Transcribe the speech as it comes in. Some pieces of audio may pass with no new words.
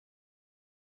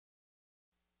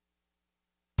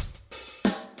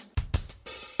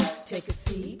take a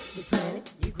seed, you plant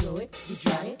it, you grow it, you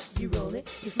dry it, you roll it,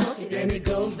 you smoke it, and it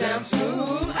goes down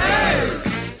smooth. Hey!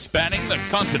 Spanning the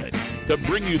continent to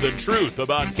bring you the truth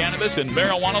about cannabis and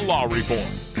marijuana law reform.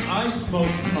 I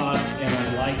smoke pot and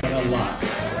I like it a lot.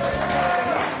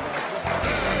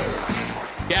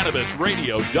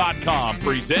 CannabisRadio.com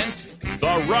presents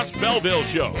The Russ Belville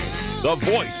Show, the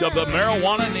voice of the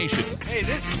marijuana nation. Hey,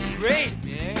 this is great,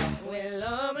 man.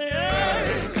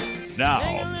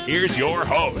 Now, here's your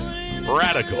host,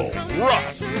 Radical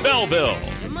Russ Belville.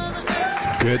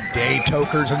 Good day,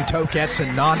 tokers and tokettes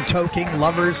and non-toking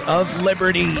lovers of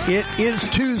liberty. It is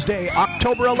Tuesday,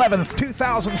 October 11th,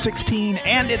 2016,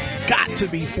 and it's got to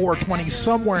be 420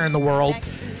 somewhere in the world,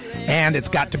 and it's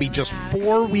got to be just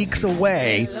 4 weeks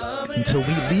away until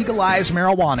we legalize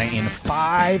marijuana in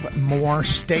 5 more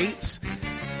states,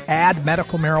 add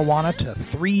medical marijuana to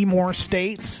 3 more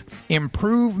states,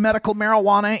 improve medical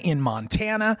marijuana in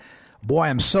Montana. Boy,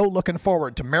 I'm so looking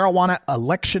forward to Marijuana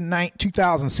Election Night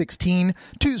 2016.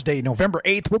 Tuesday, November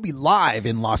 8th, we'll be live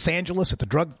in Los Angeles at the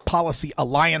Drug Policy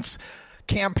Alliance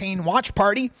campaign watch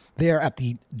party there at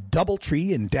the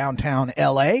Doubletree in downtown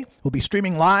L.A. We'll be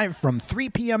streaming live from 3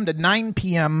 p.m. to 9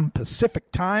 p.m.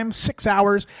 Pacific time, 6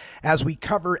 hours, as we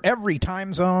cover every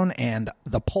time zone and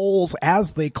the polls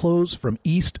as they close from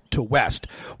east to west.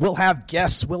 We'll have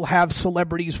guests, we'll have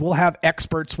celebrities, we'll have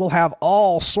experts, we'll have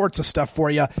all sorts of stuff for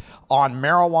you on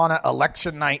Marijuana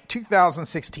Election Night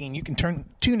 2016. You can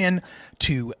tune in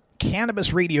to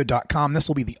CannabisRadio.com. This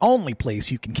will be the only place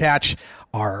you can catch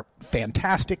our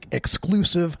fantastic,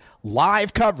 exclusive,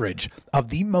 live coverage of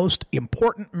the most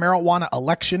important marijuana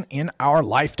election in our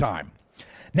lifetime.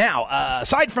 Now,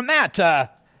 aside from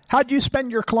that, how'd you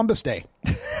spend your Columbus Day?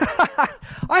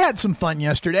 I had some fun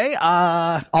yesterday,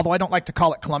 although I don't like to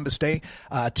call it Columbus Day.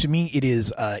 To me, it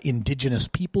is Indigenous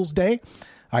Peoples Day.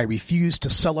 I refuse to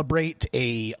celebrate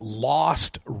a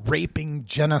lost, raping,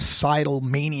 genocidal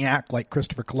maniac like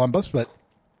Christopher Columbus. But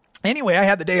anyway, I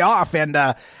had the day off, and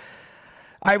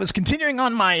I was continuing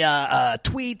on my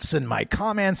tweets and my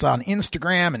comments on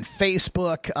Instagram and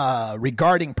Facebook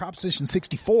regarding Proposition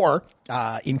 64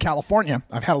 in California.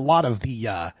 I've had a lot of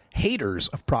the haters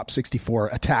of Prop 64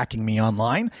 attacking me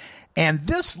online, and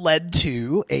this led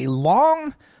to a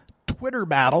long Twitter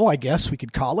battle, I guess we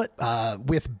could call it,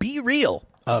 with Be Real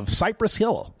of Cypress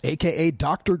Hill, a.k.a.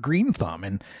 Dr. Green Thumb.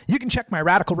 And you can check my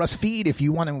Radical Russ feed if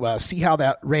you want to see how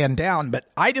that ran down. But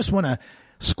I just want to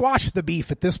squash the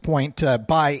beef at this point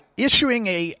by issuing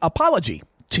a apology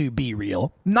to Be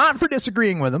Real, not for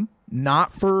disagreeing with him,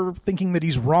 not for thinking that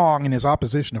he's wrong in his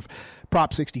opposition of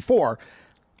Prop 64,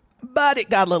 but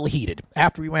it got a little heated.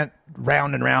 After we went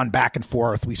round and round, back and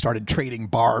forth, we started trading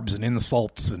barbs and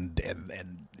insults and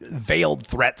veiled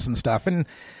threats and stuff. And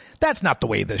that's not the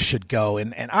way this should go,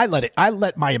 and I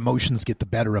let my emotions get the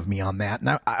better of me on that.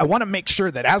 And I want to make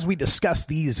sure that as we discuss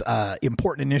these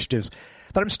important initiatives,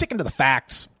 that I'm sticking to the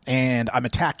facts and I'm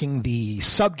attacking the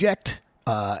subject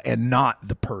and not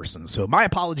the person. So my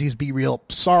apologies, Be Real.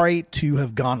 Sorry to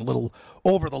have gone a little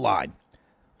over the line.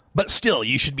 But still,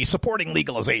 you should be supporting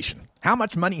legalization. How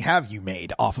much money have you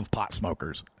made off of pot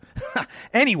smokers?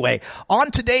 Anyway,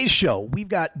 on today's show, we've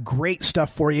got great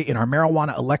stuff for you in our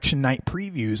Marijuana Election Night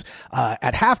previews.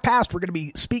 At 1:30, we're going to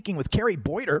be speaking with Kari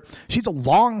Boiter. She's a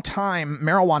longtime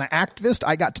marijuana activist.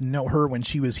 I got to know her when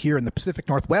she was here in the Pacific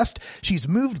Northwest. She's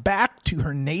moved back to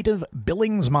her native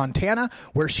Billings, Montana,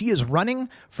 where she is running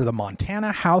for the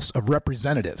Montana House of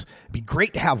Representatives. It'd be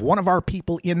great to have one of our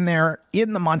people in there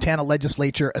in the Montana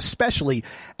legislature, especially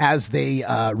as they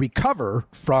recover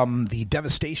from the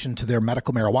devastation to their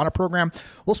medical marijuana program.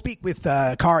 We'll speak with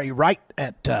Kari right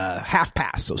at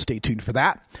 1:30, so stay tuned for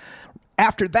that.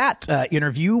 After that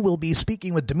interview, we'll be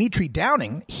speaking with Dimitri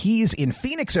Downing. He's in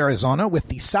Phoenix, Arizona, with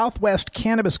the Southwest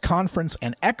Cannabis Conference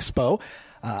and Expo.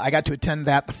 I got to attend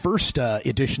that, the first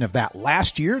edition of that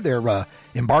last year. They're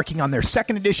embarking on their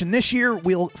second edition this year.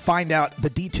 We'll find out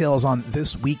the details on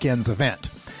this weekend's event.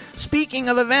 Speaking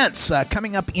of events,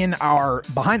 coming up in our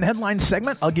Behind the Headlines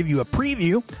segment, I'll give you a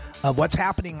preview of what's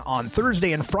happening on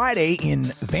Thursday and Friday in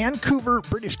Vancouver,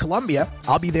 British Columbia.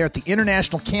 I'll be there at the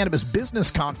International Cannabis Business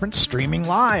Conference, streaming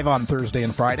live on Thursday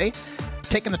and Friday.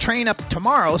 Taking the train up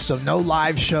tomorrow, so no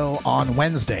live show on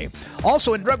Wednesday.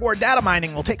 Also in Drug War Data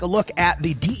Mining, we'll take a look at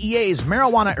the DEA's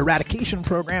marijuana eradication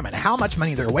program and how much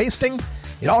money they're wasting.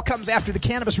 It all comes after the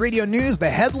Cannabis Radio News.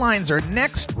 The headlines are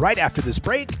next, right after this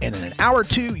break, and in an hour or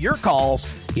two, your calls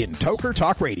in Toker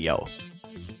Talk Radio.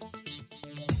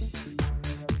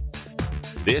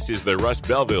 This is the Russ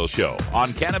Belville Show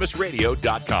on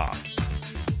CannabisRadio.com.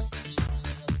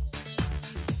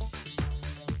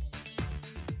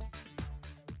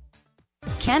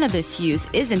 Cannabis use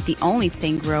isn't the only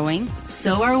thing growing,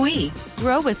 so are we.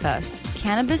 Grow with us.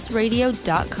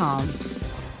 CannabisRadio.com.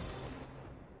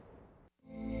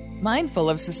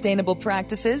 Mindful of sustainable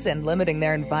practices and limiting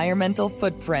their environmental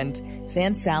footprint,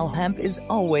 Sansal hemp is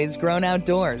always grown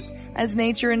outdoors, as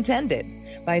nature intended.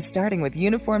 By starting with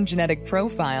uniform genetic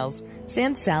profiles,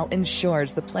 Sansal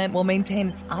ensures the plant will maintain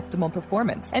its optimal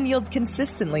performance and yield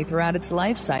consistently throughout its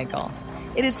life cycle.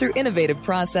 It is through innovative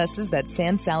processes that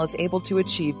Sansal is able to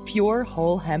achieve pure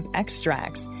whole hemp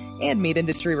extracts and meet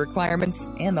industry requirements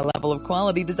and the level of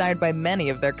quality desired by many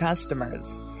of their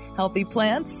customers. Healthy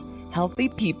plants, healthy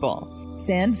people.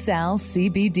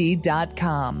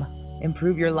 SansalCBD.com.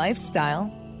 Improve your lifestyle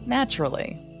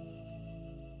naturally.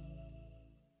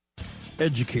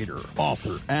 Educator,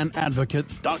 author, and advocate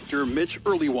Dr. Mitch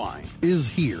Earlywine is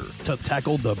here to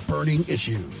tackle the burning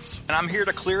issues. And I'm here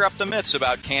to clear up the myths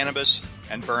about cannabis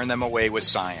and burn them away with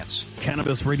science.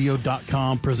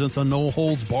 CannabisRadio.com presents a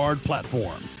no-holds-barred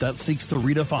platform that seeks to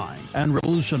redefine and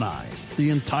revolutionize the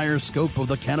entire scope of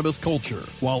the cannabis culture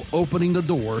while opening the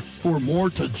door for more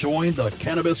to join the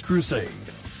cannabis crusade.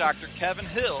 Dr. Kevin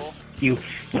Hill. You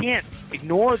can't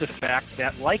ignore the fact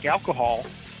that, like alcohol,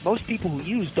 most people who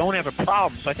use don't have a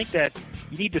problem. So I think that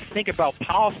you need to think about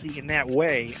policy in that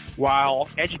way while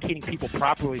educating people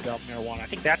properly about marijuana. I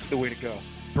think that's the way to go.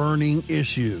 Burning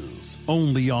Issues,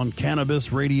 only on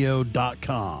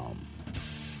CannabisRadio.com.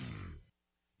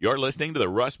 You're listening to the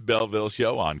Russ Belville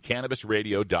Show on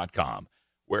CannabisRadio.com,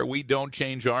 where we don't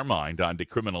change our mind on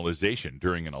decriminalization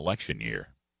during an election year.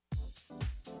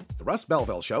 The Russ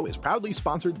Belville Show is proudly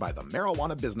sponsored by the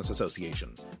Marijuana Business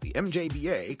Association. The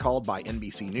MJBA, called by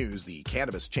NBC News the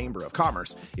Cannabis Chamber of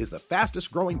Commerce, is the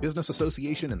fastest-growing business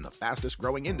association in the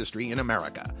fastest-growing industry in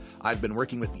America. I've been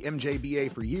working with the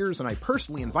MJBA for years, and I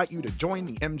personally invite you to join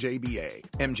the MJBA.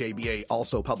 MJBA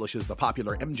also publishes the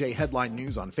popular MJ Headline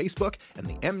News on Facebook and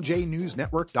the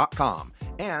MJNewsNetwork.com,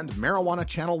 and Marijuana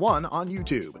Channel 1 on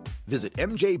YouTube. Visit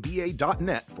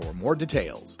mjba.net for more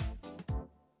details.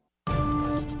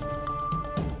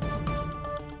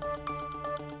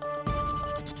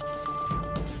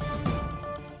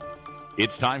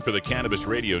 It's time for the Cannabis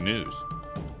Radio News,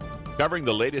 covering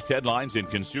the latest headlines in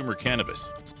consumer cannabis,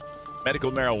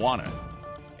 medical marijuana,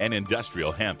 and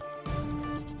industrial hemp.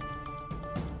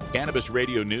 Cannabis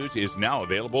Radio News is now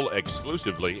available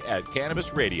exclusively at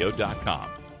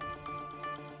CannabisRadio.com.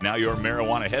 Now your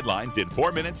marijuana headlines in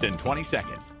 4 minutes and 20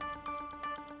 seconds.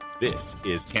 This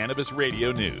is Cannabis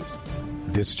Radio News.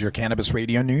 This is your Cannabis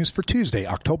Radio News for Tuesday,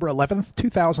 October 11th,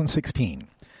 2016.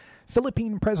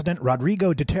 Philippine President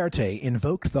Rodrigo Duterte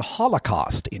invoked the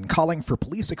Holocaust in calling for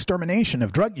police extermination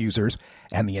of drug users,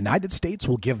 and the United States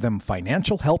will give them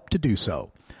financial help to do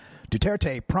so.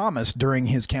 Duterte promised during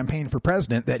his campaign for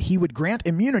president that he would grant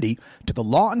immunity to the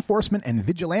law enforcement and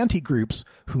vigilante groups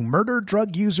who murder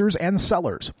drug users and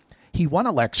sellers. He won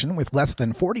election with less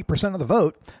than 40% of the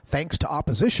vote, thanks to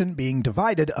opposition being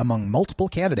divided among multiple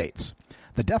candidates.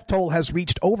 The death toll has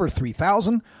reached over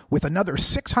 3,000, with another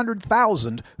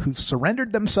 600,000 who've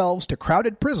surrendered themselves to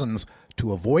crowded prisons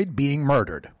to avoid being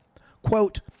murdered.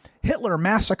 Quote, Hitler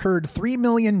massacred 3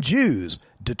 million Jews,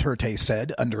 Duterte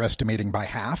said, underestimating by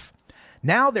half.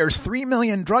 Now there's 3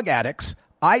 million drug addicts.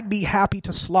 I'd be happy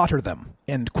to slaughter them.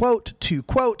 End quote, to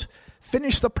quote,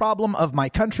 finish the problem of my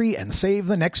country and save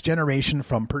the next generation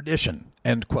from perdition.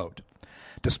 End quote.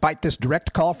 Despite this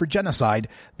direct call for genocide,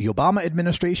 the Obama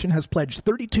administration has pledged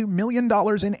 $32 million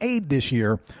in aid this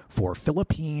year for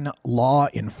Philippine law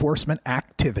enforcement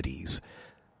activities.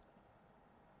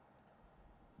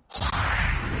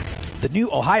 The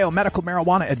new Ohio Medical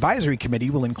Marijuana Advisory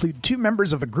Committee will include 2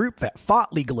 members of a group that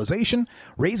fought legalization,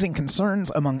 raising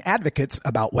concerns among advocates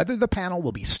about whether the panel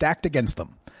will be stacked against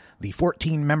them. The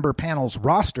 14-member panel's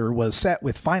roster was set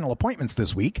with final appointments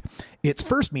this week. Its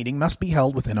first meeting must be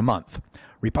held within a month.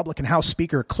 Republican House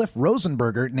Speaker Cliff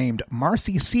Rosenberger named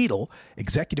Marcy Seidel,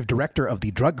 executive director of the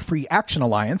Drug-Free Action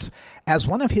Alliance, as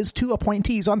one of his 2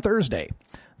 appointees on Thursday.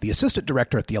 The assistant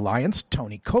director at the alliance,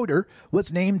 Tony Coder,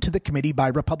 was named to the committee by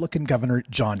Republican Governor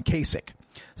John Kasich.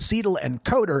 Seidel and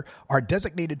Coder are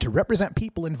designated to represent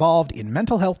people involved in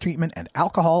mental health treatment and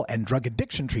alcohol and drug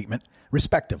addiction treatment,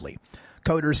 respectively.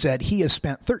 Coder said he has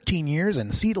spent 13 years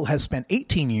and Seidel has spent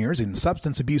 18 years in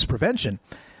substance abuse prevention,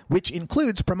 which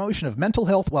includes promotion of mental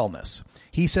health wellness.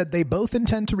 He said they both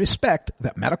intend to respect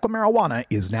that medical marijuana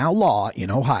is now law in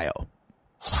Ohio.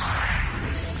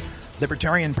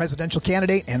 Libertarian presidential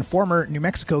candidate and former New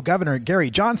Mexico Governor Gary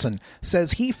Johnson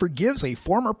says he forgives a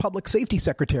former public safety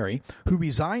secretary who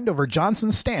resigned over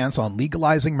Johnson's stance on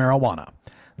legalizing marijuana.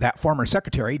 That former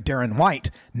secretary, Darren White,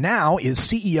 now is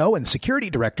CEO and security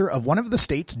director of one of the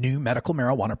state's new medical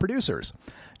marijuana producers.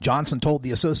 Johnson told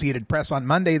the Associated Press on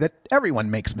Monday that everyone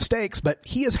makes mistakes, but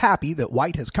he is happy that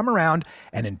White has come around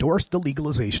and endorsed the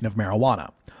legalization of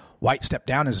marijuana. White stepped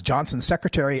down as Johnson's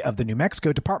secretary of the New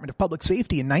Mexico Department of Public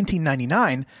Safety in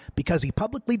 1999 because he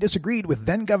publicly disagreed with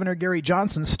then-Governor Gary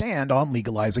Johnson's stand on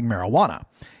legalizing marijuana.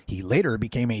 He later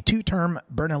became a two-term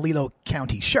Bernalillo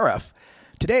County sheriff.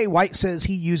 Today, White says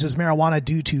he uses marijuana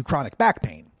due to chronic back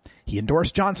pain. He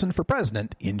endorsed Johnson for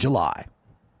president in July.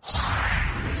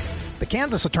 The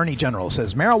Kansas Attorney General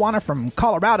says marijuana from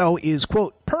Colorado is,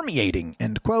 quote, permeating,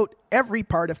 end quote, every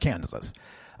part of Kansas.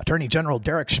 Attorney General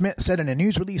Derek Schmidt said in a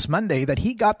news release Monday that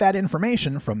he got that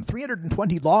information from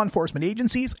 320 law enforcement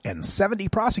agencies and 70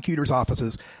 prosecutors'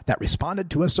 offices that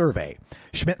responded to a survey.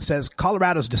 Schmidt says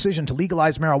Colorado's decision to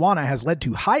legalize marijuana has led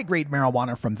to high-grade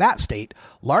marijuana from that state,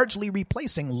 largely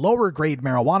replacing lower-grade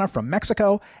marijuana from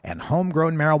Mexico and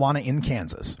homegrown marijuana in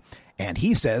Kansas. And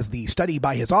he says the study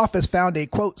by his office found a,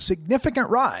 quote, significant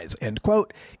rise, end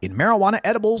quote, in marijuana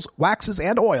edibles, waxes,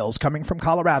 and oils coming from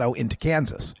Colorado into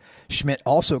Kansas. Schmidt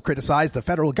also criticized the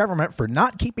federal government for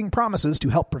not keeping promises to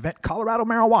help prevent Colorado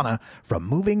marijuana from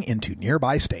moving into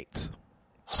nearby states.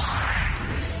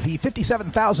 The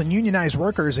 57,000 unionized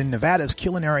workers in Nevada's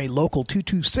Culinary Local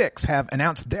 226 have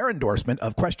announced their endorsement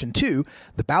of Question 2,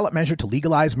 the ballot measure to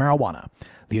legalize marijuana.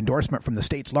 The endorsement from the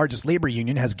state's largest labor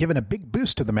union has given a big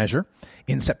boost to the measure.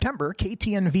 In September,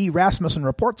 KTNV Rasmussen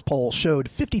Reports poll showed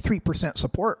 53%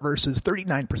 support versus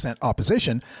 39%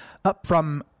 opposition, up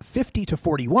from 50 to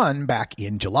 41 back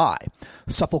in July.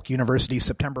 Suffolk University's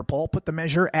September poll put the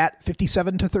measure at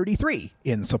 57 to 33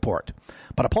 in support.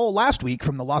 But a poll last week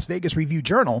from the Las Vegas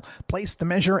Review-Journal placed the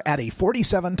measure at a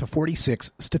 47 to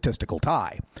 46 statistical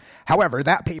tie. However,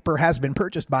 that paper has been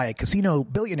purchased by a casino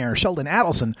billionaire Sheldon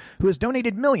Adelson, who has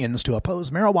donated millions to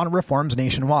oppose marijuana reforms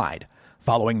nationwide.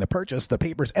 Following the purchase, the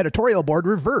paper's editorial board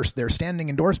reversed their standing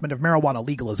endorsement of marijuana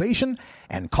legalization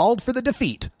and called for the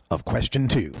defeat of Question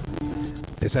 2.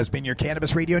 This has been your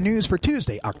Cannabis Radio News for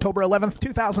Tuesday, October 11th,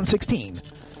 2016.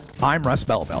 I'm Russ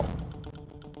Belville.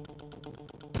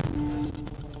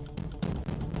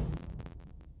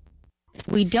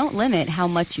 We don't limit how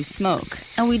much you smoke,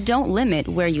 and we don't limit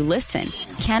where you listen.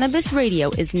 Cannabis Radio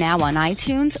is now on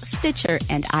iTunes, Stitcher,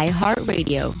 and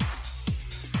iHeartRadio.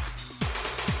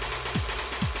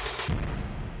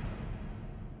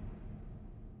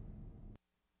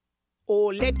 Oh,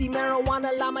 let the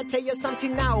marijuana llama tell you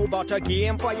something now about a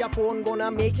game for your phone gonna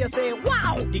make you say,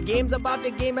 wow! The game's about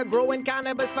the game of growing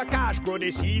cannabis for cash. Grow the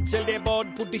seed, sell the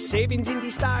bud, put the savings in the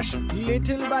stash.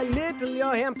 Little by little,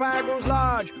 your empire grows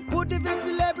large. Put the big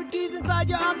celebrities inside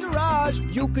your entourage.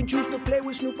 You can choose to play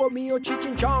with Snoop or me or Cheech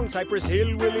and Chong, Cypress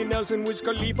Hill, Willie Nelson, Wiz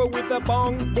Khalifa with a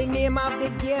bong. The name of the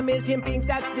game is Hemp Inc.,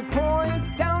 that's the point.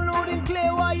 Download and play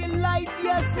while you light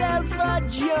yourself a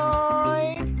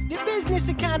joint. The business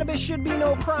of cannabis should be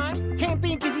no crime. Hemp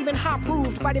Inc. is even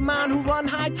hot-proofed by the man who run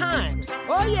High Times.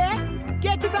 Oh yeah?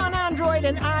 Get it on Android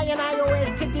and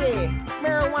iOS today.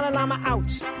 Marijuana llama out.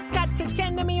 Got to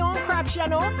tend to me own crops, you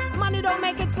know. Money don't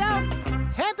make itself.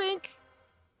 Hemp Inc.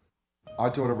 Our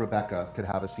daughter Rebecca could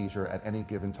have a seizure at any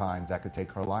given time that could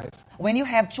take her life. When you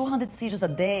have 200 seizures a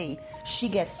day, she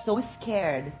gets so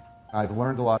scared. I've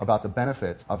learned a lot about the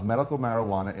benefits of medical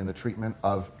marijuana in the treatment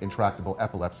of intractable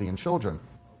epilepsy in children.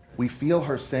 We feel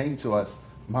her saying to us,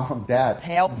 Mom, Dad,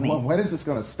 help me. When is this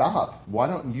going to stop? Why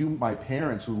don't you, my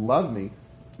parents who love me,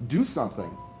 do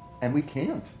something? And we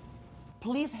can't.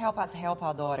 Please help us help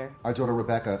our daughter. Our daughter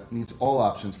Rebecca needs all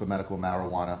options for medical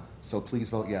marijuana, so please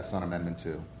vote yes on Amendment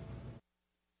 2.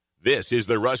 This is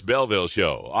the Russ Belville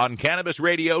Show on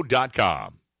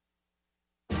CannabisRadio.com.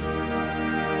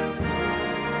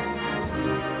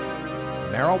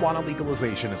 Marijuana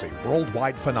legalization is a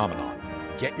worldwide phenomenon.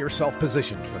 Get yourself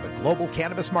positioned for the global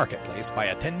cannabis marketplace by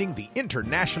attending the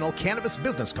International Cannabis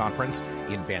Business Conference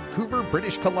in Vancouver,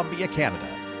 British Columbia, Canada.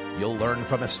 You'll learn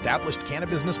from established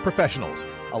cannabis professionals,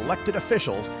 elected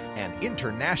officials, and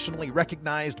internationally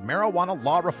recognized marijuana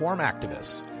law reform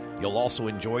activists. You'll also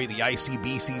enjoy the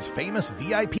ICBC's famous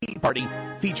VIP party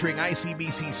featuring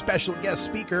ICBC special guest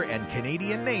speaker and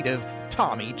Canadian native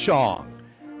Tommy Chong.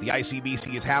 The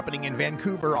ICBC is happening in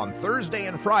Vancouver on Thursday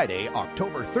and Friday,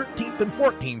 October 13th and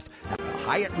 14th at the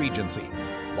Hyatt Regency.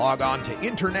 Log on to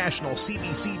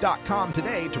internationalcbc.com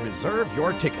today to reserve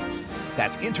your tickets.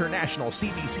 That's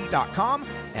internationalcbc.com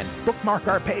and bookmark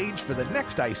our page for the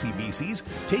next ICBCs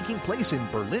taking place in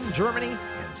Berlin, Germany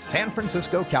and San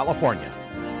Francisco, California.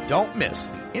 Don't miss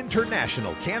the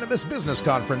International Cannabis Business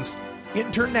Conference,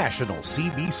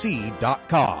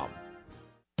 internationalcbc.com.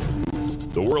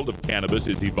 The world of cannabis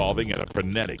is evolving at a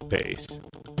frenetic pace.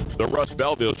 The Russ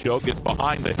Belville Show gets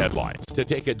behind the headlines to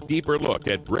take a deeper look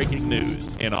at breaking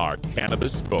news in our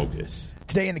Cannabis Focus.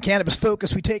 Today in the Cannabis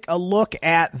Focus, we take a look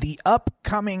at the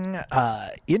upcoming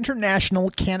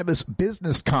International Cannabis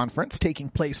Business Conference taking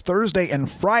place Thursday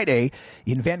and Friday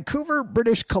in Vancouver,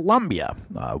 British Columbia.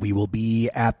 We will be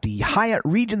at the Hyatt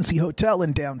Regency Hotel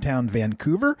in downtown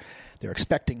Vancouver. They're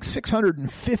expecting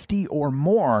 650 or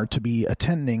more to be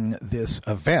attending this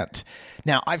event.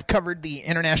 Now, I've covered the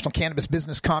International Cannabis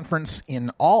Business Conference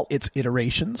in all its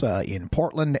iterations in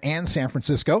Portland and San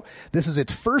Francisco. This is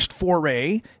its first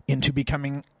foray into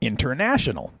becoming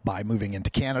international by moving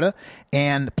into Canada.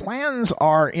 And plans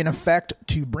are, in effect,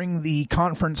 to bring the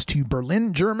conference to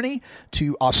Berlin, Germany,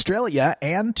 to Australia,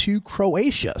 and to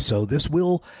Croatia. So this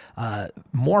will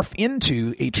morph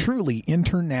into a truly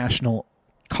international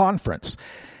conference.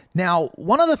 Now,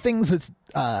 one of the things that's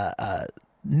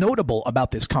notable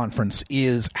about this conference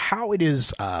is how it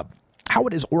is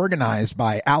organized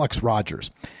by Alex Rogers.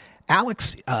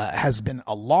 Alex has been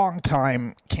a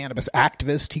long-time cannabis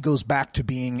activist. He goes back to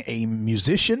being a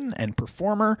musician and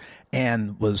performer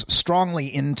and was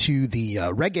strongly into the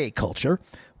reggae culture,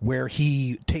 where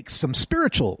he takes some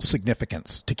spiritual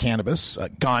significance to cannabis,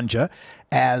 ganja,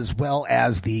 as well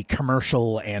as the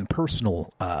commercial and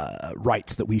personal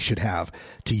rights that we should have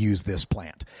to use this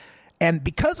plant. And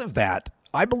because of that,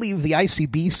 I believe the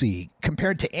ICBC,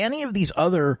 compared to any of these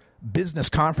other business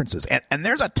conferences, and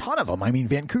there's a ton of them. I mean,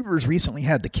 Vancouver's recently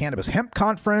had the Cannabis Hemp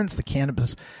Conference, the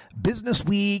Cannabis Business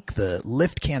Week, the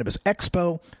Lift Cannabis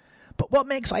Expo. But what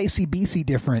makes ICBC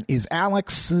different is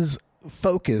Alex's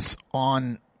focus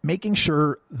on making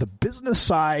sure the business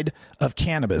side of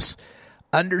cannabis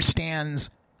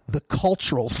understands the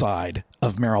cultural side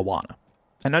of marijuana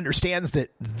and understands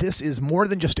that this is more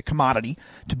than just a commodity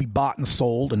to be bought and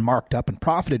sold and marked up and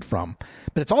profited from,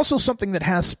 but it's also something that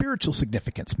has spiritual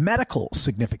significance, medical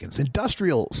significance,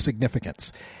 industrial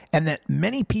significance, and that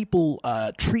many people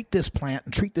treat this plant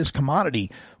and treat this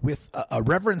commodity with a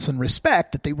reverence and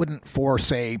respect that they wouldn't for,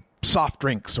 say, soft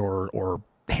drinks or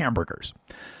hamburgers.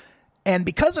 And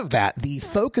because of that, the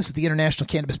focus of the International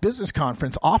Cannabis Business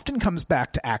Conference often comes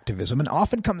back to activism and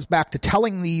often comes back to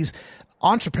telling these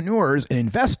entrepreneurs and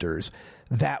investors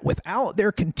that without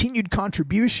their continued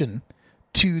contribution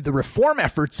to the reform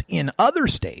efforts in other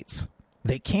states,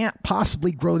 they can't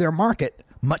possibly grow their market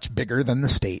much bigger than the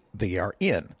state they are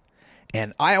in.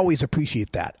 And I always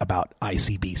appreciate that about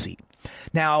ICBC.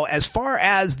 Now, as far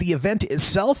as the event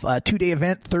itself, a two-day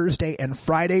event, Thursday and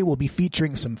Friday, will be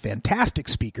featuring some fantastic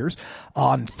speakers.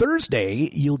 On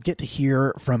Thursday, you'll get to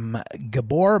hear from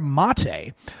Gabor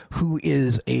Mate, who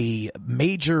is a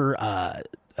major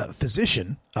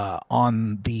physician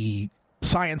on the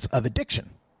science of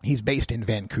addiction. He's based in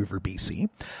Vancouver, BC.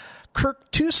 Kirk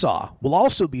Tusaw will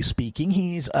also be speaking.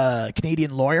 He's a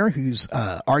Canadian lawyer who's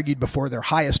argued before their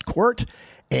highest court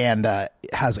and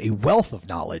has a wealth of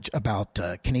knowledge about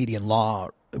Canadian law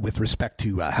with respect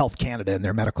to Health Canada and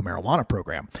their medical marijuana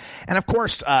program. And, of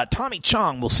course, Tommy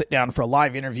Chong will sit down for a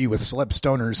live interview with Celeb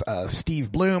Stoner's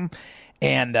Steve Bloom.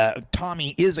 And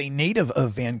Tommy is a native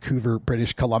of Vancouver,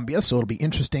 British Columbia, so it'll be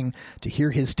interesting to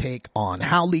hear his take on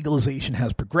how legalization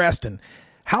has progressed and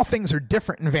how things are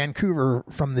different in Vancouver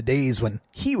from the days when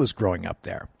he was growing up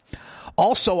there.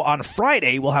 Also on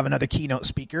Friday, we'll have another keynote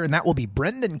speaker, and that will be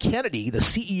Brendan Kennedy, the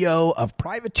CEO of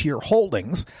Privateer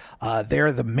Holdings.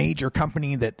 They're the major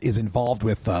company that is involved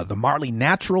with the Marley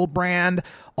Natural brand.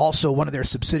 Also, one of their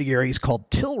subsidiaries called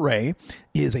Tilray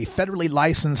is a federally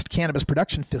licensed cannabis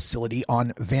production facility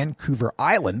on Vancouver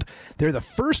Island. They're the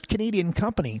first Canadian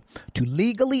company to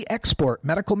legally export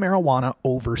medical marijuana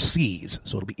overseas.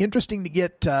 So it'll be interesting to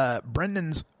get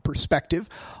Brendan's perspective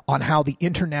on how the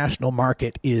international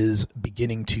market is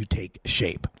beginning to take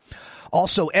shape.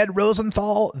 Also, Ed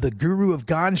Rosenthal, the guru of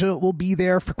ganja, will be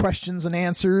there for questions and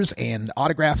answers and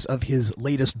autographs of his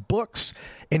latest books.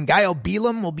 And Gaio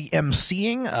Belam will be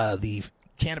emceeing, the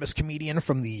cannabis comedian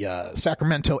from the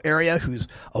Sacramento area who's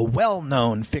a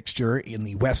well-known fixture in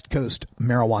the West Coast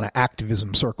marijuana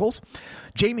activism circles.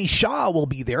 Jamie Shaw will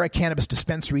be there, a cannabis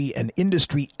dispensary and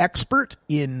industry expert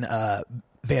in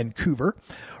Vancouver.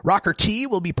 Rocker T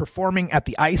will be performing at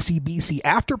the ICBC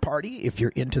after party if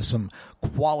you're into some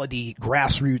quality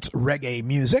grassroots reggae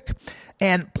music,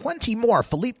 and plenty more.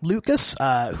 Philippe Lucas,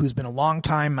 who's been a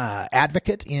longtime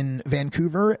advocate in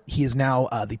Vancouver, he is now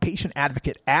the patient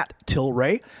advocate at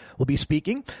Tilray, will be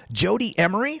speaking. Jody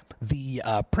Emery, the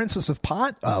Princess of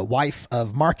Pot, wife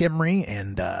of Mark Emery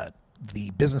and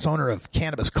the business owner of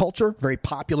Cannabis Culture, very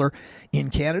popular in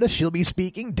Canada. She'll be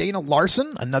speaking. Dana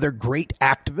Larson, another great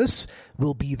activist,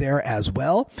 will be there as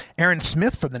well. Aaron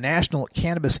Smith from the National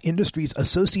Cannabis Industries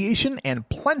Association, and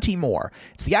plenty more.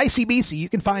 It's the ICBC. You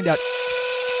can find out.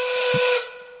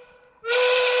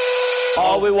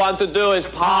 All we want to do is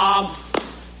pump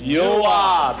you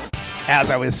up.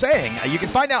 As I was saying, you can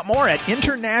find out more at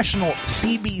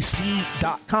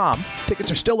internationalcbc.com.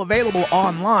 Tickets are still available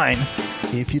online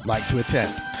if you'd like to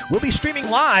attend. We'll be streaming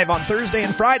live on Thursday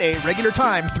and Friday, regular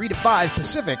time, 3 to 5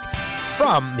 Pacific,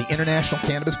 from the International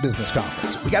Cannabis Business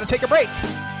Conference. We got to take a break.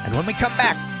 And when we come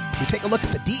back, we take a look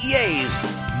at the DEA's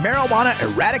Marijuana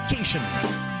Eradication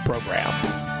Program.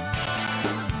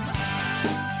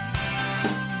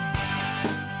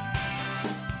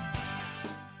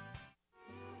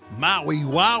 Maui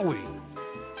Wowie,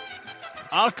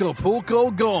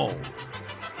 Acapulco Gold,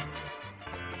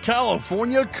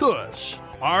 California Kush.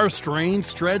 Our strains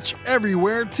stretch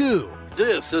everywhere, too.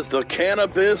 This is the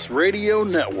Cannabis Radio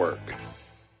Network.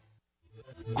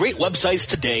 Great websites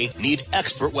today need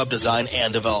expert web design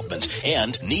and development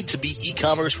and need to be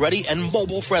e-commerce ready and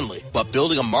mobile friendly. But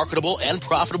building a marketable and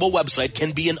profitable website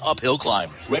can be an uphill climb.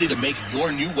 Ready to make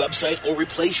your new website or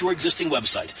replace your existing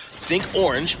website? Think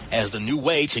Orange as the new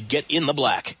way to get in the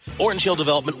black. Orange Hill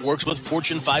Development works with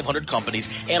Fortune 500 companies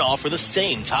and offer the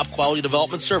same top quality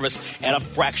development service at a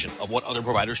fraction of what other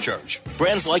providers charge.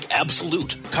 Brands like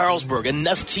Absolute, Carlsberg, and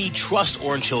Nestea trust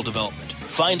Orange Hill Development.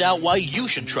 Find out why you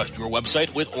should trust your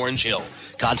website with Orange Hill.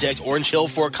 Contact Orange Hill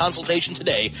for a consultation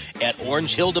today at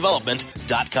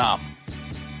orangehilldevelopment.com.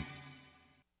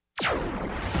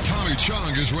 Tommy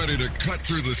Chong is ready to cut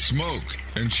through the smoke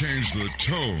and change the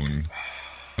tone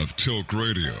of Tilk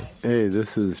Radio. Hey,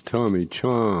 this is Tommy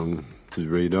Chong. This is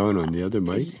Ray Don on the other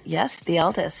mic. Yes, the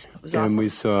eldest. It was and awesome. We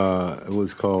saw, it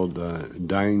was called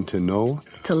Dying to Know.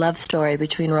 It's a love story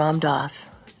between Ram Dass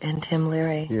and Tim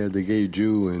Leary. Yeah, the gay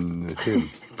Jew and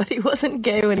Tim. But he wasn't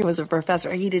gay when he was a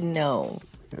professor. He didn't know.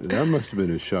 Yeah, that must have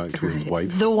been a shock to his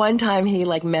wife. The one time he,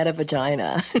 met a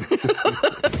vagina.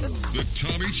 The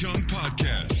Tommy Chong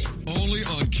Podcast, only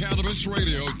on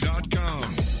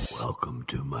CannabisRadio.com. Welcome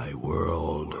to my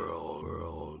world.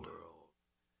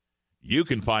 You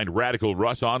can find Radical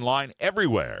Russ online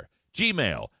everywhere.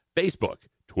 Gmail, Facebook,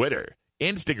 Twitter,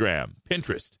 Instagram,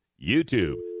 Pinterest,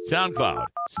 YouTube, SoundCloud,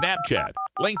 Snapchat,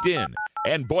 LinkedIn,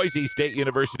 and Boise State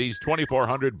University's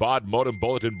 2400 baud modem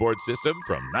bulletin board system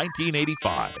from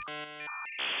 1985.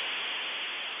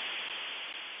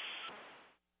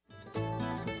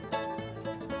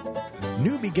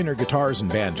 New beginner guitars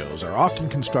and banjos are often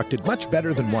constructed much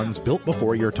better than ones built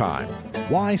before your time.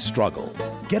 Why struggle?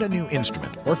 Get a new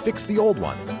instrument or fix the old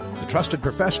one. The trusted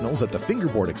professionals at the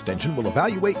Fingerboard Extension will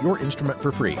evaluate your instrument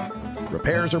for free.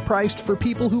 Repairs are priced for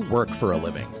people who work for a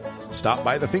living. Stop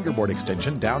by the Fingerboard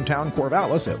Extension downtown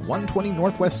Corvallis at 120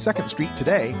 Northwest 2nd Street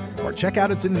today, or check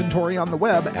out its inventory on the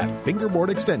web at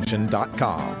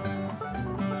fingerboardextension.com.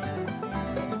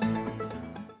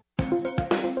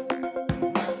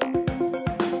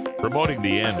 Promoting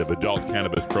the end of adult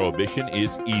cannabis prohibition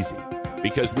is easy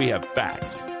because we have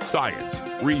facts, science,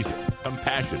 reason,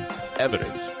 compassion,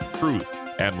 evidence, truth,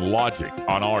 and logic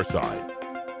on our side.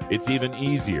 It's even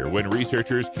easier when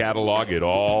researchers catalog it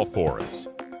all for us.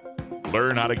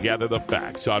 Learn how to gather the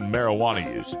facts on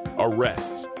marijuana use,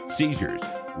 arrests, seizures,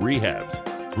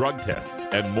 rehabs, drug tests,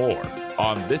 and more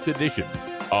on this edition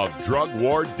of Drug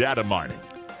War Data Mining.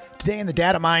 Today in the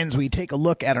Data Mines, we take a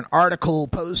look at an article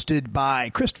posted by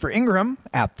Christopher Ingram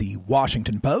at the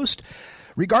Washington Post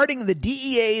regarding the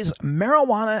DEA's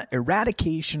Marijuana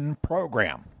Eradication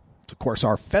Program. It's, of course,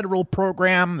 our federal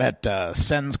program that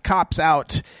sends cops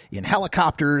out in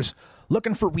helicopters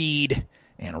looking for weed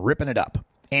and ripping it up.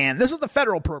 And this is the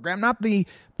federal program, not the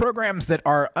programs that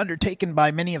are undertaken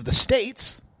by many of the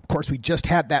states. Of course, we just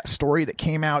had that story that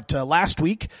came out last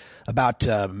week about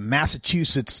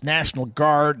Massachusetts National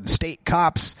Guard and state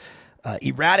cops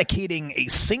eradicating a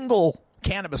single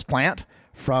cannabis plant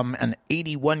from an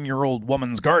 81-year-old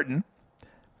woman's garden.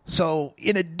 So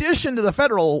in addition to the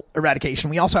federal eradication,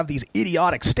 we also have these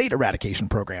idiotic state eradication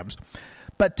programs.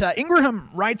 But Ingraham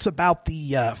writes about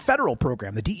the federal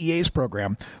program, the DEA's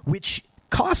program, which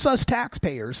costs us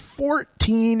taxpayers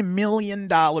 $14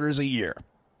 million a year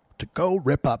to go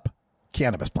rip up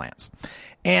cannabis plants.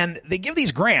 And they give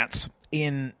these grants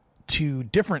to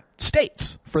different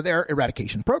states for their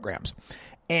eradication programs.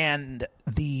 And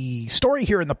the story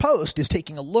here in the Post is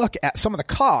taking a look at some of the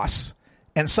costs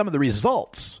and some of the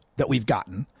results that we've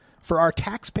gotten for our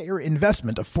taxpayer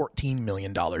investment of $14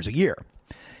 million a year.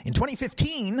 In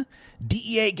 2015,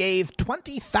 DEA gave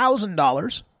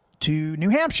 $20,000 to New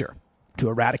Hampshire to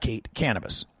eradicate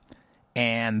cannabis.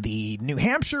 And the New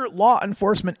Hampshire law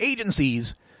enforcement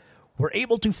agencies were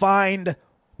able to find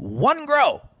one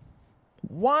grow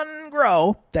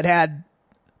that had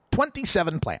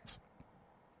 27 plants.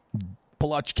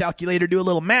 Pull out your calculator, do a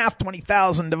little math.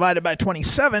 20,000 divided by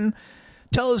 27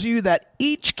 tells you that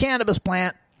each cannabis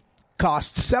plant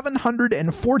costs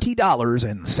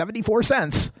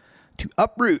 $740.74 to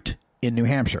uproot in New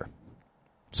Hampshire.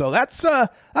 So that's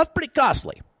pretty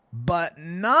costly, but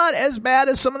not as bad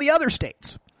as some of the other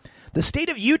states. The state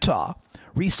of Utah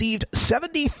received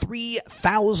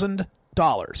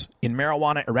 $73,000 in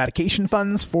marijuana eradication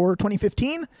funds for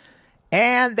 2015,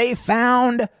 and they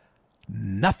found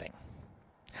nothing.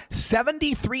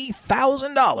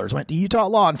 $73,000 went to Utah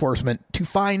law enforcement to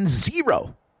find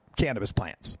 0 cannabis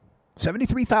plants.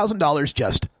 $73,000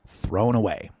 just thrown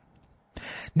away.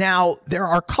 Now, there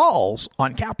are calls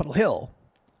on Capitol Hill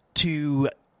to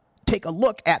take a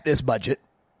look at this budget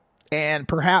and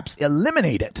perhaps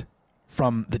eliminate it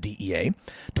from the DEA.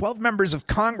 12 members of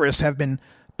Congress have been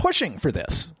pushing for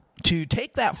this, to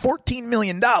take that $14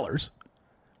 million,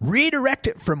 redirect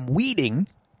it from weeding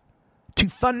to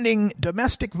funding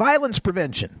domestic violence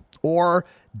prevention or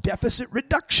deficit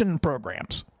reduction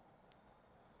programs.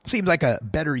 Seems like a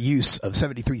better use of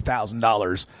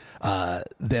 $73,000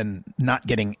 than not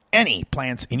getting any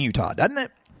plants in Utah, doesn't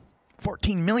it?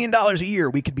 $14 million a year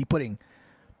we could be putting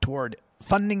toward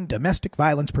funding domestic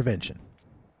violence prevention.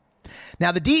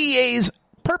 Now, the DEA's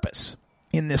purpose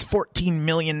in this $14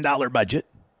 million budget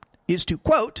is to,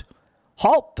 quote,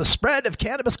 halt the spread of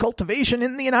cannabis cultivation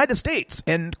in the United States,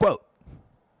 end quote.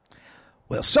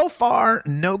 Well, so far,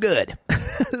 no good.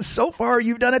 So far,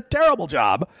 you've done a terrible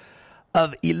job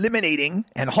of eliminating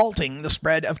and halting the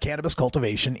spread of cannabis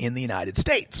cultivation in the United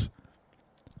States.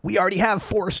 We already have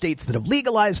 4 states that have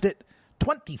legalized it,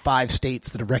 25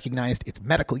 states that have recognized its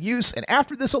medical use, and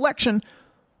after this election,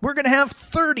 we're going to have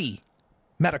 30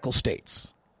 medical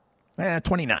states.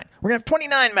 29. We're going to have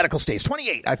 29 medical states.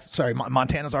 28.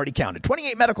 Montana's already counted.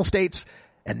 28 medical states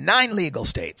and 9 legal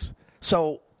states.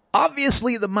 So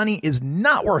obviously the money is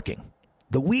not working.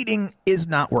 The weeding is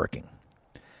not working.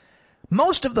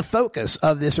 Most of the focus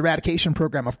of this eradication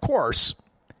program, of course,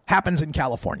 happens in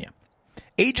California.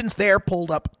 Agents there pulled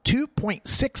up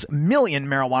 2.6 million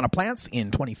marijuana plants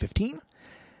in 2015.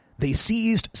 They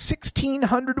seized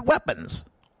 1,600 weapons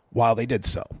while they did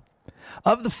so.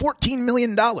 Of the $14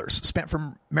 million spent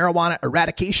for marijuana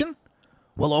eradication,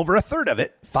 well over a third of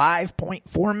it,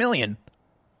 $5.4 million,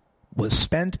 was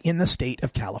spent in the state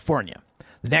of California.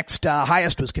 The next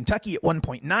highest was Kentucky at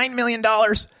 $1.9 million,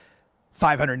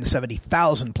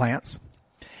 570,000 plants.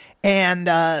 And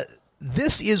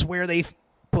this is where they've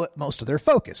put most of their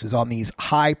focus, is on these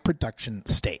high production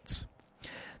states.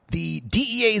 The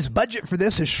DEA's budget for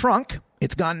this has shrunk.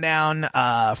 It's gone down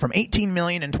from $18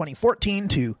 million in 2014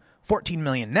 to $14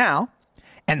 million now.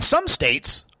 And some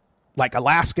states, like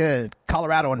Alaska,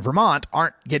 Colorado, and Vermont,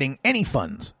 aren't getting any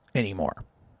funds anymore.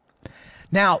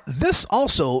 Now, this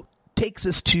also takes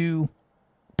us to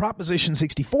Proposition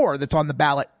 64 that's on the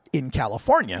ballot in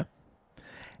California,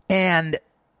 and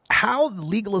how the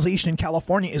legalization in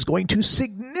California is going to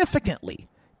significantly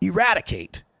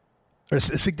eradicate or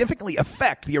significantly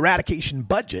affect the eradication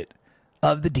budget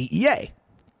of the DEA.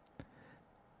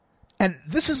 And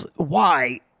this is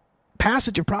why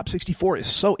passage of Prop 64 is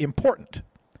so important,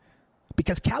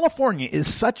 because California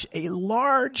is such a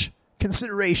large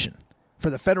consideration for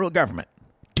the federal government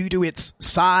due to its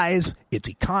size, its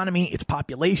economy, its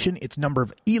population, its number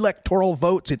of electoral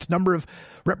votes, its number of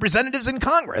representatives in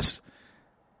Congress,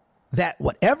 that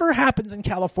whatever happens in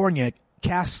California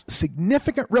casts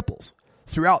significant ripples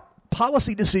throughout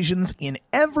policy decisions in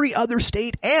every other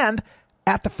state and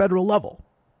at the federal level.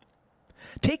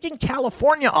 Taking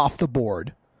California off the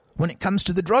board when it comes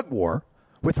to the drug war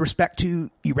with respect to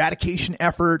eradication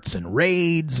efforts and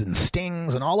raids and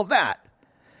stings and all of that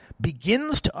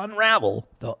begins to unravel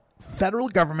the federal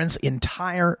government's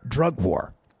entire drug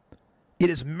war.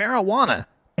 It is marijuana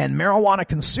and marijuana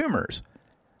consumers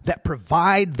that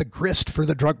provide the grist for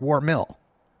the drug war mill.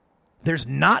 There's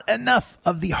not enough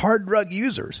of the hard drug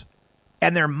users,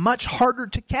 and they're much harder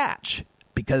to catch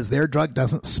because their drug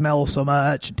doesn't smell so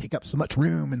much and take up so much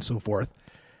room and so forth,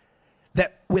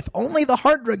 that with only the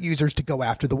hard drug users to go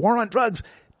after, the war on drugs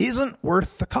isn't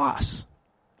worth the costs.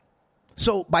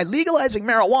 So by legalizing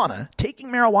marijuana, taking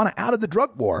marijuana out of the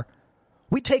drug war,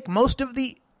 we take most of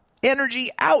the energy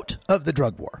out of the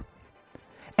drug war.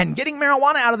 And getting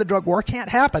marijuana out of the drug war can't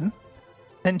happen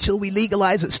until we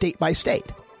legalize it state by state.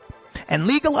 And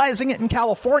legalizing it in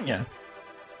California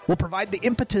will provide the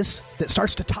impetus that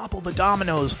starts to topple the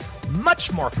dominoes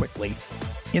much more quickly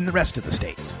in the rest of the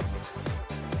states.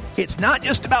 It's not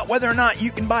just about whether or not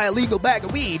you can buy a legal bag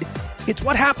of weed. It's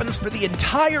what happens for the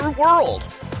entire world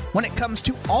when it comes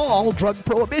to all drug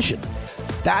prohibition.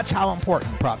 That's how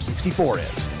important Prop 64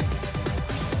 is.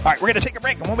 All right, we're going to take a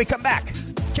break, and when we come back,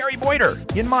 Kari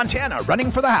Boiter in Montana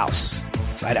running for the House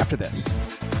right after this.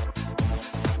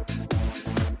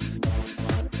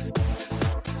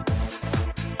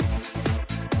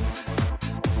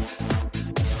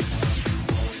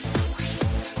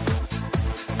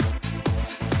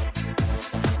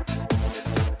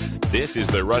 This is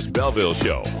the Russ Belville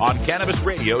Show on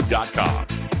CannabisRadio.com.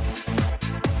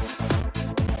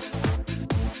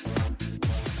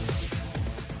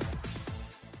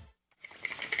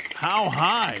 How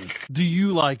high do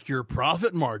you like your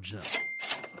profit margin?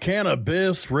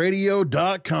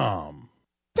 CannabisRadio.com.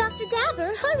 Dr.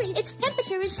 Dabber, hurry! Its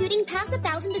temperature is shooting past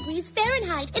 1,000 degrees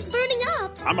Fahrenheit. It's burning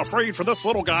up. I'm afraid for this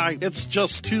little guy, it's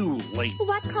just too late.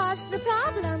 What caused the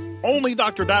problem? Only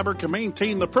Dr. Dabber can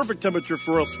maintain the perfect temperature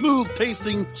for a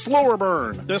smooth-tasting, slower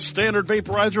burn. This standard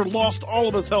vaporizer lost all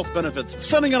of its health benefits,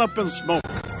 sending it up in smoke.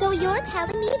 So you're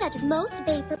telling me that most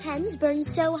vapor pens burn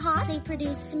so hot they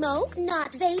produce smoke,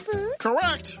 not vapor?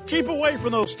 Correct. Keep away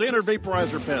from those standard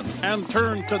vaporizer pens and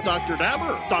turn to Dr.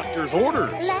 Dabber. Doctor's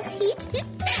orders. Less heat,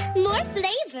 more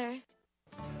flavor.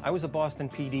 I was a Boston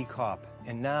PD cop,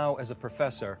 and now as a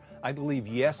professor, I believe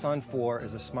yes on 4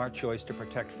 is a smart choice to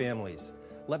protect families.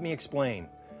 Let me explain.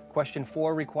 Question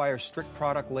 4 requires strict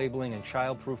product labeling and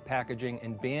child-proof packaging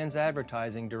and bans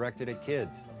advertising directed at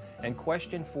kids. And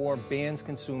Question 4 bans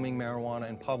consuming marijuana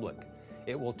in public.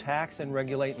 It will tax and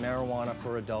regulate marijuana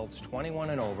for adults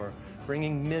 21 and over,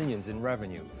 bringing millions in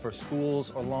revenue for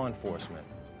schools or law enforcement.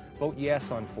 Vote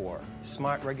yes on 4.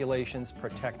 Smart regulations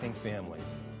protecting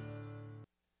families.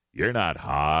 You're not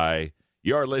high.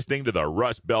 You're listening to the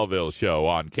Russ Belville Show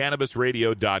on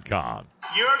CannabisRadio.com.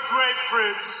 Your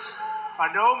grapefruits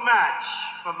are no match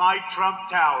for my Trump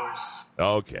Towers.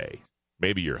 Okay.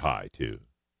 Maybe you're high, too.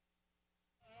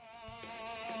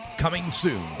 Coming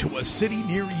soon to a city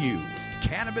near you,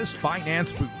 Cannabis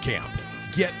Finance Boot Camp.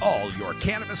 Get all your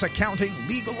cannabis accounting,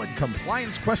 legal, and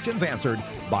compliance questions answered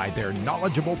by their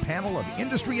knowledgeable panel of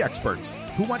industry experts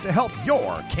who want to help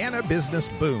your cannabusiness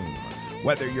boom.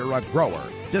 Whether you're a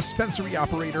grower, dispensary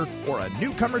operator, or a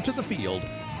newcomer to the field,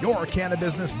 your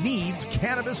cannabusiness needs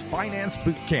Cannabis Finance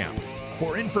Boot Camp.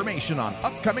 For information on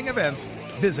upcoming events,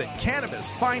 visit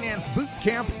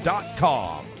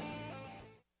CannabisFinanceBootCamp.com.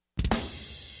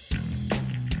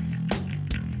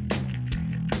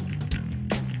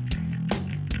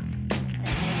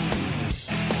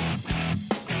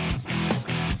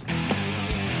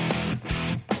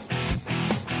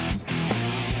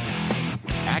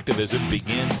 Activism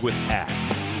begins with ACT.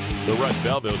 The Russ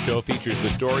Belville Show features the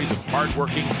stories of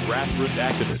hardworking grassroots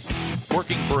activists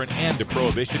working for an end to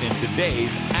prohibition in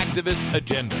today's activist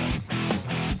agenda.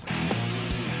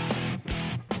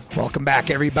 Welcome back,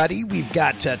 everybody. We've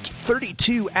got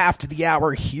 32 after the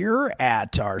hour here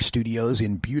at our studios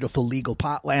in beautiful legal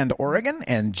Potland, Oregon.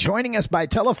 And joining us by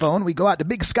telephone, we go out to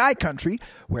Big Sky Country,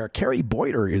 where Kari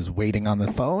Boiter is waiting on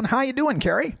the phone. How you doing,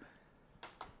 Kari?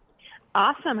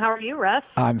 Awesome. How are you, Russ?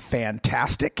 I'm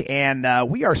fantastic, and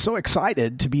we are so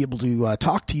excited to be able to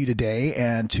talk to you today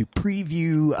and to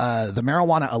preview the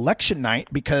marijuana election night,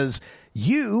 because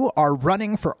you are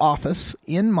running for office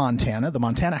in Montana, the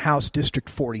Montana House District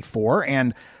 44,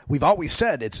 and we've always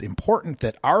said it's important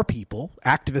that our people,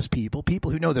 activist people,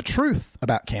 people who know the truth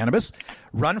about cannabis,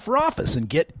 run for office and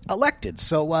get elected.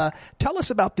 So tell us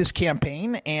about this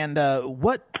campaign and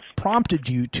what prompted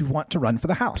you to want to run for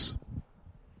the House.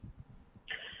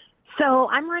 So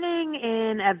I'm running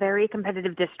in a very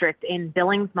competitive district in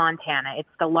Billings, Montana. It's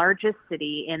the largest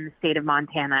city in the state of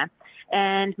Montana.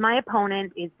 And my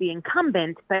opponent is the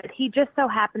incumbent, but he just so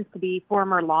happens to be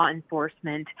former law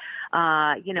enforcement,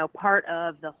 part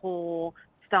of the whole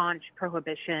staunch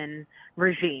prohibition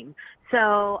regime.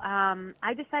 So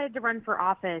I decided to run for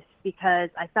office because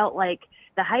I felt like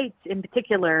the Heights in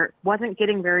particular wasn't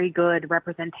getting very good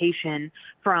representation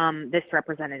from this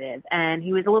representative. And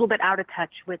he was a little bit out of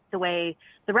touch with the way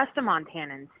the rest of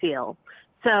Montanans feel.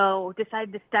 So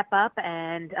decided to step up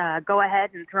and go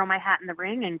ahead and throw my hat in the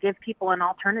ring and give people an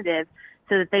alternative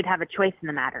so that they'd have a choice in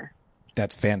the matter.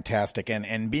 That's fantastic.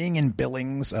 And being in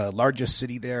Billings, largest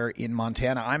city there in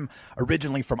Montana, I'm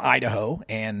originally from Idaho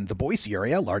and the Boise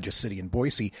area, largest city in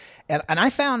Boise. And I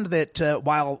found that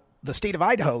while the state of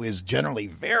Idaho is generally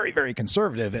very, very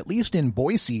conservative, at least in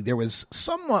Boise, there was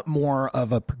somewhat more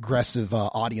of a progressive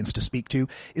audience to speak to.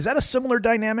 Is that a similar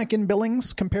dynamic in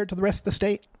Billings compared to the rest of the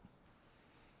state?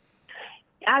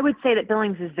 I would say that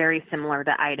Billings is very similar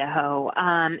to Idaho.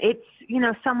 It's,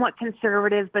 somewhat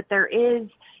conservative, but there is,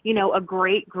 a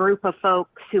great group of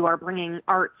folks who are bringing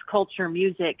arts, culture,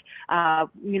 music,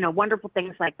 wonderful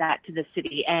things like that to the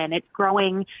city. And it's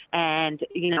growing and,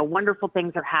 wonderful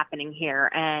things are happening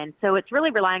here. And so it's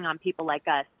really relying on people like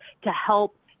us to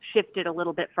help shift it a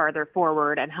little bit farther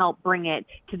forward and help bring it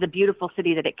to the beautiful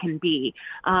city that it can be.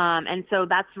 And so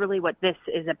that's really what this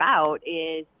is about,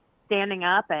 is standing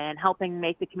up and helping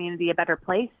make the community a better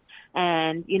place.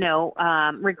 And,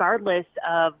 regardless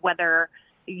of whether,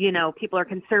 people are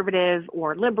conservative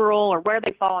or liberal or where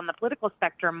they fall on the political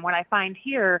spectrum, what I find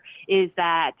here is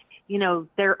that,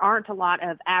 there aren't a lot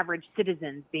of average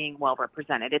citizens being well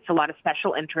represented. It's a lot of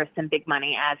special interests and big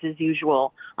money, as is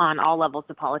usual on all levels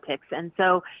of politics. And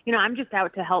so, I'm just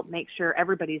out to help make sure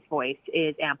everybody's voice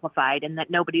is amplified and that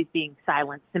nobody's being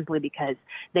silenced simply because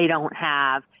they don't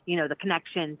have, the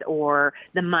connections or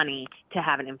the money to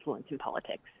have an influence in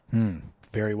politics.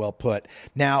 Very well put.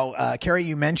 Now, Kari,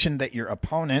 you mentioned that your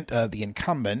opponent, the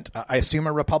incumbent, I assume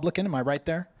a Republican. Am I right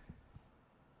there?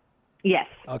 Yes.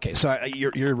 Okay, so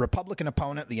your Republican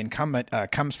opponent, the incumbent,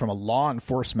 comes from a law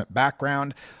enforcement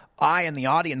background. I and the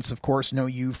audience, of course, know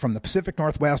you from the Pacific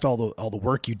Northwest, all the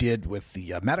work you did with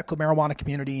the medical marijuana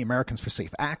community, Americans for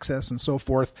Safe Access, and so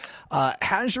forth.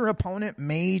 Has your opponent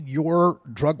made your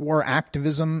drug war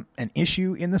activism an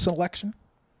issue in this election?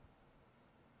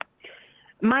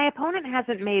 My opponent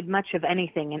hasn't made much of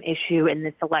anything an issue in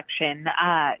this election.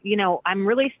 I'm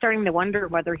really starting to wonder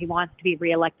whether he wants to be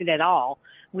reelected at all.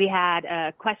 We had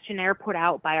a questionnaire put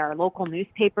out by our local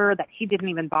newspaper that he didn't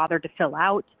even bother to fill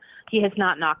out. He has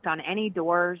not knocked on any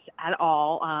doors at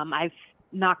all. I've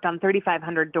knocked on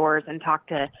 3,500 doors and talked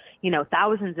to,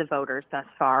 thousands of voters thus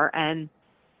far. And,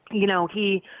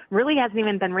 he really hasn't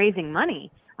even been raising money.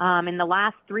 In the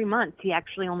last 3 months, he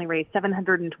actually only raised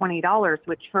 $720,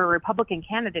 which for a Republican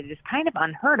candidate is kind of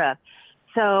unheard of.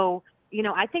 So,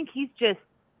 I think he's just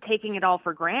taking it all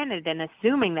for granted and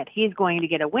assuming that he's going to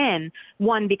get a win,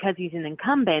 one, because he's an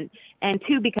incumbent, and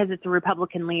two, because it's a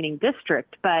Republican-leaning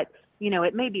district. But,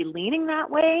 it may be leaning that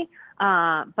way,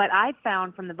 but I've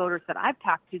found from the voters that I've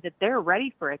talked to that they're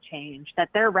ready for a change, that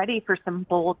they're ready for some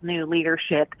bold new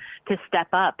leadership to step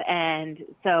up. And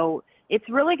so it's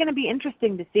really going to be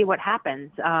interesting to see what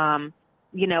happens.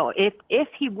 If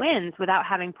he wins without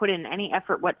having put in any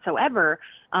effort whatsoever,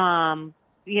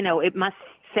 it must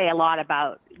say a lot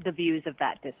about the views of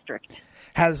that district.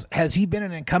 Has he been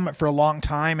an incumbent for a long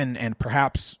time and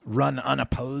perhaps run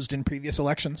unopposed in previous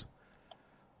elections?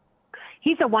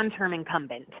 He's a one-term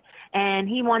incumbent, and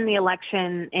he won the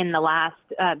election in the last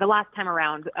time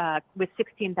around with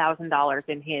 $16,000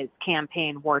 in his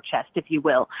campaign war chest, if you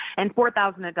will, and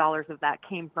 $4,000 of that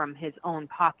came from his own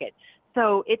pocket.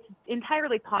 So it's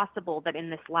entirely possible that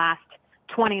in this last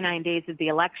 29 days of the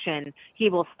election, he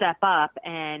will step up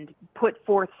and put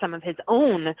forth some of his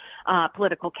own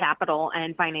political capital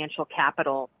and financial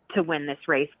capital to win this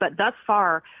race. But thus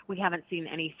far, we haven't seen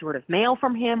any sort of mail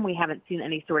from him. We haven't seen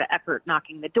any sort of effort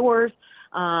knocking the doors.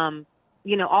 All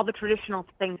the traditional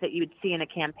things that you would see in a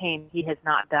campaign, he has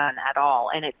not done at all.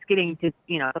 And it's getting to,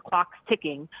 the clock's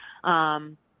ticking.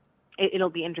 It'll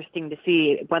be interesting to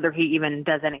see whether he even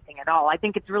does anything at all. I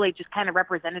think it's really just kind of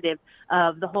representative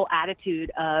of the whole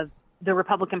attitude of the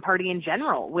Republican Party in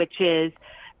general, which is,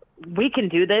 we can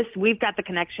do this. We've got the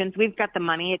connections. We've got the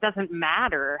money. It doesn't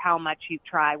matter how much you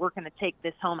try. We're going to take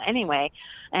this home anyway.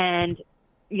 And,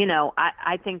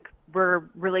 I think we're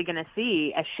really going to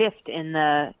see a shift in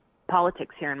the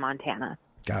politics here in Montana.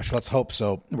 Gosh, let's hope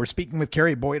so. We're speaking with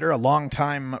Kari Boiter, a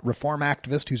longtime reform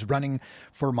activist who's running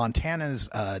for Montana's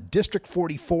District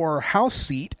 44 House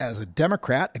seat as a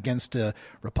Democrat against a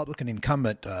Republican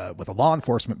incumbent with a law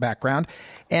enforcement background.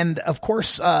 And, of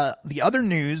course, the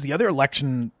other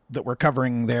election that we're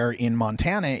covering there in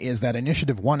Montana is that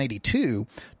Initiative 182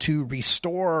 to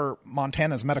restore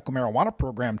Montana's medical marijuana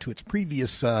program to its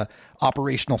previous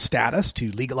operational status,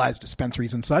 to legalize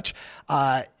dispensaries and such.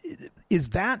 Is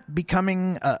that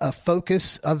becoming a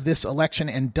focus of this election,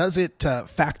 and does it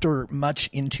factor much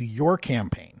into your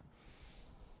campaign?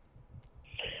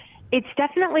 It's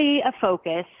definitely a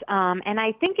focus, and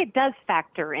I think it does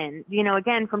factor in.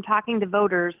 Again, from talking to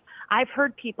voters, I've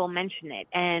heard people mention it.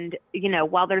 And,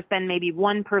 while there's been maybe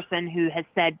one person who has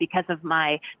said because of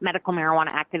my medical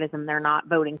marijuana activism, they're not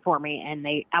voting for me, and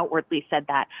they outwardly said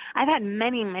that, I've had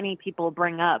many, many people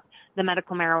bring up the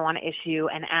medical marijuana issue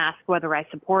and ask whether I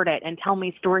support it and tell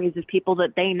me stories of people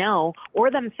that they know or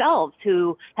themselves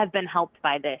who have been helped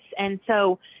by this. And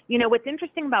so, what's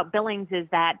interesting about Billings is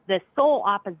that the sole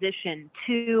opposition opposition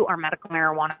to our medical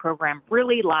marijuana program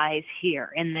really lies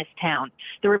here in this town.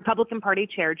 The Republican Party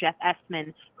chair, Jeff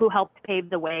Estman, who helped pave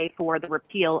the way for the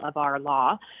repeal of our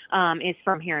law, is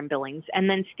from here in Billings. And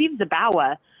then Steve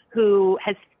Zabawa, who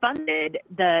has funded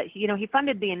he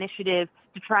funded the initiative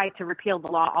to try to repeal the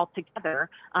law altogether,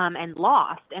 and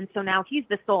lost. And so now he's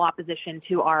the sole opposition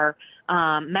to our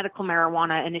medical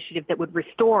marijuana initiative that would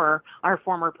restore our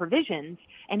former provisions.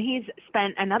 And he's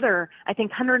spent another, I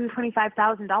think,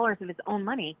 $125,000 of his own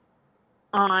money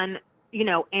on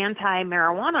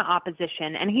anti-marijuana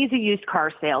opposition. And he's a used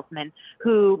car salesman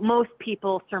who most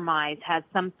people surmise has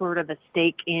some sort of a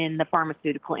stake in the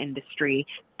pharmaceutical industry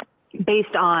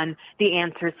based on the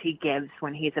answers he gives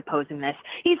when he's opposing this.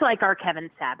 He's like our Kevin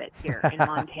Sabat here in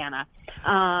Montana.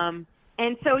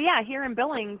 And so, here in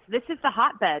Billings, this is the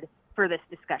hotbed for this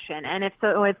discussion. And if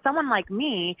someone like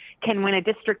me can win a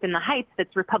district in the Heights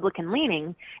that's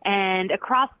Republican-leaning, and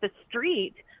across the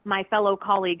street, my fellow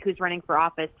colleague who's running for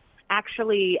office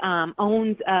actually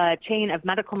owns a chain of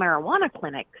medical marijuana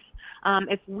clinics,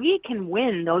 if we can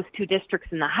win those two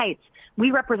districts in the Heights, we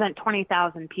represent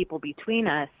 20,000 people between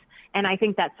us. And I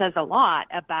think that says a lot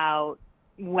about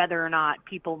whether or not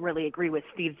people really agree with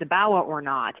Steve Zabawa or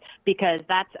not, because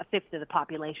that's a fifth of the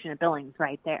population of Billings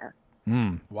right there.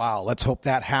 Wow, let's hope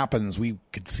that happens. We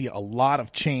could see a lot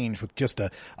of change with just a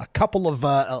couple of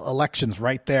elections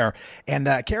right there. And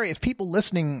Kari, if people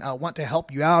listening want to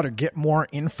help you out or get more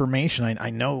information, I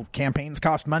know campaigns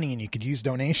cost money and you could use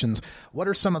donations. What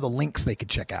are some of the links they could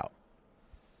check out?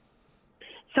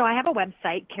 So I have a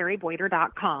website,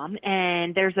 KariBoiter.com,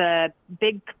 and there's a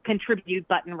big contribute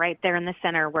button right there in the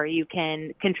center where you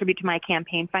can contribute to my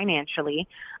campaign financially.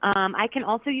 I can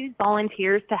also use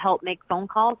volunteers to help make phone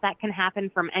calls. That can happen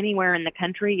from anywhere in the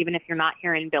country, even if you're not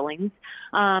here in Billings.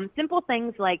 Simple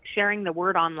things like sharing the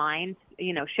word online,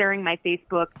 sharing my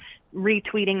Facebook,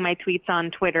 retweeting my tweets on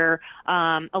Twitter.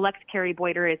 Elect Kari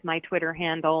Boiter is my Twitter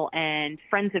handle, and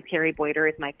Friends of Kari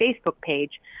Boiter is my Facebook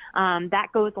page. That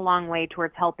goes a long way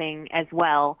towards helping as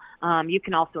well. You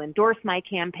can also endorse my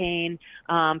campaign.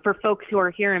 For folks who are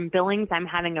here in Billings, I'm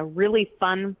having a really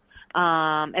fun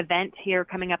event here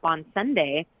coming up on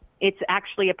Sunday. It's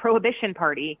actually a prohibition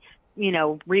party,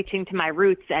 reaching to my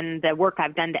roots and the work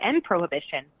I've done to end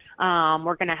prohibition.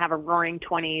 We're going to have a Roaring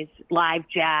 20s live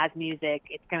jazz music.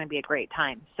 It's going to be a great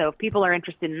time. So if people are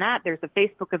interested in that, there's a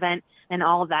Facebook event, and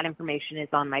all of that information is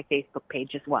on my Facebook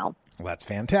page as well. Well, that's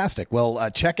fantastic. Well,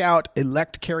 check out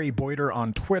Elect Kari Boiter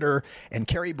on Twitter, and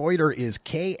Kari Boiter is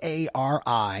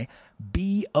KariBoiter,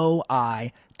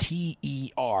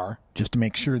 just to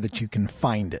make sure that you can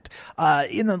find it.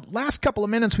 In the last couple of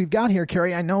minutes we've got here,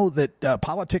 Kari, I know that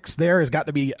politics there has got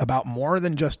to be about more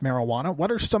than just marijuana.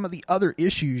 What are some of the other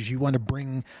issues you want to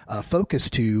bring focus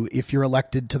to if you're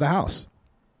elected to the House?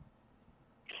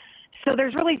 So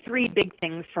there's really three big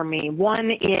things for me. One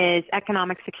is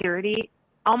economic security.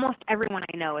 Almost everyone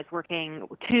I know is working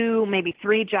 2, maybe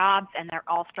 3 jobs, and they're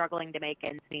all struggling to make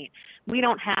ends meet. We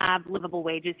don't have livable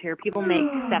wages here. People make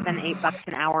 $7-8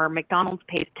 an hour. McDonald's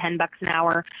pays $10 an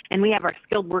hour, and we have our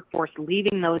skilled workforce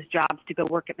leaving those jobs to go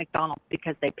work at McDonald's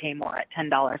because they pay more at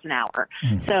 $10 an hour.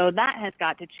 So that has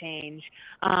got to change.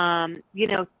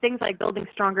 Things like building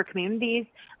stronger communities,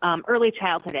 early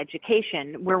childhood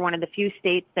education. We're one of the few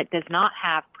states that does not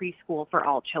have preschool for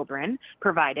all children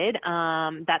provided.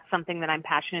 That's something that I'm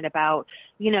passionate about.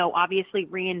 Obviously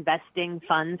reinvesting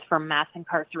funds from mass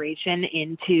incarceration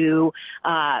into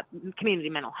community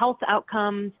mental health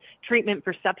outcomes, treatment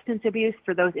for substance abuse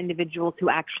for those individuals who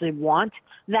actually want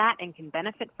that and can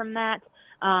benefit from that.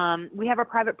 We have a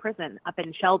private prison up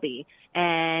in Shelby,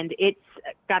 and it's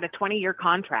got a 20-year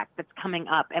contract that's coming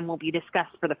up and will be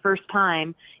discussed for the first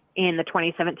time in the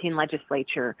 2017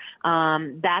 legislature.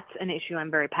 That's an issue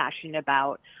I'm very passionate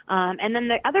about. And then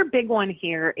the other big one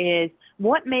here is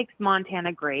what makes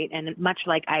Montana great, and much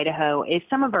like Idaho, is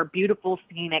some of our beautiful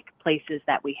scenic places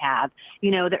that we have.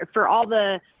 For all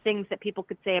the things that people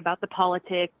could say about the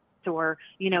politics or,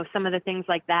 some of the things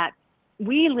like that,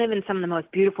 we live in some of the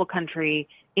most beautiful country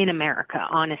in America,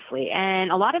 honestly.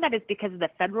 And a lot of that is because of the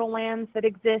federal lands that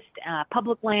exist,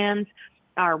 public lands,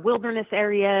 our wilderness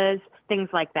areas, things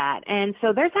like that. And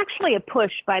so there's actually a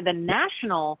push by the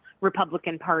National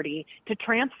Republican Party to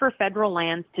transfer federal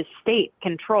lands to state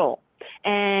control.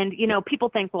 And, people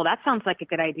think, well, that sounds like a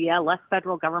good idea, less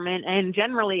federal government. And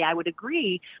generally, I would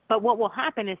agree. But what will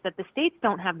happen is that the states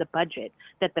don't have the budget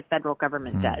that the federal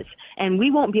government does. And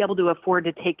we won't be able to afford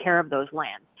to take care of those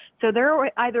lands. So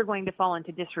they're either going to fall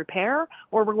into disrepair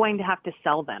or we're going to have to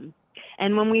sell them.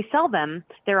 And when we sell them,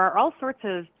 there are all sorts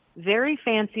of very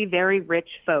fancy, very rich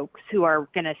folks who are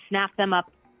going to snap them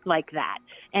up like that.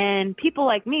 And people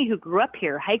like me who grew up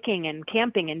here hiking and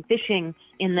camping and fishing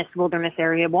in this wilderness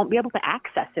area won't be able to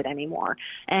access it anymore.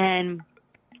 And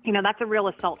that's a real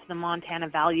assault to the Montana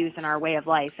values and our way of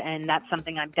life, and that's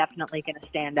something I'm definitely going to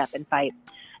stand up and fight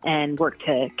and work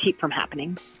to keep from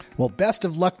happening. Well, best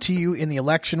of luck to you in the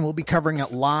election. We'll be covering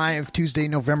it live Tuesday,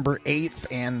 November 8th,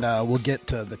 and we'll get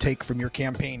the take from your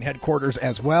campaign headquarters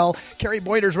as well. Kari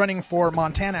Boiter's running for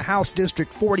Montana House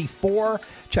District 44.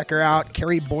 Check her out,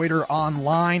 Kari Boiter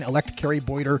online. Elect Kari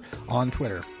Boiter on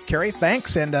Twitter. Kari,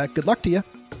 thanks, and good luck to you.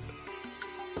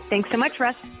 Thanks so much,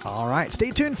 Russ. All right.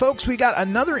 Stay tuned, folks. We got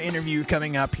another interview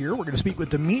coming up here. We're going to speak with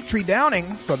Dimitri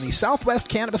Downing from the Southwest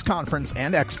Cannabis Conference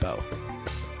and Expo.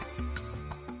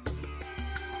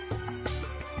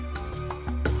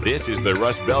 This is the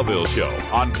Russ Belville Show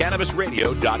on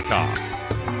CannabisRadio.com.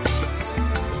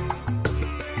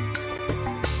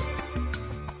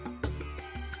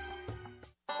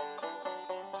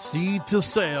 Seed to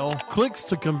sale, clicks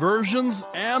to conversions,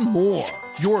 and more.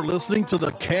 You're listening to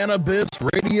the Cannabis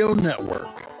Radio Network.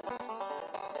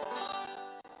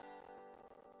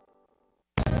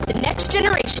 The next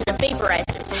generation of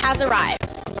vaporizers has arrived.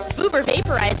 Vuber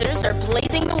vaporizers are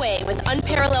blazing the way with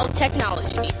unparalleled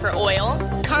technology for oil,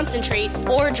 concentrate,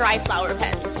 or dry flower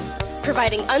pens.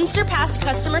 Providing unsurpassed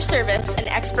customer service and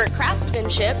expert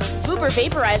craftsmanship, Vuber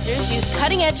vaporizers use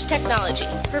cutting-edge technology,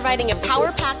 providing a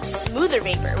power-packed, smoother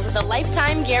vapor with a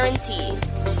lifetime guarantee.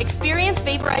 Experience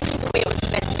vaporizing the way it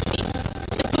was meant to be,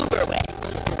 the Vuber way.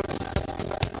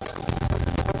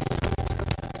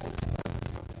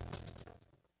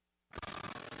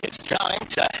 It's time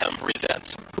to Hemp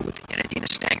Presents with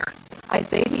Anadina Stanger. I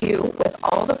say to you with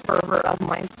all the fervor of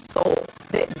my soul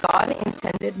that God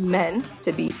intended men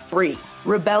to be free.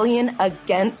 Rebellion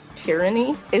against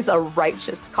tyranny is a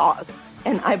righteous cause.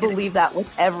 And I believe that with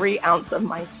every ounce of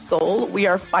my soul, we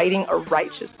are fighting a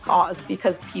righteous cause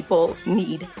because people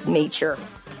need nature.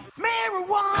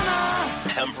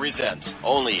 Marijuana! Hemp Presents,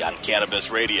 only on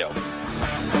Cannabis Radio.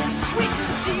 Sweet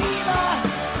sativa.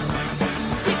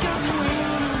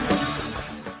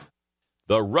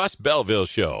 The Russ Belville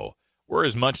Show. We're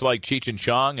as much like Cheech and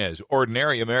Chong as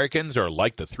ordinary Americans are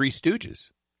like the Three Stooges.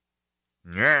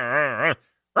 Hey,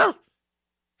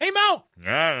 Mo!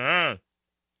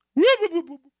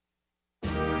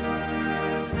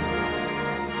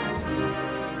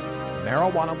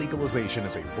 Marijuana legalization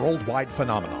is a worldwide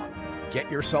phenomenon. Get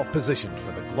yourself positioned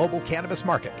for the global cannabis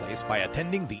marketplace by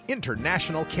attending the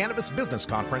International Cannabis Business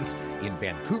Conference in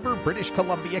Vancouver, British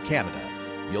Columbia, Canada.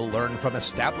 You'll learn from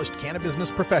established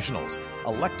cannabis professionals,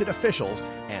 elected officials,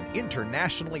 and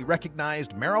internationally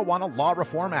recognized marijuana law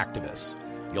reform activists.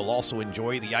 You'll also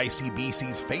enjoy the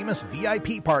ICBC's famous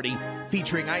VIP party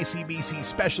featuring ICBC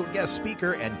special guest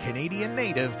speaker and Canadian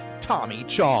native Tommy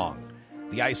Chong.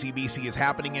 The ICBC is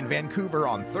happening in Vancouver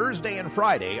on Thursday and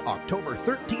Friday, October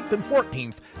 13th and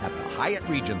 14th at the Hyatt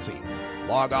Regency.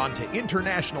 Log on to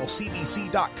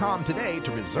internationalcbc.com today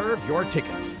to reserve your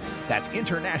tickets. That's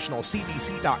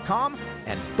internationalcbc.com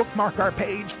and bookmark our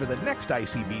page for the next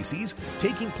ICBCs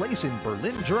taking place in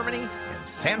Berlin, Germany and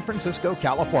San Francisco,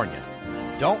 California.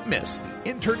 Don't miss the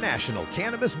International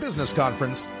Cannabis Business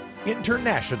Conference,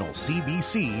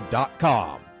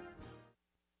 internationalcbc.com.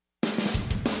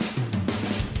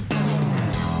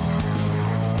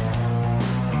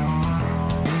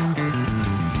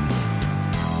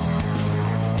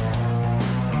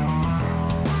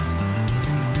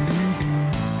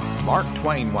 Mark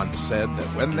Twain once said that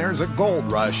when there's a gold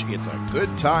rush, it's a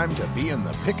good time to be in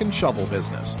the pick and shovel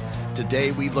business.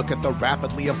 Today, we look at the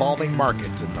rapidly evolving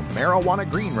markets in the marijuana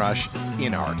green rush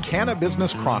in our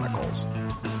Cannabusiness Chronicles.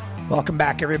 Welcome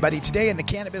back, everybody. Today in the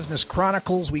Cannabusiness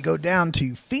Chronicles, we go down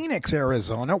to Phoenix,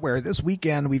 Arizona, where this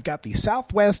weekend we've got the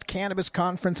Southwest Cannabis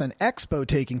Conference and Expo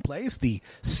taking place, the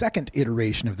second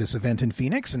iteration of this event in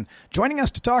Phoenix. And joining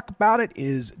us to talk about it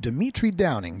is Dimitri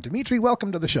Downing. Dimitri,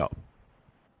 welcome to the show.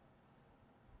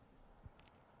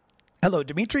 Hello,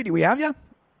 Dimitri. Do we have you?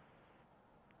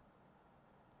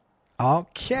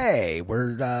 Okay,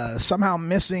 we're somehow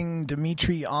missing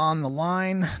Dimitri on the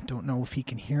line. Don't know if he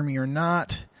can hear me or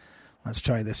not. Let's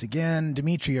try this again.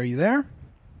 Dimitri, are you there?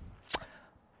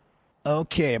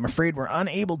 Okay, I'm afraid we're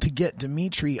unable to get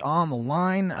Dimitri on the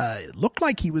line. It looked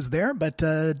like he was there, but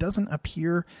doesn't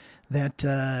appear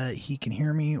that he can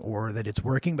hear me or that it's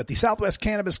working. But the Southwest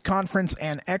Cannabis Conference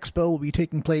and Expo will be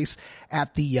taking place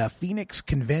at the Phoenix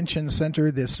Convention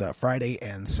Center this Friday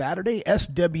and Saturday.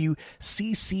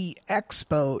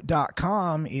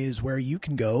 SWCCexpo.com is where you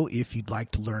can go if you'd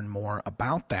like to learn more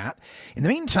about that. In the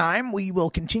meantime, we will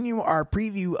continue our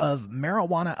preview of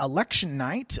Marijuana Election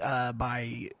Night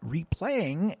by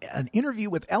replaying an interview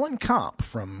with Ellen Comp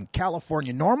from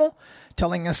California NORML,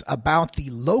 telling us about the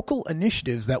local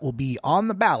initiatives that will be on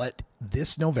the ballot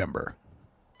this November.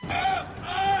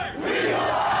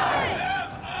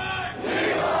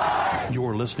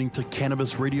 You're listening to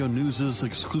Cannabis Radio News'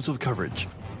 exclusive coverage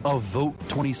of Vote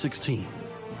 2016,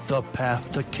 The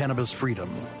Path to Cannabis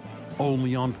Freedom,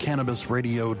 only on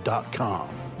CannabisRadio.com.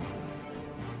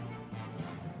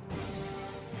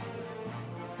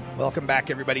 Welcome back,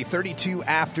 everybody. 32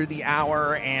 after the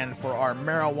hour, and for our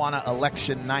Marijuana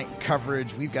Election Night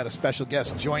coverage, we've got a special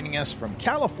guest joining us from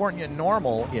California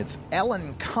NORML. It's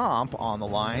Ellen Comp on the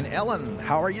line. Ellen,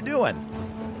 how are you doing?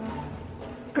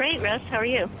 Great, Russ. How are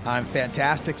you? I'm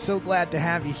fantastic. So glad to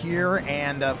have you here.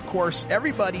 And, of course,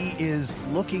 everybody is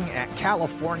looking at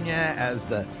California as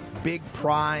the big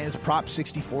prize. Prop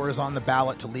 64 is on the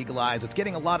ballot to legalize. It's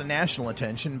getting a lot of national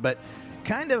attention, but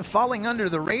kind of falling under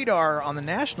the radar on the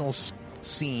national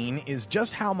scene is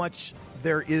just how much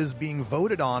there is being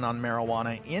voted on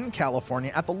marijuana in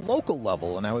California at the local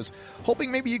level. And I was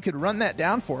hoping maybe you could run that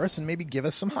down for us and maybe give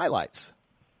us some highlights.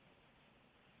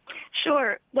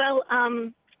 Sure. Well,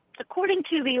 according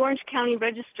to the Orange County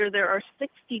Register, there are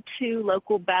 62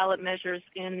 local ballot measures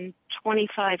in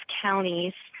 25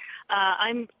 counties.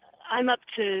 I'm up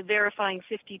to verifying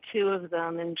 52 of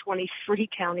them in 23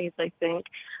 counties, I think.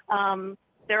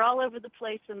 They're all over the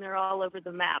place and they're all over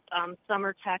the map. Some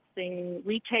are taxing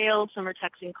retail, some are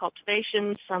taxing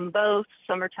cultivation, some both,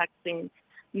 some are taxing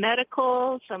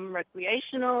medical, some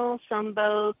recreational, some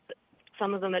both,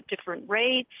 some of them at different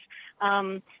rates.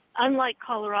 Unlike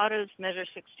Colorado's Measure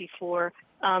 64,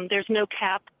 there's no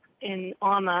cap in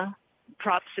OMA,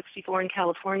 Prop 64 in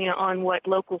California, on what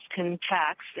locals can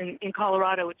tax. In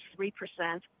Colorado, it's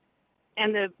 3%.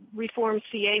 And the reformed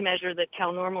CA measure that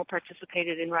Cal NORML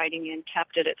participated in writing in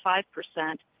capped it at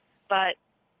 5%. But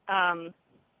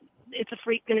it's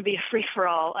going to be a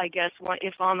free-for-all, I guess,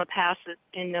 if OMA passes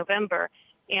in November.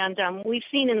 And we've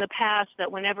seen in the past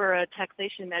that whenever a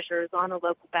taxation measure is on a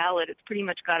local ballot, it's pretty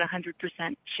much got a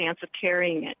 100% chance of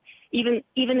carrying it. Even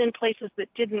in places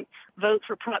that didn't vote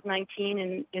for Prop 19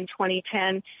 in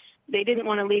 2010, they didn't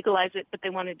want to legalize it, but they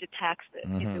wanted to tax it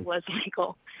if it was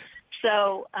legal.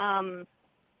 So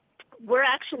we're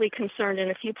actually concerned in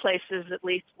a few places, at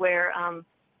least, where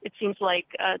it seems like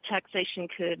taxation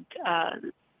could,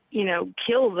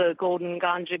 kill the golden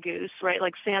ganja goose, right?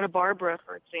 Like Santa Barbara,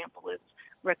 for example, is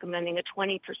recommending a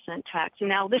 20% tax. And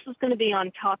now this is going to be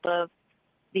on top of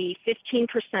the 15%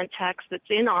 tax that's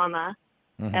in OMA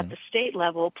at the state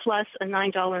level, plus a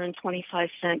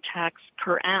 $9.25 tax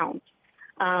per ounce.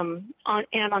 And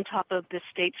on top of the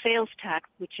state sales tax,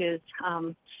 which is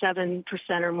 7%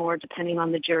 or more, depending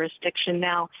on the jurisdiction.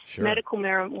 Now, medical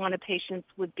marijuana patients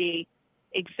would be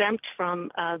exempt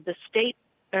from the state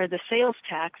or the sales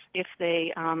tax if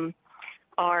they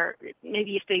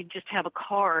if they just have a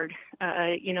card,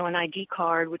 an ID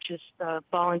card, which is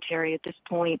voluntary at this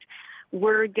point.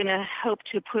 We're going to hope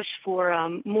to push for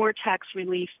more tax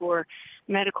relief for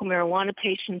medical marijuana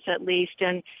patients at least,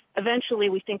 and eventually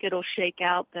we think it'll shake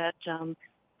out that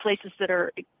places that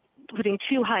are putting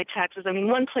too high taxes. I mean,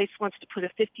 one place wants to put a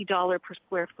 $50 per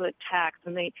square foot tax,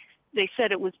 and they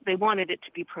said they wanted it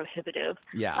to be prohibitive.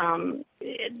 Yeah.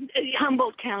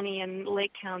 Humboldt County and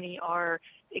Lake County are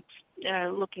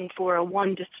looking for a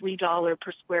 $1 to $3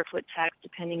 per square foot tax,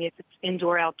 depending if it's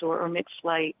indoor, outdoor, or mixed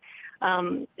light.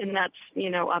 And that's,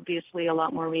 obviously a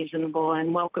lot more reasonable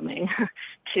and welcoming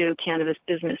to cannabis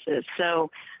businesses.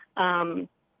 So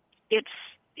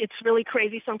it's really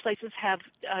crazy. Some places have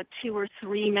 2 or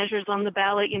 3 measures on the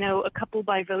ballot, a couple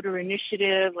by voter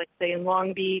initiative, like say in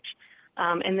Long Beach.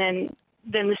 And then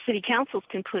the city councils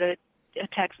can put a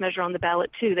tax measure on the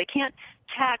ballot too. They can't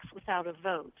tax without a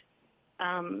vote.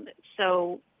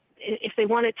 So if they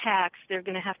want to tax, they're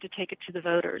going to have to take it to the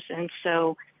voters. And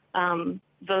so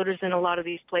voters in a lot of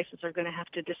these places are going to have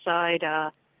to decide,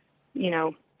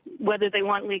 whether they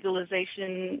want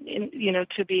legalization,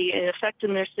 to be in effect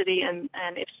in their city, and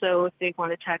if so, if they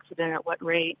want to tax it and at what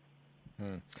rate.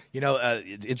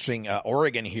 It's interesting.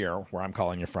 Oregon here, where I'm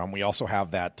calling you from, we also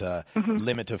have that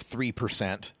limit of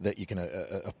 3% that you can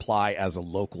apply as a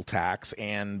local tax.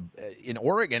 And in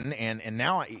Oregon, and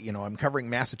now I'm covering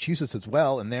Massachusetts as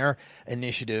well, and their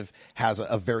initiative has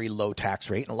a very low tax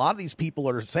rate. And a lot of these people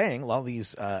are saying, a lot of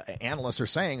these analysts are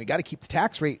saying, we got to keep the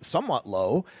tax rate somewhat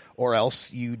low, or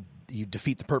else you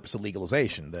defeat the purpose of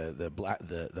legalization.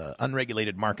 The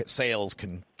unregulated market sales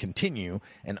can continue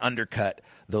and undercut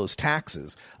those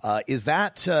taxes. Is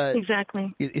that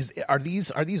exactly? Are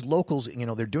these locals?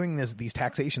 They're doing these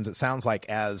taxations. It sounds like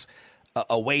as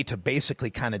a way to basically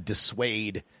kind of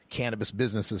dissuade cannabis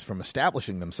businesses from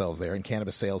establishing themselves there and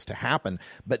cannabis sales to happen.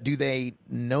 But do they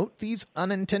note these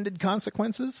unintended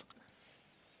consequences?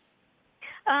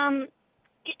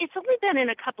 It's only been in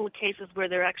a couple of cases where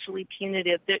they're actually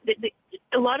punitive.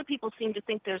 A lot of people seem to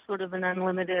think there's sort of an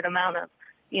unlimited amount of,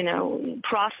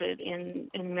 profit in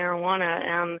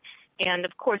marijuana. And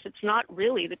of course, it's not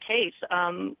really the case.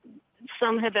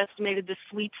 Some have estimated the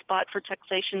sweet spot for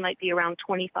taxation might be around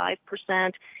 25%,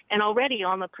 and already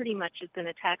Alma pretty much has been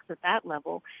a tax at that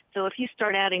level. So if you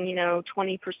start adding,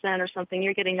 20% or something,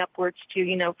 you're getting upwards to,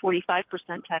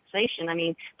 45% taxation. I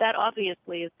mean, that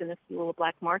obviously is going to fuel a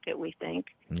black market, we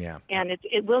think. Yeah. And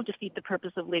it will defeat the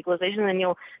purpose of legalization, and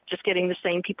you'll just getting the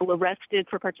same people arrested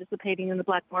for participating in the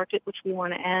black market, which we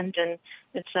want to end, and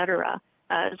et cetera.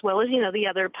 As well as, the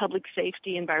other public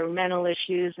safety, environmental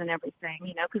issues and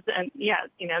everything, because,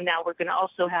 now we're going to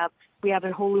also we have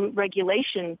a whole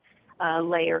regulation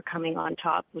layer coming on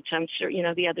top, which I'm sure,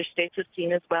 the other states have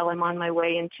seen as well. I'm on my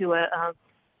way into a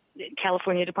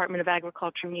California Department of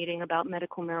Agriculture meeting about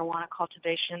medical marijuana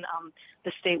cultivation.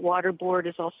 The State Water Board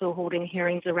is also holding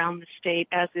hearings around the state,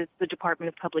 as is the Department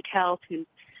of Public Health, who's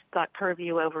got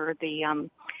purview over the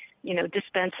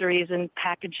dispensaries and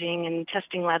packaging and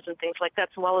testing labs and things like that.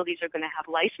 So all of these are going to have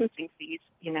licensing fees,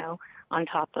 on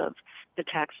top of the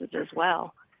taxes as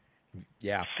well.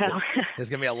 Yeah. So there's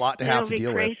going to be a lot to have to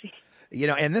deal with.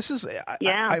 And this is,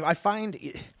 I find,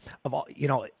 of all,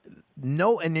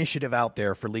 no initiative out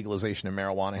there for legalization of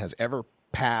marijuana has ever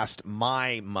passed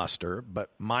my muster, but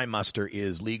my muster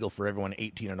is legal for everyone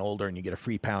 18 and older, and you get a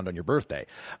free pound on your birthday.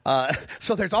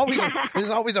 So there's always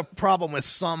a problem with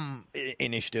some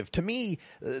initiative. To me,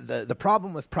 the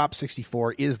problem with Prop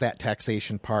 64 is that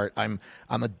taxation part. I'm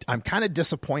kind of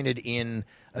disappointed in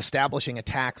establishing a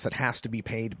tax that has to be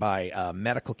paid by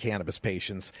medical cannabis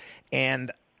patients.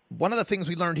 And one of the things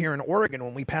we learned here in Oregon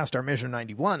when we passed our Measure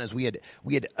 91 is we had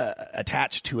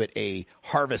attached to it a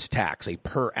harvest tax, a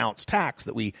per ounce tax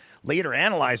that we later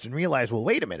analyzed and realized, well,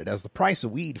 wait a minute, as the price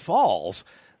of weed falls,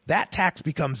 that tax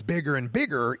becomes bigger and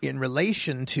bigger in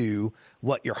relation to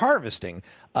what you're harvesting.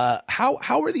 How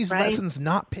are these lessons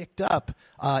not picked up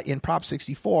in Prop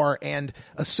 64? And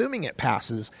assuming it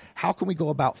passes, how can we go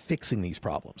about fixing these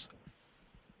problems?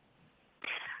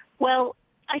 Well,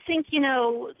 I think,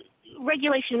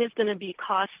 regulation is going to be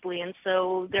costly, and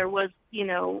so there were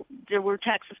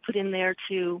taxes put in there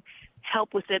to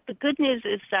help with it. The good news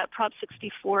is that Prop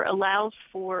 64 allows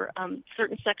for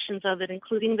certain sections of it,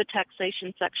 including the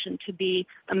taxation section, to be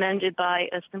amended by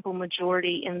a simple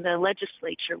majority in the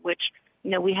legislature, which,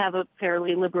 we have a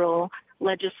fairly liberal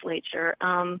legislature.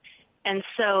 And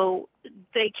so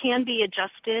they can be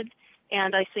adjusted.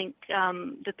 And I think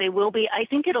that they will be. I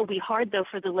think it'll be hard, though,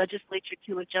 for the legislature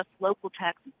to adjust local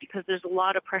taxes because there's a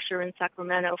lot of pressure in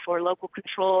Sacramento for local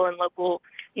control and local,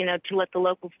 to let the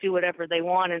locals do whatever they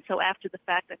want. And so after the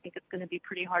fact, I think it's going to be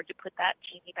pretty hard to put that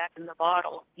genie back in the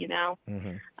bottle,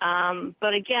 Mm-hmm.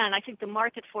 But again, I think the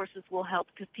market forces will help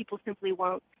because people simply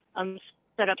won't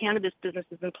set up cannabis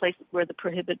businesses in places where the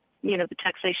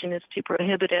taxation is too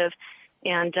prohibitive.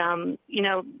 And,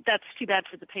 that's too bad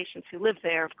for the patients who live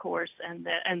there, of course, and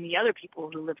the other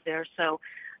people who live there. So,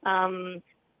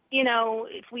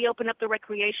 if we open up the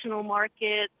recreational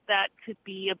market, that could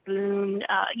be a boon.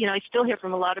 I still hear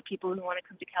from a lot of people who want to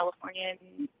come to California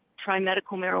and try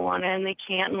medical marijuana, and they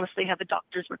can't unless they have a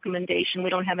doctor's recommendation.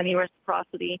 We don't have any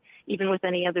reciprocity, even with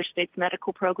any other state's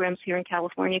medical programs here in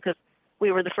California, because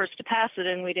we were the first to pass it,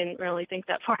 and we didn't really think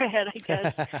that far ahead, I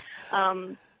guess.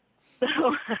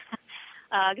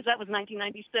 Because that was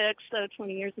 1996, so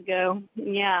 20 years ago.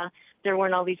 Yeah, there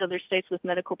weren't all these other states with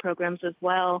medical programs as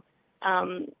well.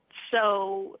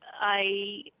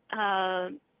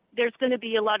 There's going to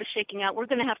be a lot of shaking out. We're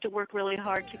going to have to work really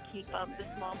hard to keep the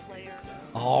small players.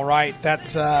 All right,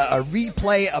 that's a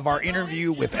replay of our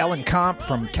interview with Ellen Comp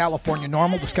from California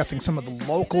NORML, discussing some of the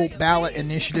local ballot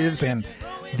initiatives and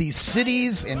these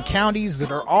cities and counties that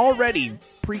are already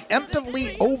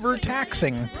preemptively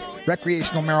overtaxing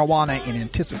recreational marijuana in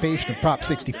anticipation of Prop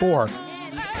 64.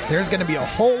 there's going to be a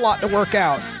whole lot to work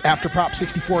out after Prop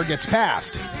 64 gets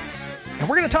passed. And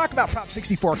we're going to talk about Prop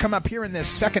 64 come up here in this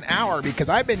second hour because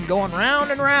I've been going round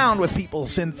and round with people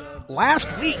since last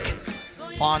week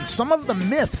on some of the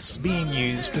myths being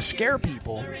used to scare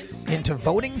people into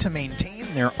voting to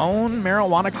maintain their own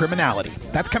marijuana criminality.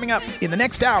 That's coming up in the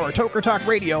next hour, Toker Talk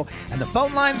Radio, and the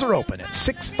phone lines are open at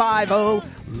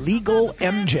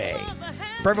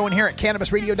 650-LEGAL-MJ. For everyone here at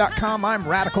CannabisRadio.com, I'm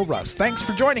Radical Russ. Thanks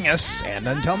for joining us, and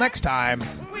until next time,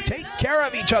 take care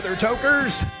of each other,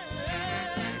 Tokers!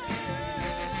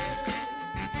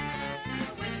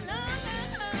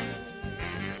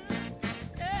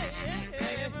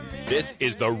 This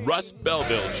is the Russ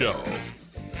Belville Show.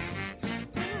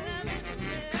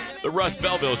 The Russ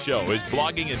Belville Show is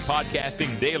blogging and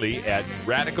podcasting daily at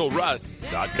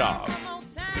RadicalRuss.com.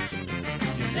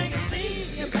 You take a seed,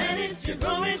 you plant it, you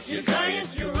grow it, you dry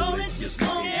it, you roll it, you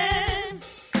smoke it.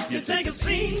 You take a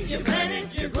seed, you plant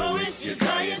it, you grow it, you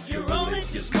dry it, you roll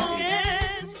it, you smoke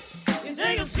it. You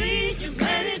take a seed, you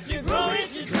plant it, you grow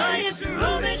it, you dry it, you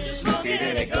roll it, you smoke it,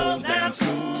 and it goes down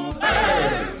smooth.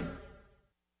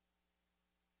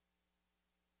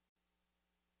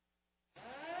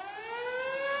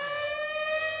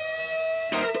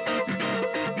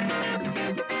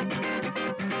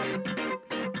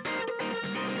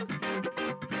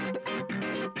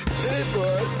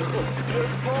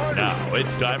 Now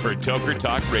it's time for Toker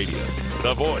Talk Radio,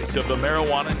 the voice of the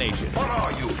marijuana nation. What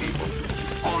are you people?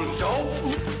 On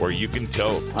dope? Where you can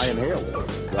toke. I inhale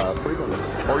frequently.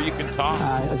 Or you can talk.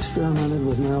 I experimented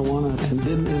with marijuana and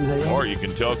didn't inhale. Or you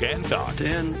can toke and talk.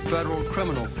 10 federal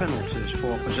criminal penalties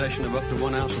for possession of up to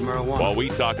 1 ounce of marijuana. While we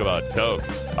talk about toke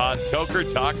on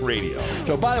Toker Talk Radio.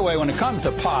 So, by the way, when it comes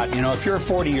to pot, you know, if you're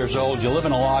 40 years old, you live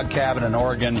in a log cabin in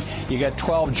Oregon, you got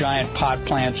 12 giant pot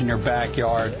plants in your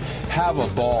backyard, have a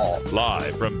ball.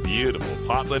 Live from beautiful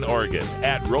Portland, Oregon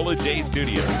at Rolla J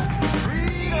Studios.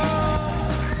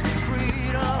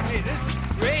 Hey, this is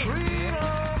great.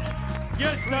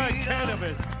 Just like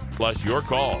cannabis. Plus your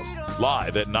calls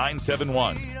live at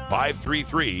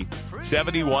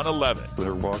 971-533-7111.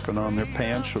 They're walking on their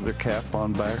pants with their cap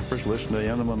on backwards, listening to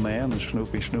Enema Man and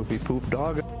Snoopy Poop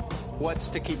Dog. What's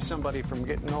to keep somebody from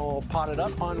getting all potted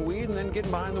up on weed and then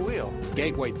getting behind the wheel?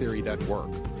 Gateway theory doesn't work.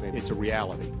 It's a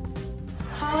reality.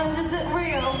 Holland, is it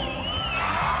real?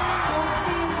 Don't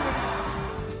tease me.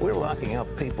 We're locking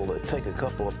up people that take a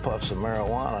couple of puffs of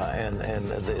marijuana, and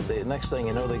the next thing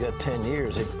you know, they got 10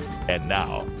 years. And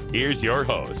now, here's your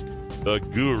host, the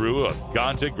guru of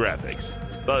ganja graphics,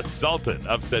 the sultan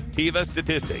of sativa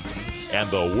statistics, and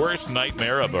the worst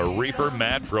nightmare of a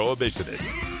reefer-mad prohibitionist.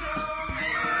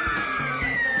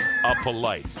 A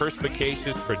polite,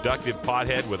 perspicacious, productive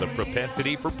pothead with a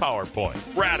propensity for PowerPoint.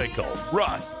 Radical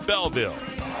Russ Belville.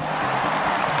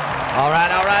 All right.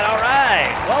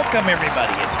 Welcome,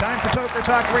 everybody. It's time for Toker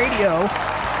Talk Radio.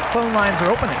 Phone lines are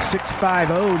open at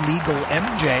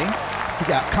 650-LEGAL-MJ. If you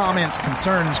got comments,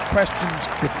 concerns, questions,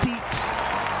 critiques,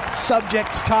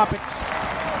 subjects, topics,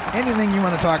 anything you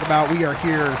want to talk about, we are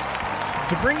here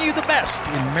to bring you the best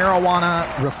in marijuana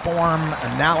reform,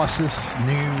 analysis,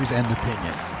 news, and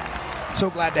opinion. So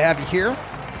glad to have you here.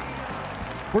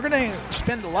 We're going to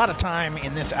spend a lot of time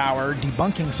in this hour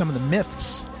debunking some of the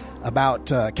myths about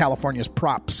California's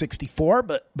Prop 64.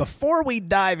 But before we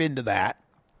dive into that,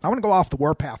 I want to go off the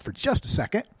warpath for just a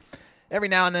second. Every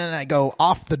now and then I go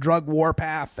off the drug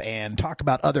warpath and talk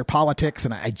about other politics,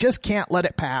 and I just can't let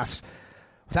it pass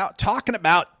without talking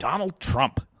about Donald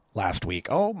Trump last week.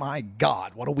 Oh, my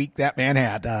God, what a week that man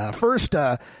had. First,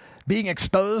 being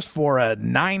exposed for a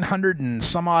 $900 and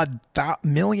some odd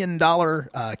million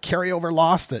carryover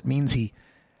loss. That means he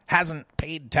hasn't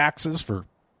paid taxes for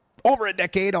over a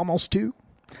decade, almost two.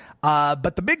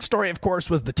 But the big story, of course,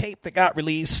 was the tape that got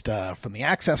released from the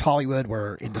Access Hollywood,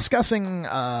 where in discussing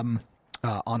on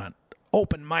an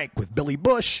open mic with Billy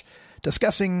Bush,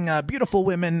 discussing beautiful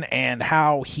women and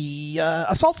how he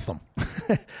assaults them.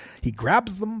 He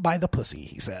grabs them by the pussy,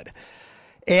 he said.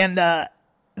 And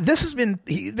he's been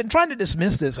trying to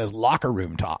dismiss this as locker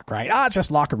room talk, right? It's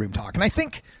just locker room talk. And I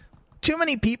think too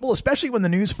many people, especially when the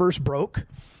news first broke,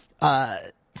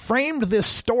 framed this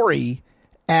story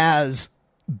as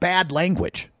bad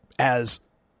language, as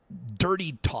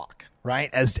dirty talk,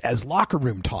 right? As locker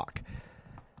room talk.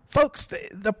 Folks,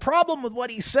 the problem with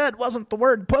what he said wasn't the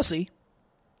word pussy.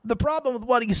 The problem with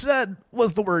what he said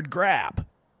was the word grab.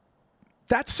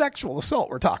 That's sexual assault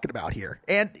we're talking about here.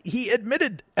 And he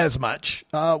admitted as much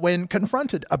when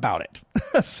confronted about it.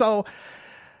 So,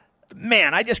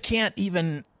 man, I just can't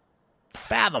even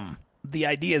fathom the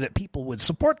idea that people would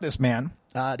support this man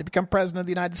to become president of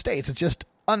the United States. It's just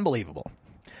unbelievable.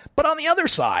 But on the other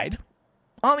side,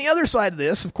 On the other side of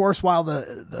this, of course, while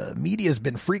the media has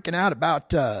been freaking out about,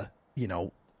 the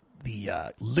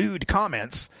lewd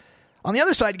comments, on the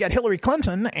other side, you got Hillary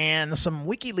Clinton and some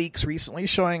WikiLeaks recently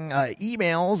showing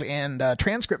emails and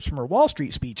transcripts from her Wall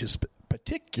Street speeches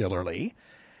particularly,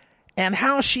 and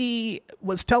how she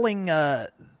was telling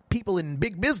people in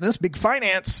big business, big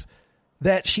finance,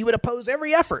 that she would oppose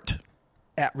every effort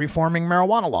at reforming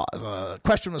marijuana laws. The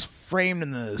question was framed in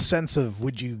the sense of,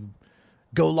 would you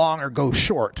go long or go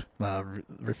short,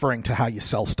 referring to how you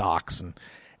sell stocks.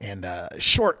 And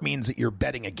short means that you're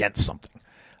betting against something.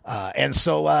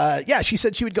 She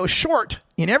said she would go short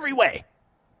in every way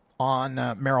on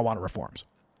marijuana reforms.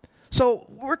 So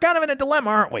we're kind of in a dilemma,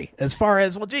 aren't we? As far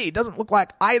as, it doesn't look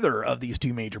like either of these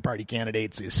two major party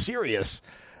candidates is serious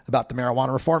about the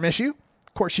marijuana reform issue.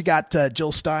 Of course, you got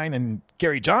Jill Stein and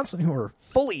Gary Johnson, who are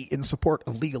fully in support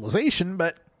of legalization,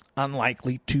 but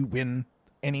unlikely to win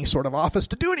any sort of office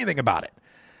to do anything about it.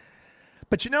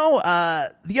 But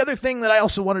the other thing that I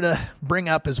also wanted to bring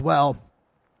up as well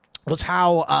was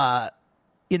how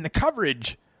in the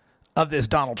coverage of this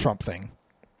Donald Trump thing,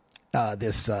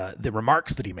 the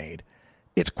remarks that he made,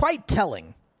 it's quite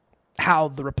telling how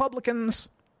the Republicans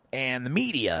and the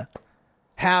media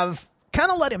have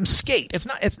kind of let him skate. It's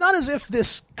not as if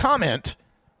this comment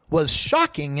was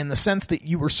shocking in the sense that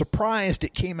you were surprised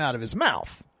it came out of his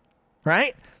mouth,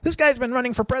 right? This guy's been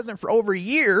running for president for over a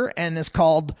year and has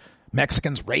called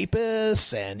Mexicans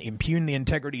rapists and impugned the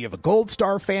integrity of a Gold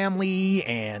Star family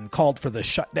and called for the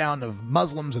shutdown of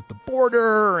Muslims at the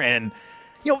border and,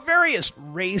 various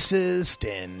racist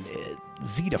and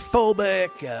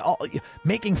xenophobic,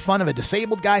 making fun of a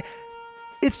disabled guy.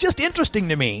 It's just interesting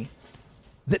to me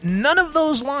that none of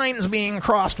those lines being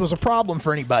crossed was a problem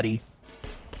for anybody.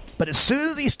 But as soon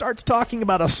as he starts talking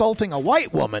about assaulting a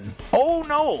white woman, oh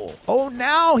no,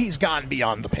 now he's gone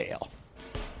beyond the pale.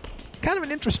 Kind of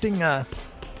an interesting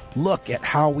look at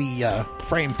how we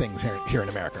frame things here in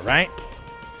America, right?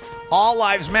 All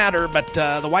lives matter, but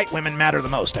the white women matter the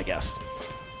most, I guess.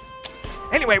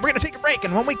 Anyway, we're going to take a break,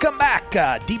 and when we come back,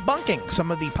 debunking some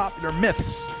of the popular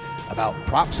myths about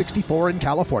Prop 64 in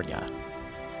California.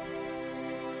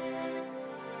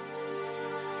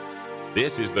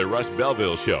 This is the Russ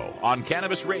Belville Show on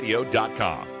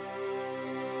CannabisRadio.com.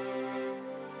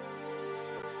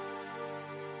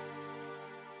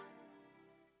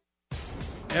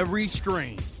 Every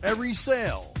strain, every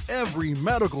sale, every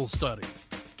medical study.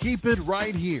 Keep it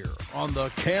right here on the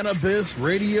Cannabis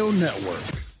Radio Network.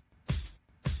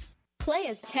 Play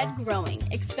as Ted Growing,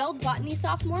 expelled botany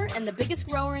sophomore and the biggest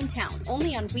grower in town,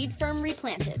 only on Weed Firm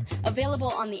Replanted. Available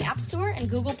on the App Store and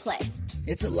Google Play.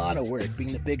 It's a lot of work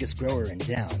being the biggest grower in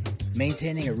town.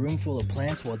 Maintaining a room full of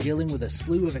plants while dealing with a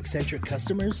slew of eccentric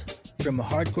customers? From a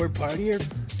hardcore partier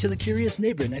to the curious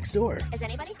neighbor next door. Is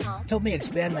anybody home? Help me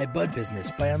expand my bud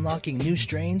business by unlocking new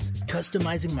strains,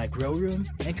 customizing my grow room,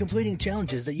 and completing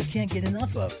challenges that you can't get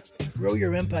enough of. Grow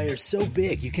your empire so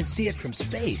big you can see it from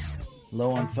space.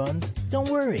 Low on funds? Don't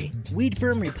worry. Weed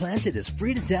Firm Replanted is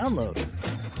free to download.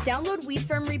 Download Weed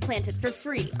Firm Replanted for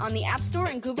free on the App Store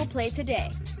and Google Play today.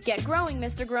 Get growing,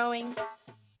 Mr. Growing.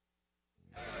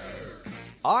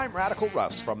 I'm Radical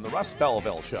Russ from the Russ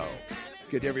Belville Show.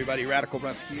 Good day, everybody. Radical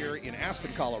Russ here in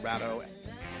Aspen, Colorado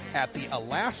at the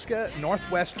Alaska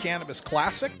Northwest Cannabis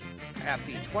Classic, at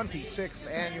the 26th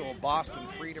Annual Boston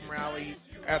Freedom Rally,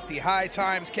 at the High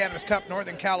Times Cannabis Cup,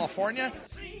 Northern California,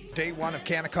 Day 1 of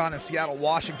CannaCon in Seattle,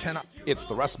 Washington. It's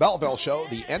the Russ Belville Show,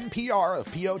 the NPR of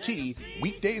POT,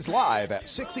 weekdays live at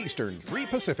 6 Eastern, 3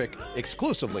 Pacific,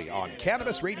 exclusively on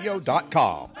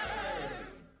CannabisRadio.com.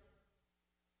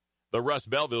 The Russ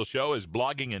Belville Show is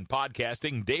blogging and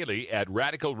podcasting daily at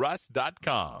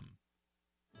RadicalRuss.com.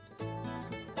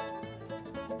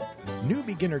 New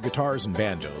beginner guitars and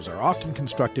banjos are often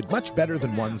constructed much better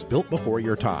than ones built before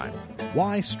your time.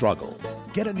 Why struggle?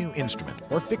 Get a new instrument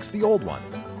or fix the old one.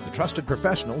 The trusted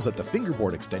professionals at the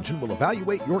Fingerboard Extension will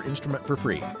evaluate your instrument for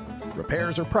free.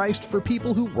 Repairs are priced for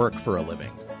people who work for a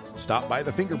living. Stop by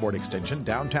the Fingerboard Extension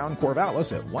downtown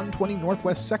Corvallis at 120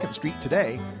 Northwest 2nd Street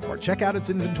today, or check out its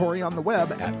inventory on the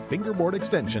web at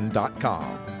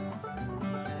fingerboardextension.com.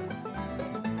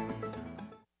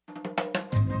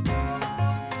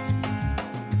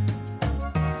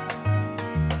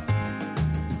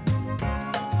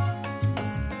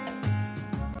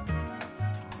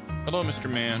 Hello, Mr.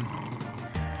 Man.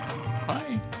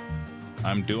 Hi.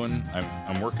 I'm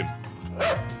working.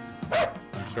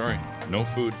 I'm sorry. No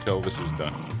food till this is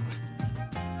done.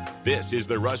 This is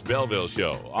the Russ Belville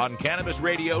Show on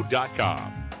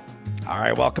CannabisRadio.com. All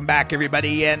right, welcome back,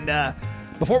 everybody. And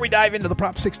before we dive into the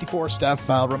Prop 64 stuff,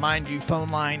 I'll remind you, phone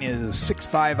line is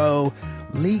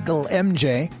Legal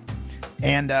MJ.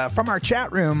 And from our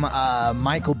chat room,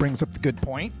 Michael brings up the good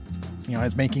point. You know,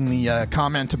 is making the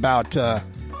comment about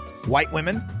white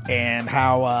women and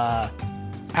how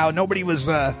nobody on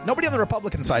the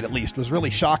Republican side at least was really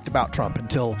shocked about Trump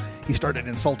until he started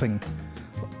insulting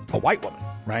a white woman,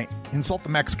 right? Insult the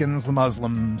Mexicans, the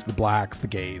Muslims, the blacks, the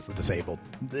gays, the disabled.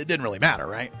 It didn't really matter,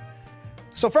 right?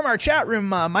 So from our chat room,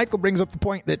 Michael brings up the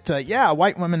point that,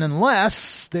 white women,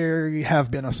 unless they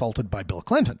have been assaulted by Bill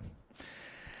Clinton.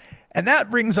 And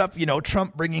that brings up,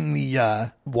 Trump bringing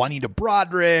the Juanita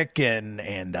Broderick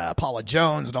and Paula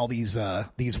Jones and all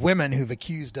these women who've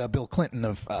accused Bill Clinton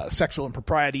of sexual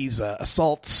improprieties,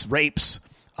 assaults, rapes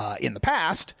in the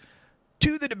past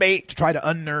to the debate to try to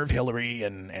unnerve Hillary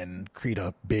and create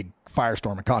a big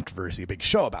firestorm of controversy, a big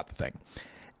show about the thing.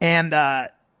 And I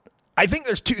think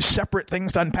there's two separate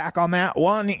things to unpack on that.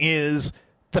 One is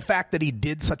the fact that he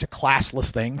did such a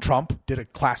classless thing. Trump did a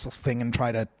classless thing and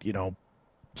try to,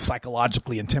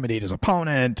 psychologically intimidate his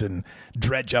opponent and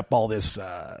dredge up all this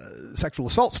sexual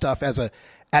assault stuff as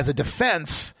a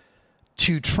defense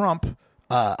to Trump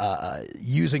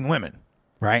using women,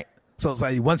 right? So it's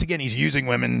like, once again, he's using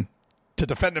women to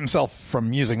defend himself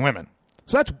from using women.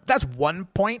 So that's one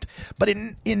point. But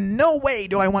in no way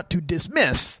do I want to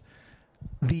dismiss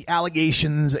the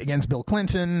allegations against Bill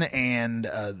Clinton and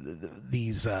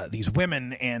these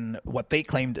women and what they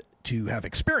claimed to have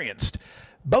experienced,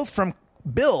 both from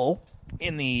Bill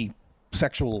in the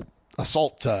sexual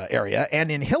assault area and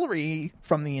in Hillary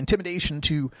from the intimidation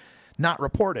to not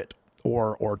report it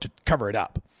or to cover it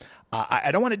up. I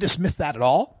don't want to dismiss that at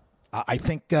all. I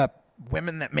think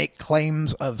women that make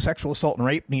claims of sexual assault and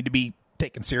rape need to be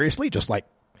taken seriously, just like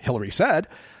Hillary said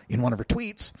in one of her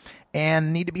tweets,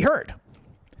 and need to be heard.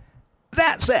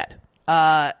 That said,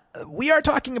 we are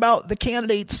talking about the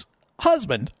candidate's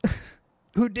husband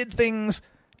who did things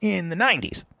in the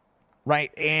 90s.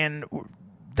 Right, and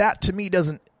that to me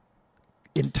doesn't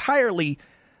entirely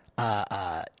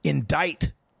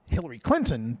indict Hillary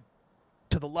Clinton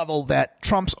to the level that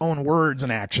Trump's own words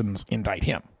and actions indict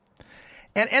him.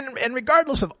 And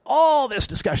regardless of all this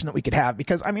discussion that we could have,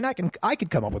 because I mean I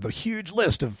could come up with a huge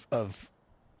list of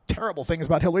terrible things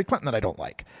about Hillary Clinton that I don't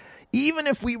like. Even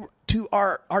if we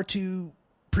are to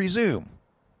presume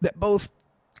that both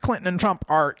Clinton and Trump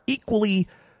are equally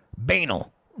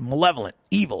banal, malevolent,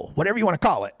 evil, whatever you want to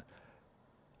call it,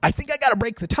 I think I got to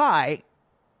break the tie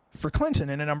for Clinton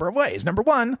in a number of ways. Number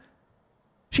one,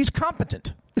 she's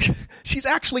competent. She's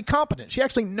actually competent. She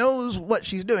actually knows what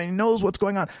she's doing, knows what's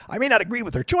going on. I may not agree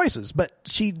with her choices, but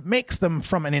she makes them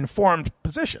from an informed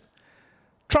position.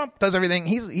 Trump does everything.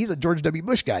 He's a George W.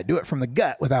 Bush guy. Do it from the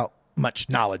gut without much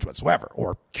knowledge whatsoever,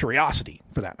 or curiosity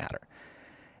for that matter.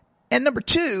 And number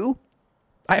two,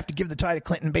 I have to give the tie to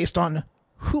Clinton based on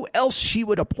who else she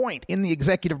would appoint in the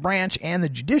executive branch and the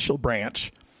judicial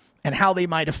branch and how they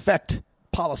might affect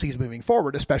policies moving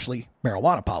forward, especially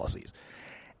marijuana policies.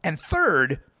 And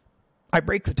third, I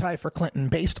break the tie for Clinton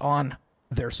based on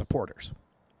their supporters.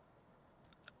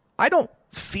 I don't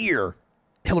fear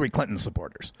Hillary Clinton's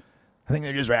supporters. I think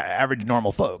they're just average,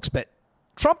 normal folks. But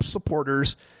Trump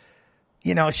supporters,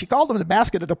 she called them the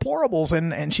basket of deplorables,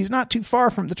 and she's not too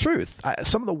far from the truth.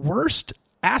 Some of the worst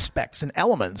aspects and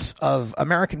elements of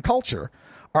American culture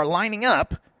are lining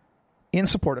up in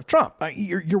support of Trump.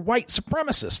 Your white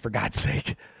supremacists, for God's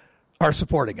sake, are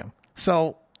supporting him.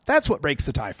 So that's what breaks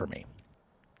the tie for me.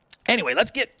 Anyway, let's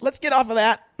get off of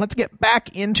that. Let's get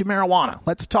back into marijuana.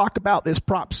 Let's talk about this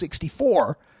Prop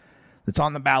 64 that's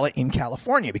on the ballot in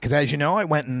California, because as you know, I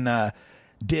went and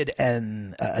did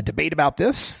a debate about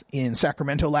this in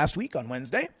Sacramento last week on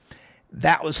Wednesday.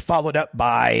 That was followed up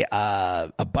by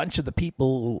a bunch of the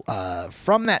people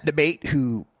from that debate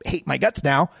who hate my guts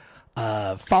now,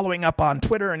 following up on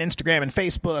Twitter and Instagram and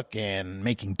Facebook and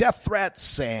making death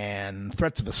threats and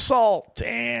threats of assault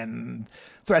and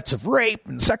threats of rape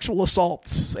and sexual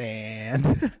assaults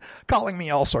and calling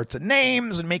me all sorts of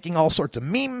names and making all sorts of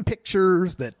meme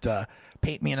pictures that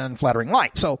paint me in an unflattering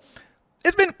light. So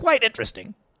it's been quite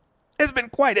interesting.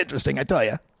 I tell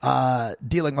you,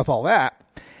 dealing with all that.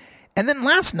 And then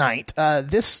last night,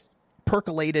 this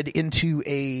percolated into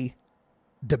a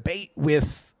debate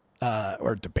with,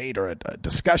 or a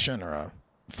discussion or a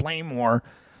flame war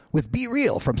with Be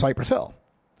Real from Cypress Hill,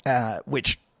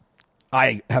 which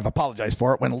I have apologized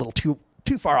for. It went a little too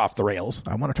far off the rails.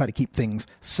 I want to try to keep things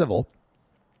civil.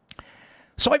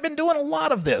 So I've been doing a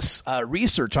lot of this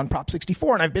research on Prop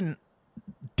 64, and I've been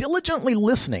diligently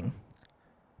listening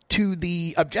to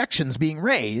the objections being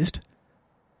raised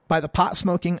by the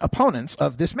pot-smoking opponents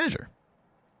of this measure.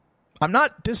 I'm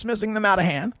not dismissing them out of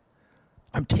hand.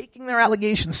 I'm taking their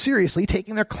allegations seriously,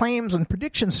 taking their claims and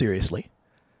predictions seriously,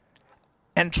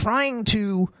 and trying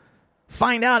to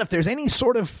find out if there's any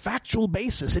sort of factual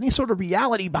basis, any sort of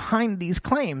reality behind these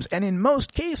claims. And in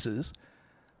most cases,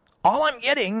 all I'm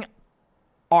getting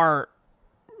are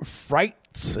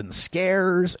frights and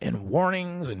scares and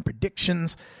warnings and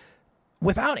predictions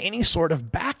without any sort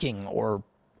of backing or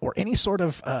any sort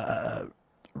of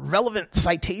relevant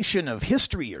citation of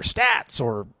history or stats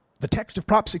or the text of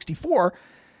Prop 64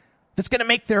 that's going to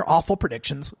make their awful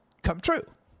predictions come true.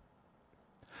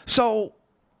 So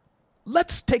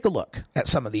let's take a look at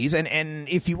some of these. And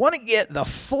if you want to get the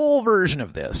full version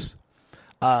of this,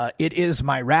 it is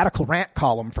my Radical Rant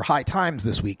column for High Times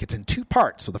this week. It's in 2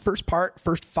 parts. So the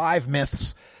first 5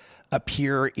 myths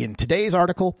appear in today's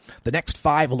article. The next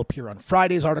 5 will appear on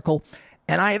Friday's article.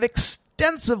 And I have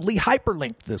extensively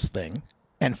hyperlinked this thing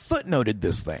and footnoted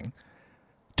this thing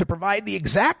to provide the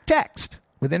exact text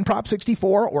within Prop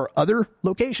 64 or other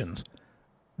locations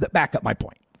that back up my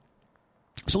point.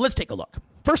 So let's take a look.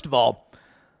 First of all,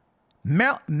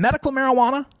 medical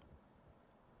marijuana,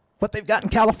 what they've got in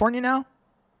California now,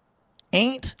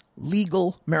 ain't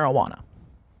legal marijuana.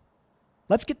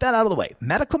 Let's get that out of the way.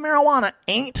 Medical marijuana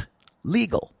ain't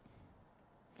legal.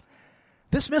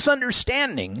 This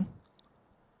misunderstanding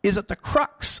is at the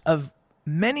crux of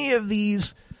many of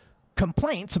these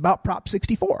complaints about Prop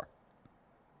 64.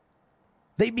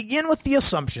 They begin with the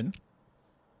assumption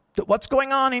that what's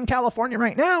going on in California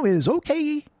right now is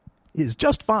okay, is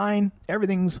just fine,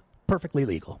 everything's perfectly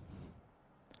legal.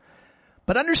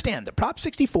 But understand that Prop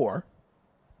 64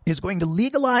 is going to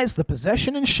legalize the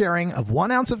possession and sharing of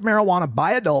 1 ounce of marijuana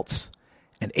by adults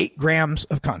and 8 grams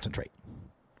of concentrate.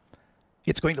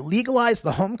 It's going to legalize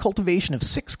the home cultivation of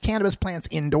 6 cannabis plants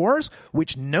indoors,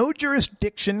 which no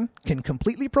jurisdiction can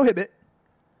completely prohibit,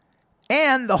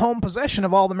 and the home possession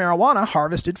of all the marijuana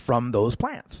harvested from those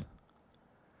plants.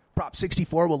 Prop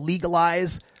 64 will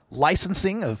legalize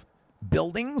licensing of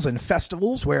buildings and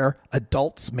festivals where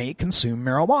adults may consume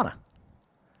marijuana.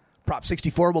 Prop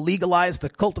 64 will legalize the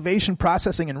cultivation,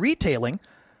 processing, and retailing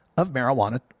of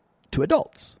marijuana to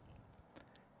adults.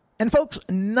 And folks,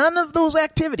 none of those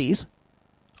activities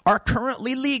are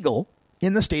currently legal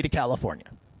in the state of California.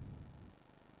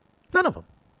 None of them.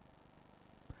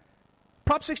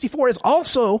 Prop 64 is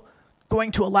also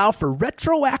going to allow for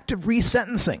retroactive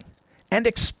resentencing and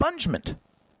expungement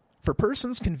for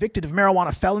persons convicted of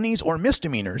marijuana felonies or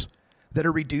misdemeanors that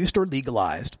are reduced or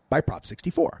legalized by Prop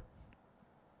 64.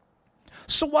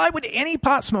 So why would any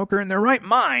pot smoker in their right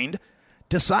mind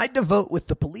decide to vote with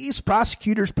the police,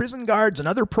 prosecutors, prison guards, and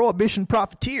other prohibition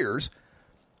profiteers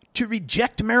to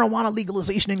reject marijuana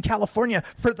legalization in California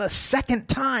for the second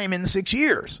time in 6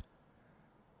 years?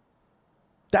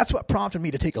 That's what prompted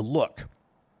me to take a look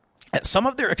at some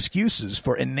of their excuses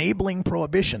for enabling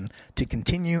prohibition to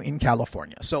continue in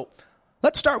California. So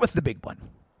let's start with the big one.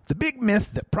 The big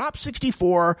myth that Prop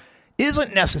 64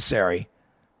 isn't necessary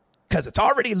because it's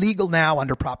already legal now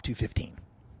under Prop 215.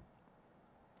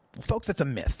 Well, folks, that's a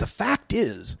myth. The fact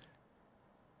is,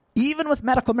 even with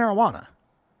medical marijuana,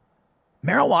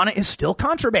 marijuana is still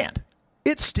contraband.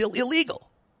 It's still illegal.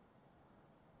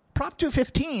 Prop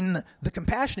 215, the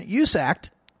Compassionate Use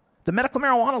Act, the medical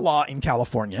marijuana law in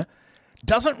California,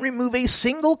 doesn't remove a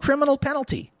single criminal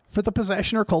penalty for the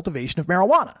possession or cultivation of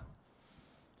marijuana.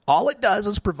 All it does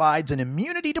is provides an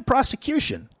immunity to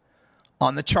prosecution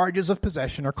on the charges of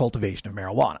possession or cultivation of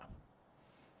marijuana.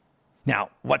 Now,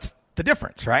 what's the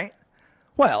difference, right?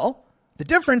 Well, the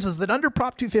difference is that under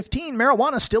Prop 215,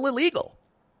 marijuana is still illegal.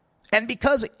 And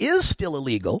because it is still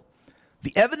illegal,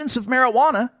 the evidence of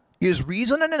marijuana is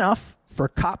reason enough for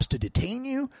cops to detain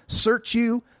you, search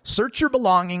your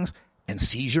belongings, and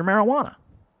seize your marijuana.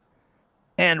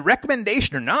 And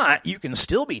recommendation or not, you can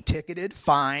still be ticketed,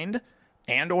 fined,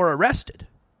 and or arrested.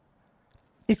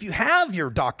 If you have your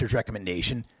doctor's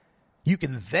recommendation, you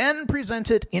can then present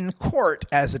it in court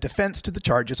as a defense to the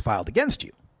charges filed against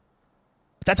you.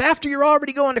 That's after you're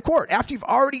already going to court, after you've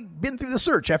already been through the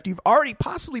search, after you've already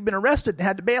possibly been arrested and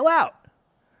had to bail out.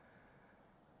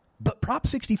 But Prop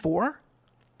 64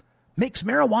 makes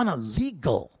marijuana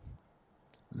legal.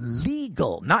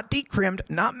 Legal. Not decrimmed,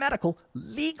 not medical.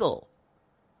 Legal.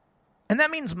 And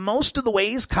that means most of the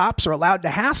ways cops are allowed to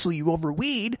hassle you over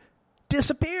weed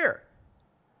disappear.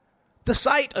 The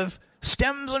sight of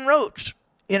stems and roach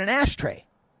in an ashtray.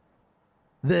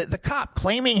 The cop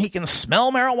claiming he can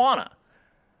smell marijuana.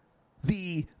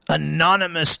 The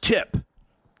anonymous tip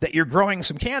that you're growing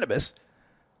some cannabis.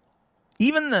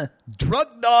 Even the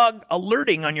drug dog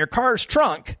alerting on your car's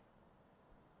trunk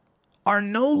are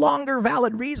no longer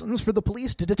valid reasons for the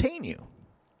police to detain you.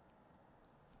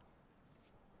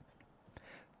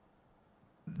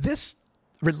 this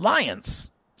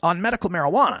reliance on medical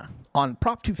marijuana, on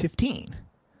Prop 215,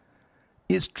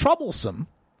 is troublesome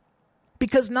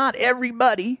because not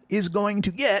everybody is going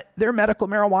to get their medical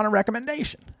marijuana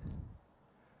recommendation.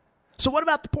 So what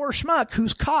about the poor schmuck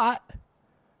who's caught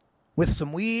with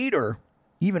some weed or,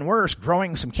 even worse,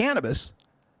 growing some cannabis,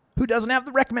 who doesn't have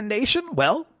the recommendation?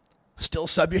 Well, still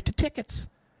subject to tickets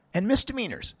and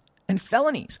misdemeanors and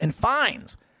felonies and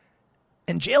fines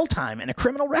and jail time and a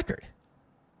criminal record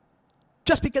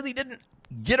just because he didn't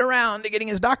get around to getting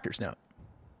his doctor's note.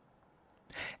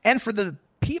 And for the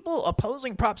people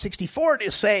opposing Prop 64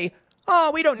 to say, oh,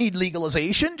 we don't need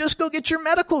legalization, just go get your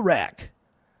medical rec,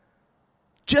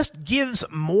 just gives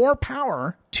more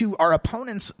power to our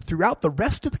opponents throughout the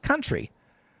rest of the country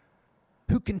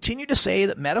who continue to say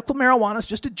that medical marijuana is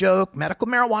just a joke, medical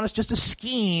marijuana is just a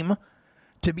scheme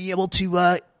to be able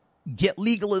to get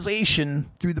legalization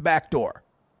through the back door.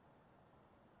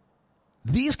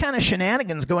 These kind of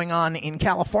shenanigans going on in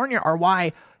California are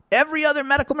why every other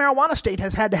medical marijuana state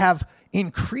has had to have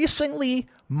increasingly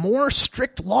more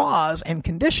strict laws and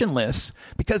condition lists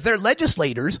because their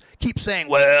legislators keep saying,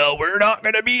 well, we're not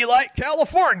going to be like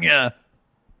California.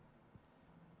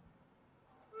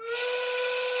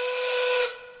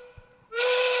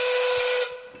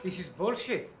 This is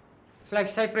bullshit. It's like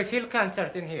Cypress Hill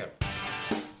concert in here.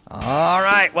 All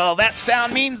right, well, that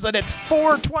sound means that it's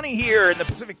 4:20 here in the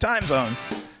Pacific time zone.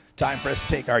 Time for us to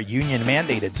take our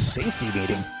union-mandated safety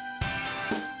meeting.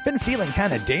 Been feeling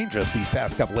kind of dangerous these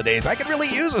past couple of days. I could really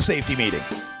use a safety meeting.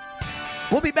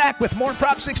 We'll be back with more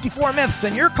Prop 64 myths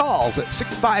and your calls at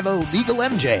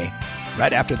 650-LEGAL-MJ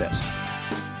right after this.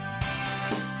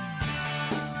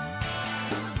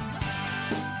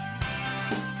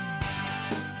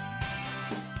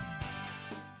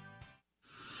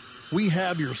 We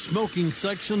have your smoking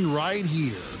section right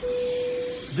here.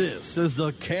 This is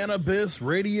the Cannabis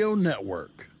Radio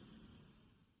Network.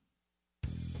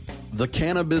 The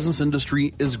cannabis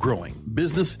industry is growing.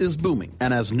 Business is booming.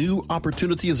 And as new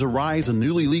opportunities arise in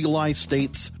newly legalized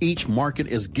states, each market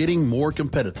is getting more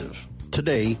competitive.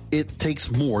 Today, it takes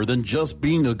more than just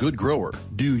being a good grower.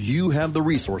 Do you have the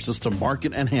resources to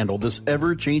market and handle this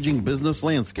ever-changing business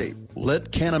landscape?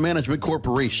 Let Canna Management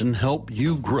Corporation help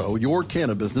you grow your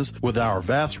canna business with our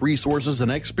vast resources and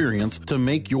experience to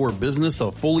make your business a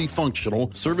fully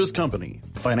functional service company.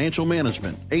 Financial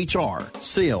management, HR,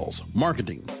 sales,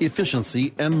 marketing,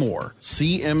 efficiency, and more.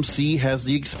 CMC has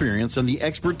the experience and the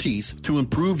expertise to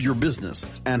improve your business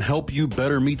and help you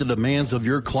better meet the demands of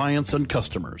your clients and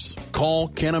customers. Call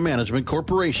Canna Management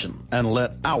Corporation and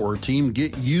let our team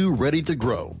get you ready to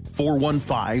grow.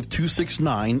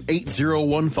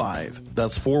 415-269-8015.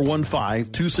 That's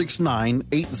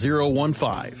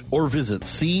 415-269-8015. Or visit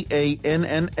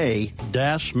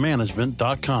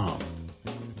canna-management.com.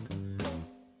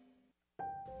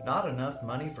 Not enough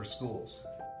money for schools.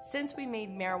 Since we made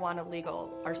marijuana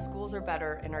legal, our schools are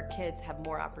better and our kids have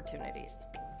more opportunities.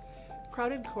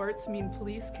 Crowded courts mean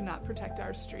police cannot protect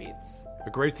our streets.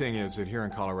 The great thing is that here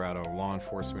in Colorado, law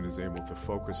enforcement is able to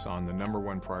focus on the number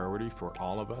one priority for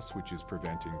all of us, which is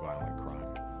preventing violent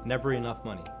crime. Never enough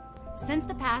money. Since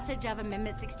the passage of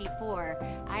Amendment 64,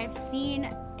 I've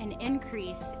seen an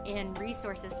increase in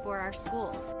resources for our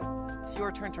schools. It's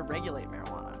your turn to regulate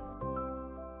marijuana.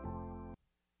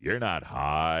 You're not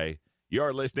high.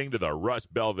 You're listening to the Russ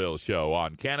Belville Show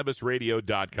on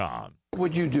CannabisRadio.com. What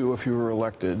would you do if you were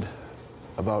elected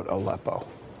about Aleppo?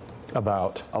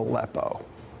 About? Aleppo.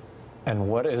 And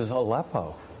what is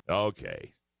Aleppo?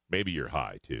 Okay. Maybe you're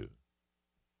high, too.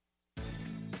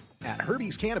 At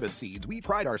Herbie's Cannabis Seeds, we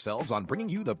pride ourselves on bringing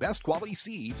you the best quality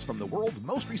seeds from the world's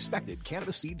most respected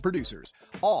cannabis seed producers,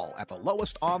 all at the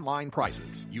lowest online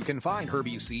prices. You can find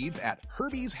Herbie's Seeds at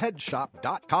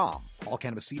herbiesheadshop.com. All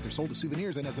cannabis seeds are sold as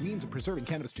souvenirs and as a means of preserving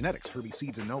cannabis genetics. Herbie's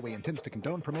Seeds in no way intends to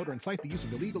condone, promote, or incite the use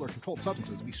of illegal or controlled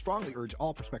substances. We strongly urge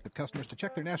all prospective customers to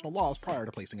check their national laws prior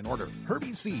to placing an order.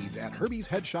 Herbie's Seeds at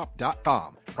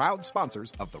herbiesheadshop.com. Proud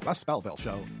sponsors of the Russ Belville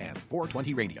Show and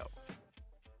 420 Radio.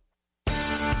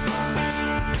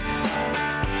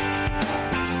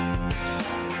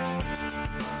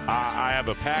 I have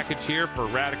a package here for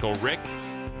Radical Rick.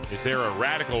 Is there a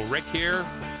Radical Rick here?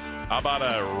 How about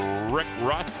a Rick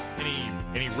Russ?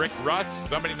 Any Rick Russ?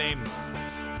 Somebody named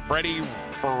Freddie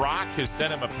Barack has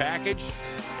sent him a package.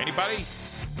 Anybody?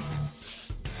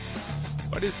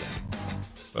 What is that?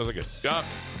 Sounds like a skunk.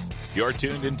 You're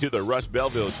tuned into the Russ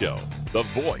Belville Show, the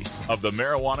voice of the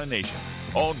marijuana nation,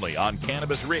 only on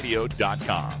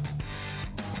CannabisRadio.com.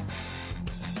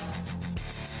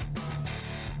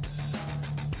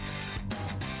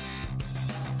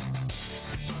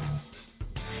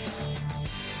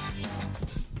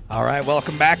 All right,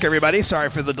 welcome back, everybody. Sorry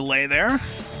for the delay there.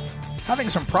 Having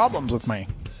some problems with my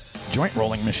joint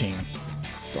rolling machine.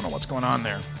 Don't know what's going on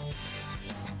there.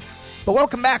 But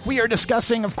welcome back. We are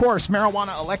discussing, of course,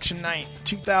 Marijuana Election Night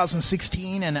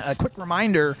 2016. And a quick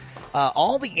reminder,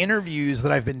 all the interviews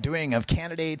that I've been doing of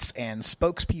candidates and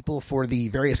spokespeople for the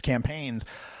various campaigns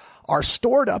are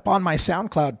stored up on my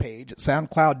SoundCloud page at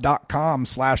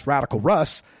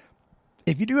soundcloud.com/RadicalRuss.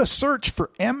 If you do a search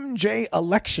for MJ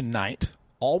Election Night,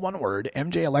 all one word,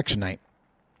 MJ Election Night,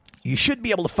 you should be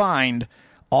able to find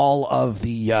all of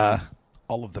the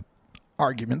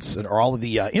arguments, or all of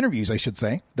the interviews, I should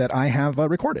say, that I have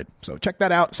recorded. So check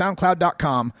that out,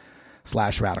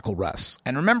 soundcloud.com/RadicalRuss.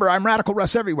 And remember, I'm Radical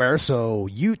Russ everywhere, so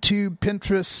YouTube,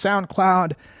 Pinterest,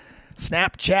 SoundCloud,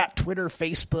 Snapchat, Twitter,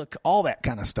 Facebook, all that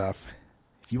kind of stuff.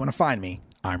 If you want to find me,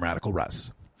 I'm Radical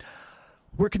Russ.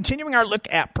 We're continuing our look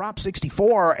at Prop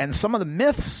 64 and some of the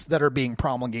myths that are being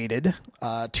promulgated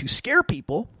to scare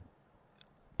people,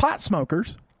 pot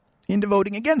smokers, into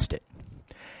voting against it.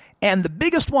 And the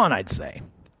biggest one, I'd say,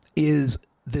 is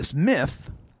this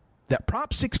myth that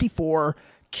Prop 64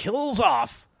 kills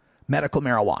off medical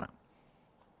marijuana.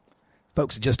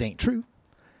 Folks, it just ain't true.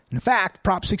 In fact,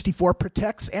 Prop 64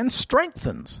 protects and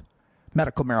strengthens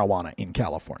medical marijuana in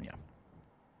California.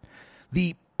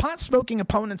 The pot smoking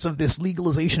opponents of this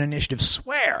legalization initiative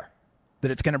swear that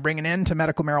it's going to bring an end to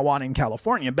medical marijuana in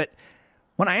California, but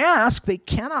when I ask, they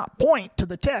cannot point to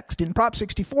the text in Prop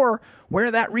 64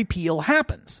 where that repeal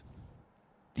happens.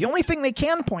 The only thing they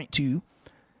can point to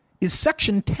is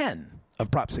Section 10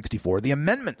 of Prop 64, the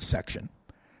amendments section,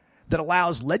 that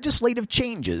allows legislative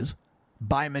changes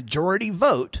by majority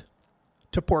vote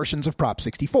to portions of Prop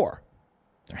 64.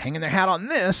 They're hanging their hat on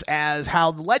this as how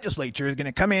the legislature is going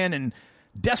to come in and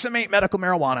decimate medical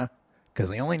marijuana because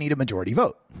they only need a majority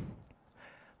vote.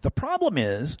 The problem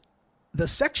is the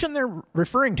section they're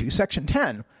referring to, Section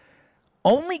 10,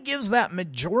 only gives that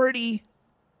majority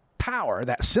power,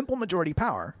 that simple majority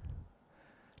power,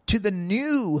 to the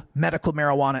new medical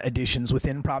marijuana additions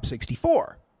within Prop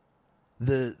 64.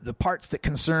 The parts that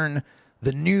concern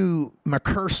the new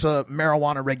McCursa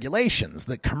marijuana regulations,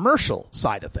 the commercial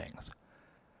side of things.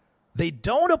 They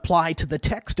don't apply to the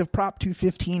text of Prop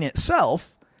 215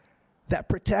 itself that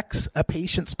protects a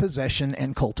patient's possession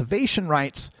and cultivation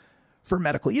rights for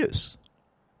medical use.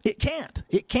 It can't.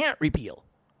 It can't repeal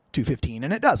 215,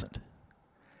 and it doesn't.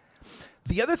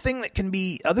 The other thing that can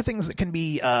be, other things that can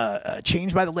be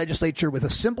changed by the legislature with a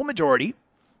simple majority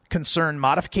concern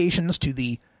modifications to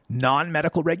the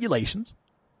non-medical regulations.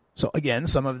 So again,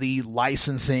 some of the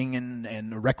licensing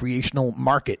and recreational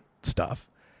market stuff.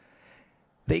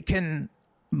 They can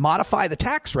modify the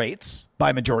tax rates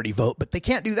by majority vote, but they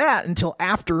can't do that until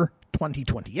after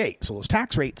 2028. So those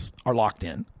tax rates are locked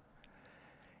in.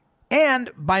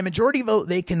 And by majority vote,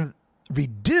 they can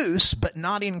reduce but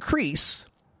not increase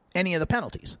any of the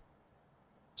penalties.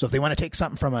 So if they want to take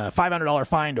something from a $500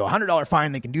 fine to a $100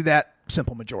 fine, they can do that,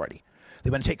 simple majority. They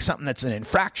want to take something that's an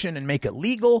infraction and make it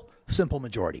legal, simple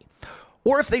majority.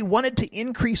 Or if they wanted to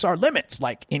increase our limits,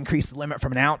 like increase the limit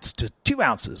from an ounce to 2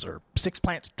 ounces or 6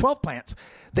 plants, 12 plants,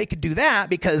 they could do that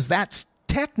because that's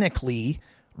technically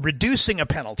reducing a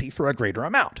penalty for a greater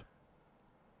amount.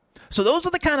 So those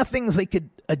are the kind of things they could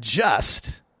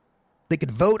adjust, they could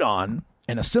vote on,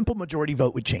 and a simple majority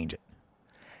vote would change it.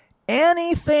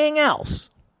 Anything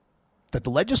else that the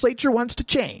legislature wants to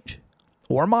change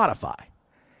or modify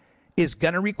is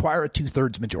going to require a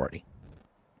 2/3 majority.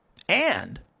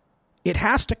 And it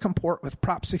has to comport with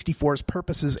Prop 64's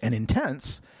purposes and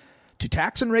intents to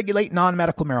tax and regulate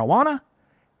non-medical marijuana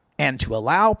and to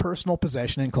allow personal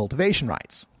possession and cultivation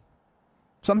rights.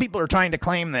 Some people are trying to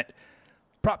claim that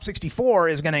Prop 64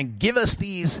 is going to give us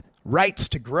these rights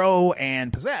to grow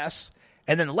and possess,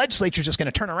 and then the legislature is just going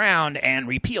to turn around and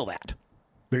repeal that.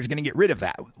 They're just going to get rid of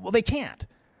that. Well, they can't.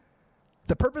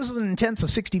 The purposes and intents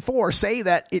of 64 say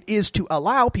that it is to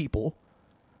allow people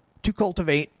to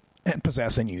cultivate and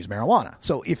possess and use marijuana.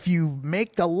 So if you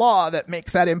make a law that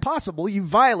makes that impossible, you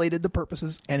violated the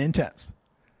purposes and intents.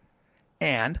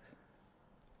 And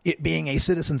it being a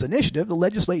citizen's initiative, the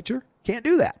legislature can't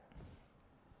do that.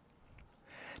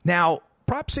 Now,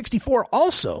 Prop 64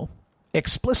 also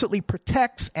explicitly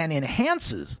protects and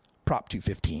enhances Prop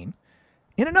 215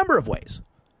 in a number of ways.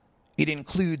 It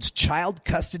includes child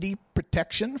custody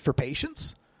protection for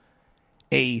patients,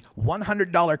 a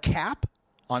 $100 cap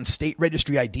on state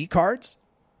registry ID cards,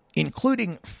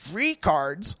 including free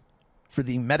cards for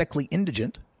the medically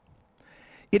indigent.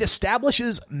 It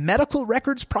establishes medical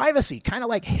records privacy, kind of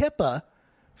like HIPAA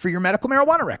for your medical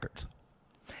marijuana records.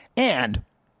 And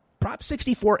Prop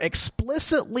 64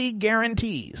 explicitly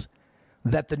guarantees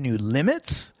that the new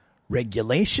limits,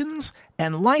 regulations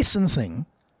and licensing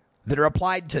that are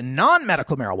applied to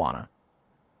non-medical marijuana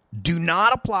do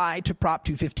not apply to Prop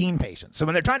 215 patients. So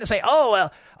when they're trying to say, oh,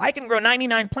 well, I can grow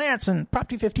 99 plants and Prop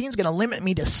 215 is going to limit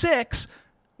me to 6,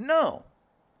 no.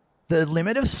 The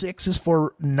limit of 6 is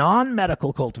for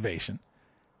non-medical cultivation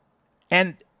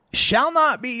and shall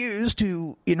not be used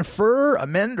to infer,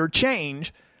 amend, or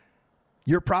change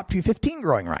your Prop 215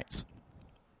 growing rights.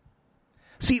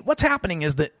 See, what's happening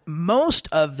is that most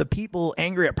of the people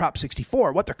angry at Prop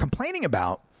 64, what they're complaining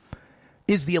about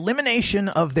is the elimination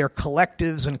of their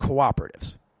collectives and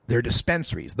cooperatives, their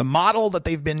dispensaries, the model that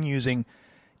they've been using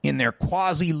in their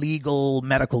quasi-legal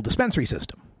medical dispensary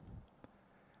system.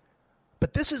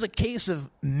 But this is a case of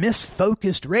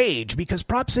misfocused rage because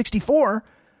Prop 64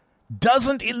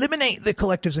 doesn't eliminate the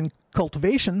collectives and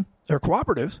cultivation or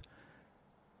cooperatives.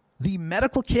 The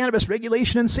Medical Cannabis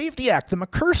Regulation and Safety Act, the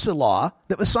McCursa law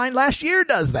that was signed last year,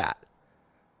 does that.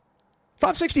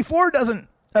 Prop 64 doesn't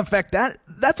affect that.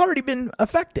 That's already been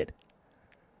affected.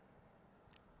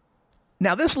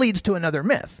 Now, this leads to another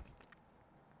myth.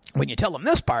 When you tell them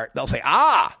this part, they'll say,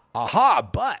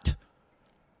 but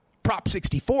Prop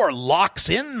 64 locks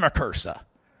in McCursa,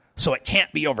 so it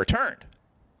can't be overturned.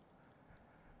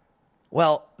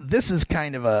 Well, this is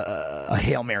kind of a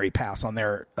Hail Mary pass on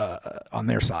their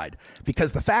side,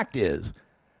 because the fact is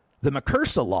the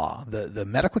McCursa law, the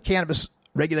Medical Cannabis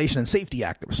Regulation and Safety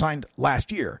Act that was signed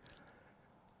last year,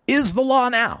 is the law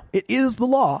now. It is the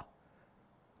law,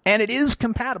 and it is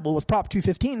compatible with Prop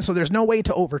 215, so there's no way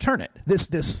to overturn it.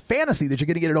 This fantasy that you're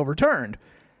going to get it overturned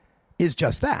is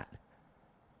just that.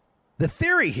 The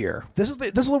theory here, this is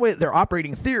the way their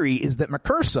operating theory is that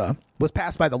McCursa was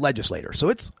passed by the legislator, so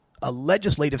it's a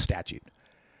legislative statute.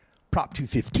 Prop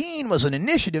 215 was an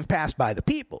initiative passed by the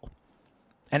people.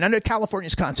 And under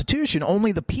California's Constitution,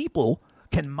 only the people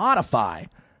can modify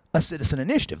a citizen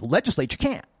initiative. The legislature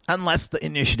can't, unless the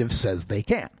initiative says they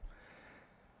can.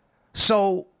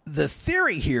 So the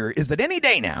theory here is that any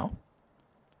day now,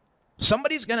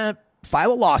 somebody's going to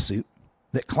file a lawsuit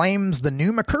that claims the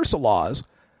new McCursa laws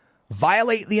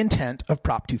violate the intent of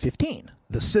Prop 215,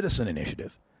 the citizen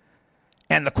initiative.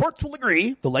 And the courts will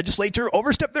agree the legislature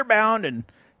overstepped their bound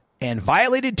and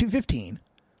violated 215.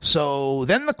 So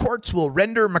then the courts will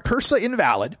render McCursa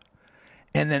invalid.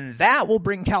 And then that will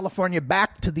bring California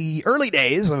back to the early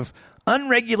days of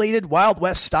unregulated Wild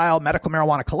West style medical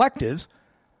marijuana collectives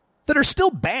that are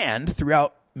still banned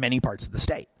throughout many parts of the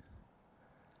state.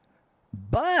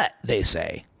 But, they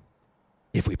say,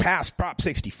 if we pass Prop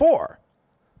 64,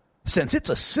 since it's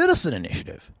a citizen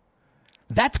initiative,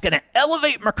 that's going to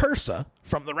elevate McCursa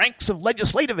from the ranks of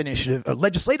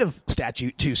legislative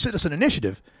statute to citizen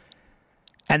initiative.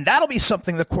 And that'll be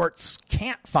something the courts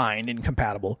can't find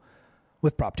incompatible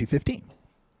with Prop 215.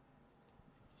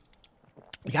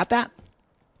 You got that?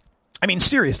 I mean,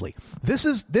 seriously, this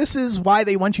is why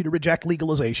they want you to reject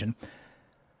legalization,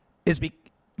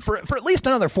 for at least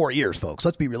another 4 years, folks.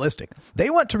 Let's be realistic. They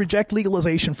want to reject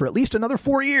legalization for at least another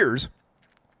 4 years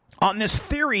on this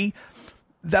theory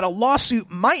that a lawsuit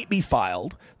might be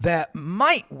filed that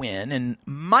might win and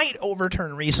might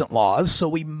overturn recent laws, so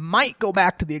we might go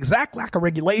back to the exact lack of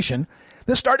regulation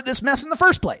that started this mess in the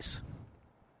first place.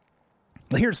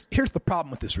 Well, here's the problem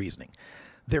with this reasoning.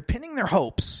 They're pinning their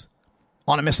hopes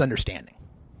on a misunderstanding.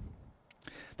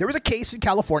 There was a case in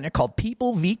California called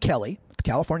People v. Kelly, the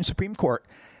California Supreme Court,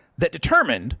 that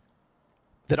determined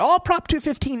that all Prop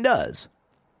 215 does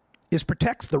is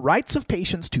protects the rights of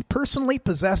patients to personally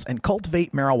possess and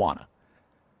cultivate marijuana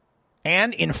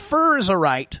and infers a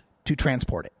right to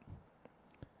transport it.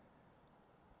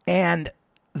 And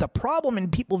the problem in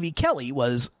People v. Kelly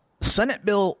was Senate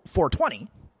Bill 420,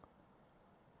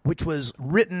 which was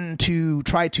written to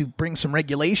try to bring some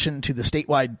regulation to the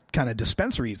statewide kind of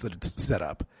dispensaries that it's set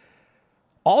up,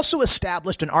 also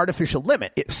established an artificial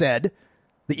limit. It said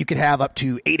that you could have up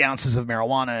to 8 ounces of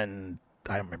marijuana and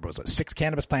I don't remember, was it 6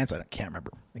 cannabis plants? I can't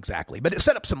remember exactly, but it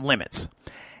set up some limits.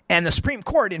 And the Supreme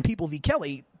Court in People v.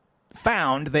 Kelly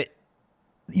found that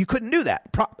you couldn't do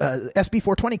that. SB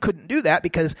 420 couldn't do that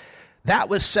because that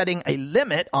was setting a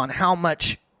limit on how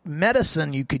much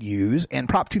medicine you could use, and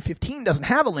Prop 215 doesn't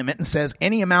have a limit and says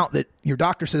any amount that your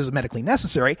doctor says is medically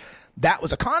necessary. That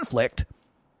was a conflict,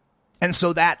 and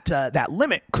so that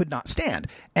limit could not stand.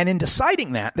 And in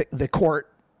deciding that, the court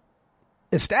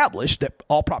established that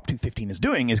all Prop 215 is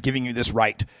doing is giving you this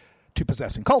right to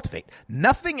possess and cultivate.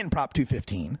 Nothing in Prop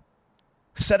 215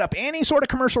 set up any sort of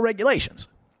commercial regulations.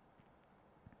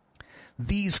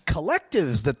 These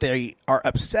collectives that they are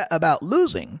upset about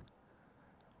losing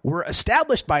were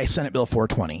established by Senate Bill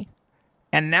 420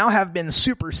 and now have been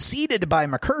superseded by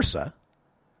McCursa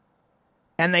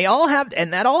And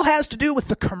that all has to do with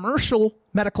the commercial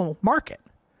medical market.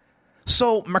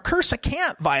 So MRCURSA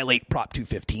can't violate Prop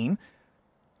 215,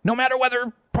 no matter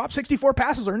whether Prop 64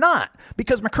 passes or not,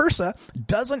 because MRCURSA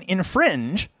doesn't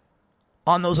infringe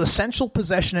on those essential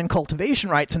possession and cultivation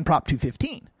rights in Prop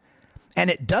 215. And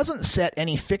it doesn't set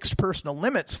any fixed personal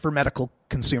limits for medical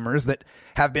consumers that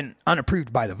have been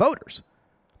unapproved by the voters.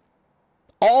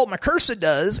 All MRCURSA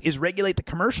does is regulate the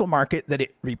commercial market that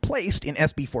it replaced in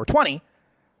SB 420.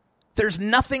 There's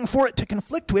nothing for it to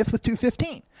conflict with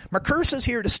 215. MRCURSA is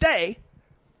here to stay,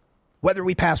 whether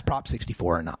we pass Prop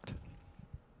 64 or not.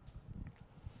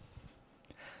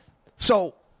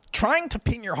 So, trying to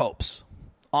pin your hopes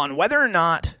on whether or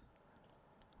not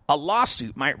a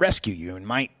lawsuit might rescue you and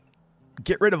might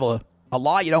get rid of a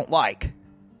law you don't like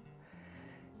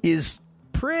is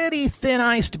pretty thin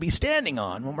ice to be standing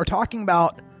on when we're talking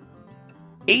about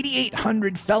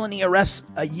 8,800 felony arrests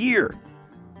a year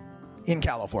in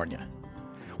California.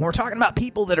 When we're talking about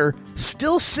people that are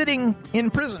still sitting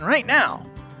in prison right now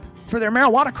for their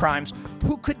marijuana crimes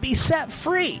who could be set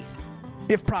free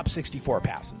if Prop 64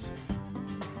 passes.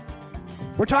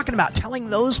 We're talking about telling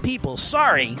those people,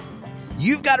 sorry,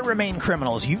 you've got to remain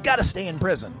criminals. You've got to stay in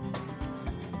prison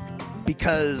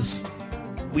because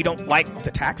we don't like the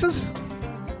taxes?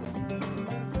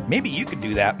 Maybe you could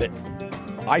do that, but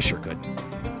I sure could.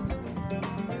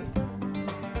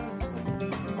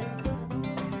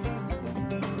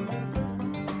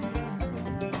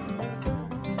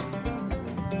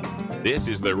 This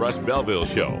is the Russ Belville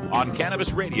Show on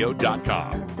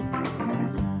CannabisRadio.com.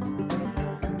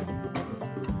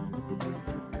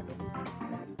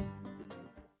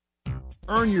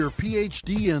 Earn your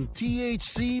PhD in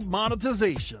THC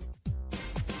monetization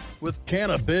with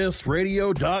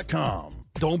CannabisRadio.com.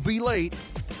 Don't be late.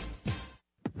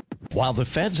 While the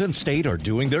feds and state are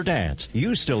doing their dance,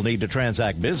 you still need to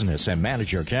transact business and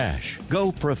manage your cash.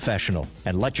 Go professional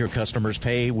and let your customers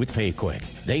pay with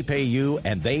PayQuick. They pay you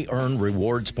and they earn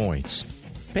rewards points.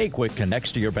 PayQuick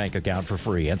connects to your bank account for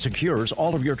free and secures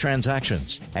all of your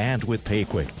transactions. And with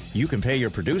PayQuick, you can pay your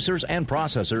producers and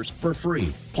processors for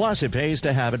free. Plus, it pays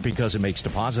to have it because it makes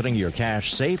depositing your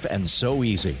cash safe and so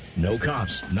easy. No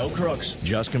cops, no crooks,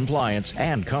 just compliance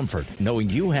and comfort, knowing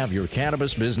you have your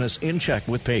cannabis business in check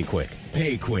with PayQuick.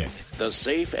 PayQuick, the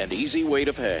safe and easy way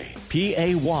to pay.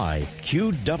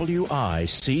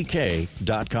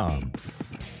 PayQuick.com.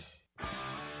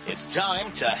 It's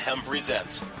time to Hem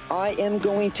Present. I am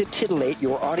going to titillate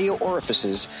your audio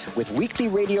orifices with weekly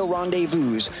radio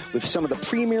rendezvous with some of the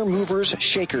premier movers,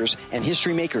 shakers, and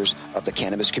history makers of the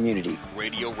cannabis community.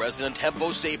 Radio resident Hempo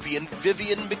Sapien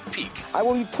Vivian McPeak. I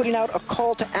will be putting out a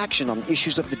call to action on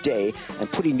issues of the day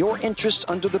and putting your interest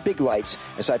under the big lights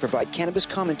as I provide cannabis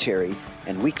commentary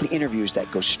and weekly interviews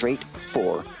that go straight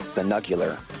for the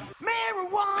nugular.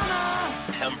 Marijuana!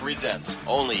 Hem Present,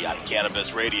 only on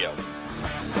Cannabis Radio.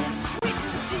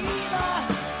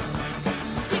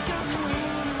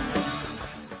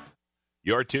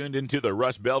 You're tuned into the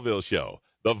Russ Belville Show,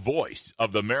 the voice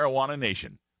of the marijuana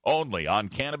nation, only on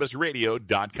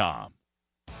CannabisRadio.com.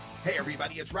 Hey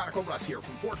everybody, it's Radical Russ here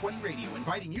from 420 Radio,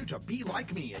 inviting you to be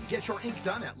like me and get your ink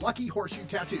done at Lucky Horseshoe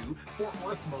Tattoo, Fort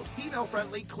Worth's most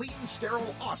female-friendly, clean,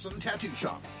 sterile, awesome tattoo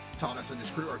shop. Thomas and his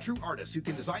crew are true artists who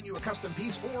can design you a custom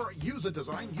piece or use a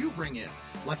design you bring in.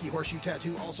 Lucky Horseshoe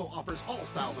Tattoo also offers all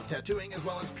styles of tattooing as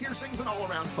well as piercings and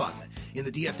all-around fun. In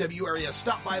the DFW area,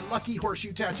 stop by Lucky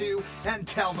Horseshoe Tattoo and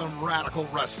tell them Radical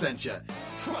Russ sent you.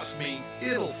 Trust me,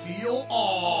 it'll feel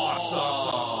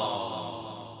awesome.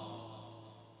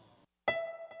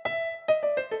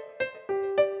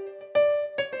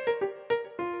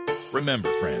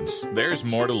 Remember, friends, there's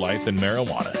more to life than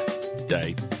marijuana.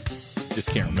 I just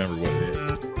can't remember what it is.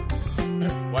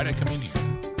 Why'd I come in here?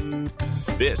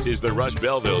 This is the Russ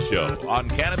Belville Show on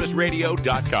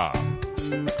CannabisRadio.com.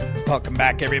 Welcome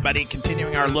back, everybody.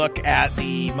 Continuing our look at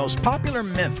the most popular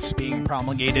myths being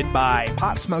promulgated by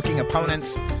pot-smoking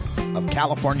opponents of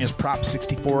California's Prop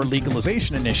 64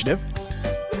 legalization initiative.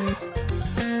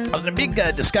 I was in a big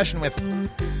discussion with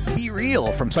Be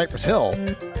Real from Cypress Hill,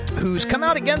 who's come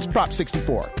out against Prop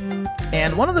 64.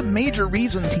 And one of the major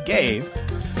reasons he gave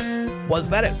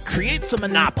was that it creates a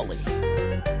monopoly.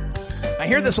 I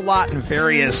hear this a lot in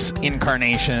various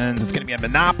incarnations. It's going to be a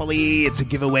monopoly. It's a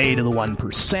giveaway to the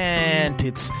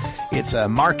 1%. It's a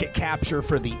market capture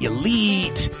for the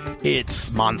elite. It's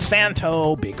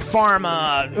Monsanto, Big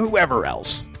Pharma, whoever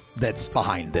else that's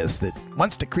behind this that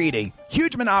wants to create a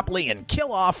huge monopoly and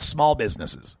kill off small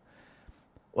businesses.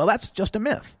 Well, that's just a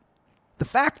myth. The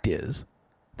fact is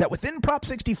that within Prop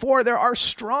 64, there are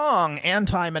strong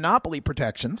anti-monopoly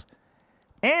protections,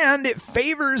 and it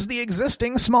favors the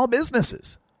existing small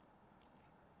businesses.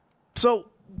 So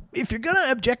if you're going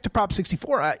to object to Prop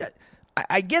 64,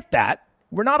 I get that.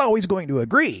 We're not always going to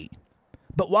agree.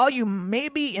 But while you may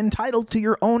be entitled to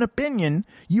your own opinion,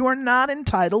 you are not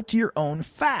entitled to your own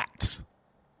facts.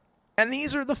 And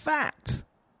these are the facts.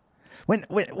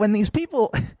 When these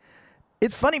people,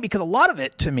 it's funny because a lot of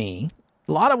it to me,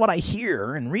 a lot of what I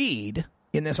hear and read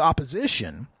in this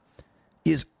opposition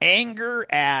is anger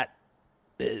at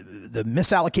the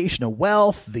misallocation of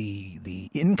wealth, the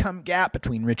income gap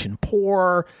between rich and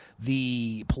poor,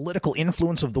 the political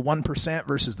influence of the 1%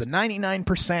 versus the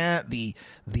 99%,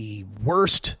 the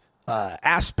worst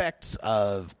aspects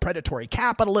of predatory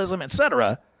capitalism,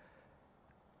 etc.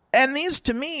 And these,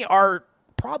 to me, are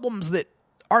problems that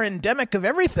are endemic of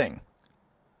everything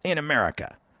in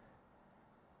America.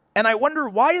 And I wonder,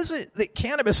 why is it that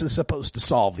cannabis is supposed to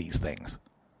solve these things?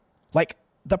 Like,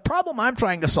 the problem I'm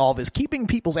trying to solve is keeping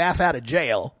people's ass out of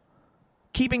jail,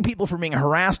 keeping people from being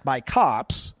harassed by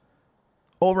cops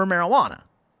over marijuana.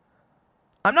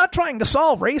 I'm not trying to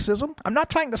solve racism. I'm not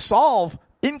trying to solve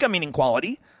income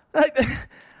inequality.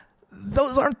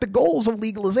 Those aren't the goals of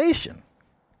legalization.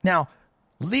 Now,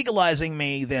 legalizing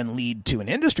may then lead to an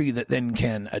industry that then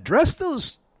can address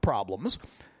those problems,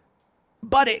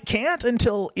 but it can't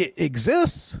until it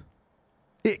exists.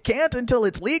 It can't until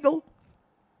it's legal.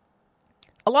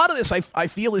 A lot of this, I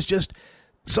feel, is just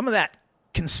some of that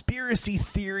conspiracy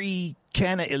theory,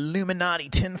 kind of Illuminati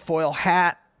tinfoil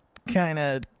hat kind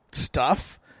of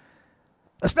stuff.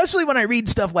 Especially when I read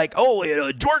stuff like,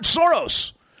 George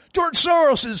Soros. George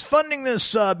Soros is funding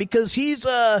this because he's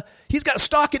got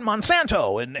stock in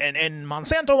Monsanto, and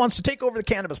Monsanto wants to take over the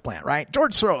cannabis plant, right?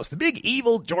 George Soros, the big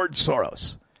evil George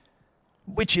Soros.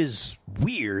 Which is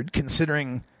weird,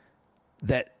 considering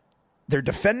that they're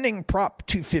defending Prop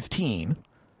 215,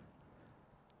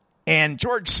 and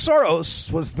George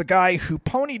Soros was the guy who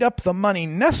ponied up the money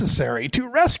necessary to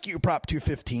rescue Prop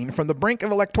 215 from the brink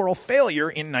of electoral failure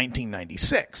in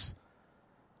 1996.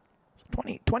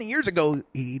 20 years ago,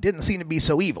 he didn't seem to be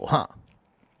so evil, huh?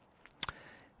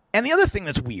 And the other thing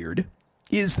that's weird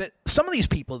is that some of these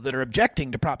people that are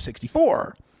objecting to Prop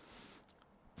 64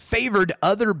 favored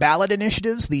other ballot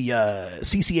initiatives, the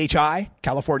CCHI,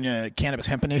 California Cannabis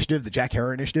Hemp Initiative, the Jack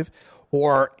Herer Initiative,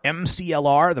 or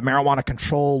MCLR, the Marijuana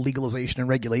Control, Legalization, and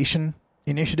Regulation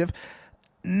Initiative.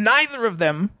 Neither of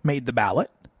them made the ballot.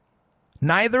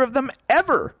 Neither of them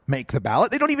ever make the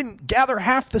ballot. They don't even gather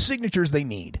half the signatures they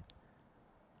need.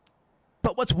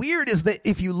 But what's weird is that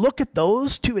if you look at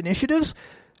those two initiatives,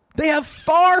 they have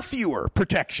far fewer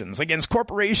protections against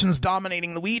corporations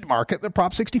dominating the weed market that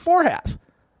Prop 64 has.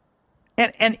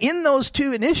 And in those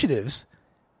two initiatives,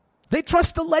 they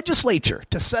trust the legislature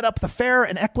to set up the fair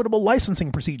and equitable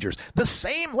licensing procedures. The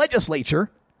same legislature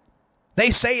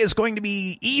they say is going to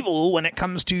be evil when it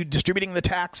comes to distributing the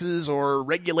taxes or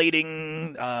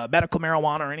regulating medical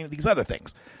marijuana or any of these other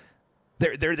things.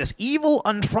 They're this evil,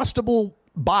 untrustable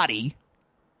body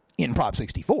in Prop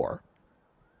 64.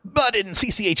 But in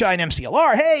CCHI and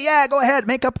MCLR, hey, yeah, go ahead,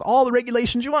 make up all the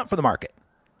regulations you want for the market.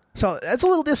 So that's a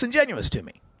little disingenuous to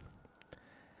me.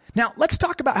 Now, let's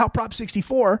talk about how Prop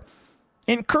 64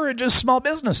 encourages small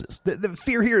businesses. The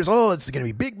fear here is, it's going to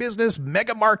be big business,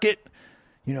 mega market,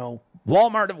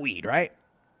 Walmart of weed, right?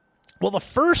 Well, the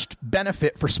first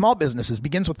benefit for small businesses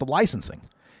begins with the licensing.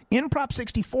 In Prop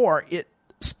 64, it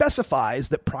specifies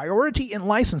that priority in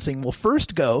licensing will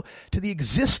first go to the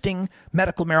existing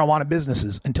medical marijuana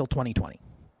businesses until 2020.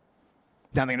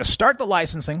 Now, they're going to start the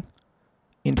licensing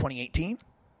in 2018.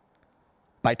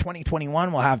 By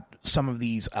 2021, we'll have some of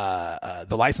these, the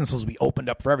licenses will be opened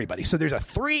up for everybody. So there's a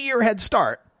 3-year head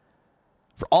start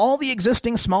for all the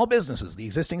existing small businesses, the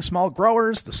existing small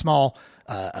growers, the small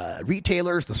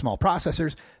retailers, the small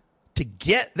processors, to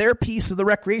get their piece of the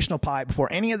recreational pie before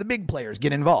any of the big players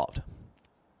get involved.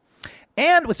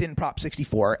 And within Prop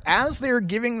 64, as they're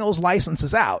giving those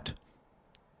licenses out,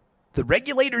 the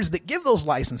regulators that give those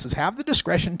licenses have the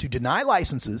discretion to deny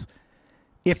licenses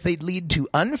if they lead to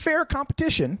unfair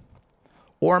competition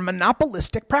or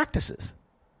monopolistic practices.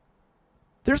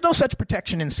 There's no such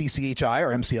protection in CCHI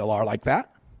or MCLR like that.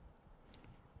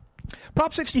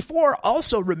 Prop 64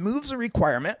 also removes a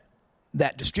requirement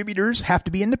that distributors have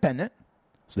to be independent,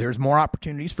 so there's more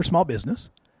opportunities for small business.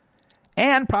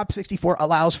 And Prop 64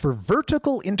 allows for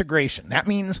vertical integration. That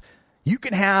means you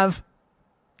can have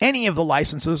any of the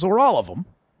licenses or all of them,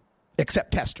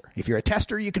 except tester. If you're a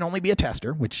tester, you can only be a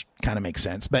tester, which kind of makes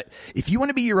sense. But if you want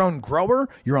to be your own grower,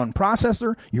 your own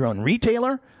processor, your own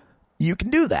retailer, you can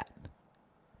do that.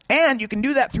 And you can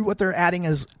do that through what they're adding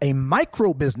as a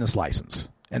micro business license.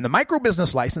 And the micro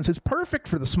business license is perfect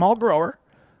for the small grower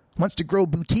wants to grow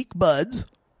boutique buds,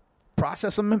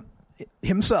 process them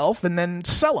himself, and then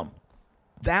sell them.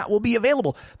 That will be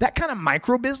available. That kind of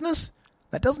micro business,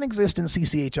 that doesn't exist in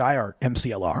CCHI or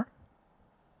MCLR.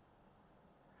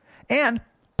 And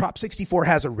Prop 64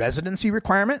 has a residency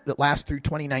requirement that lasts through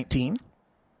 2019.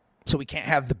 So we can't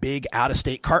have the big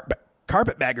out-of-state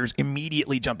carpetbaggers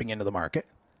immediately jumping into the market.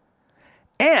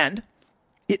 And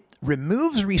it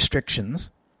removes restrictions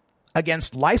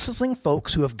against licensing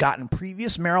folks who have gotten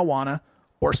previous marijuana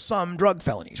or some drug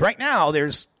felonies. Right now,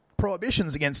 there's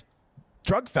prohibitions against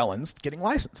drug felons getting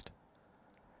licensed.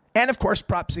 And, of course,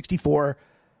 Prop 64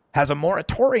 has a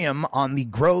moratorium on the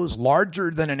grows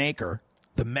larger than an acre,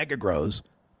 the mega grows,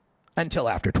 until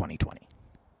after 2020.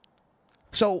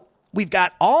 So we've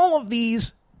got all of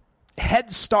these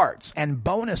head starts and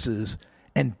bonuses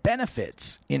and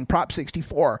benefits in Prop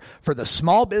 64 for the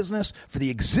small business, for the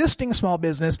existing small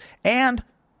business, and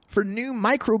for new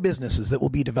micro businesses that will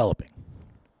be developing.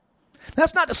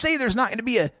 That's not to say there's not going to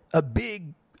be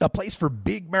a place for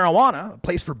big marijuana, a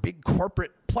place for big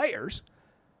corporate players.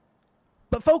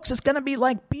 But folks, it's going to be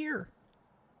like beer.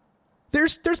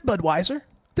 There's Budweiser,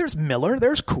 there's Miller,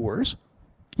 there's Coors.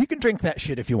 You can drink that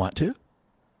shit if you want to.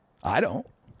 I don't,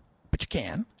 but you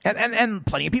can. And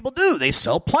plenty of people do. They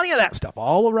sell plenty of that stuff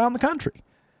all around the country.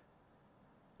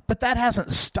 But that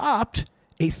hasn't stopped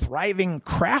a thriving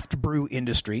craft brew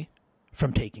industry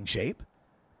from taking shape.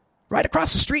 Right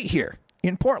across the street here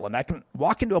in Portland, I can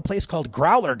walk into a place called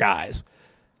Growler Guys,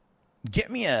 get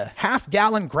me a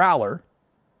half-gallon growler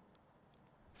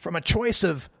from a choice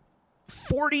of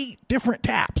 40 different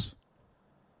taps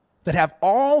that have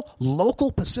all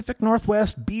local Pacific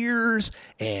Northwest beers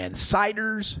and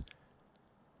ciders.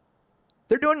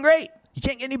 They're doing great. You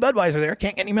can't get any Budweiser there,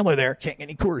 can't get any Miller there, can't get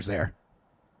any Coors there.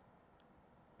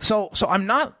 So I'm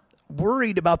not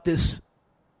worried about this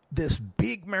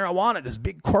big marijuana, this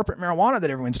big corporate marijuana that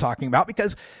everyone's talking about,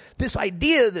 because this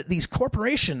idea that these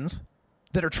corporations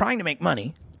that are trying to make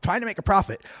money, trying to make a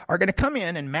profit, are going to come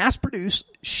in and mass produce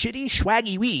shitty,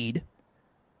 swaggy weed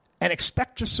and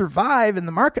expect to survive in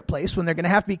the marketplace when they're going to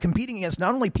have to be competing against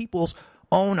not only people's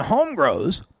own home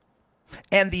grows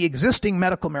and the existing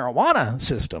medical marijuana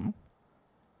system,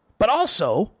 but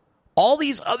also all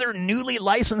these other newly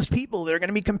licensed people that are going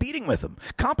to be competing with them.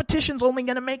 Competition's only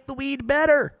going to make the weed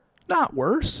better, not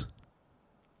worse.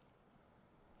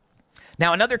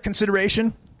 Now, another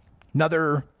consideration,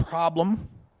 another problem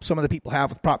some of the people have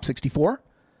with Prop 64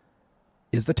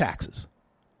 is the taxes.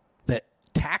 That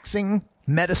taxing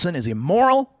medicine is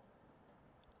immoral,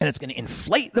 and it's going to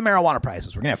inflate the marijuana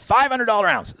prices. We're going to have $500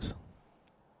 ounces.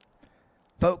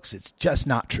 Folks, it's just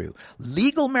not true.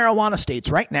 Legal marijuana states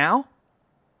right now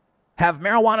have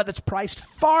marijuana that's priced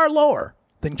far lower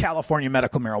than California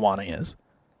medical marijuana is,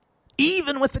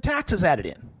 even with the taxes added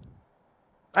in.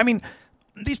 I mean,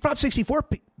 these Prop 64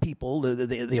 people,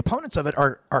 the opponents of it,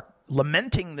 are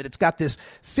lamenting that it's got this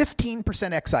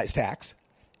 15% excise tax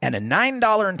and a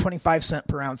 $9.25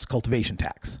 per ounce cultivation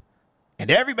tax. And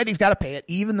everybody's got to pay it,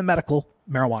 even the medical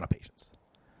marijuana patients.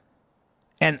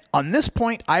 And on this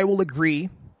point, I will agree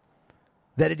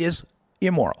that it is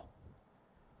immoral.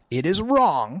 It is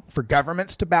wrong for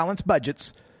governments to balance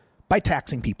budgets by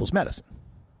taxing people's medicine.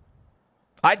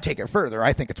 I'd take it further.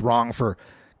 I think it's wrong for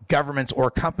governments or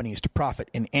companies to profit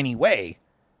in any way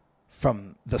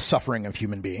from the suffering of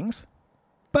human beings.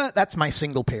 But that's my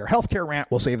single-payer healthcare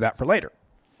rant. We'll save that for later.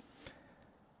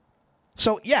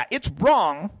 So, yeah, it's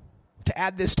wrong to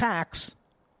add this tax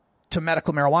to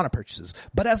medical marijuana purchases.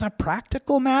 But as a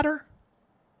practical matter,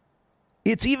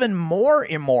 it's even more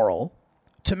immoral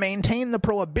to maintain the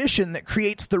prohibition that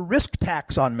creates the risk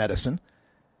tax on medicine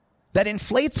that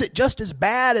inflates it just as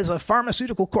bad as a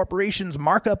pharmaceutical corporation's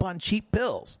markup on cheap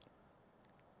pills.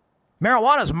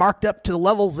 Marijuana is marked up to the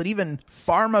levels that even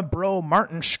pharma bro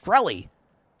Martin Shkreli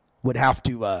would have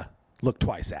to look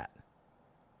twice at.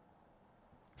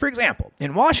 For example,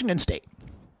 in Washington State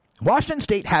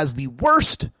has the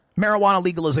worst marijuana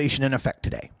legalization in effect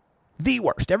today. The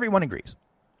worst. Everyone agrees.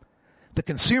 The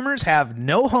consumers have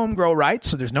no home grow rights,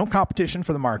 so there's no competition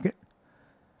for the market.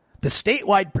 The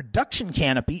statewide production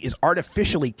canopy is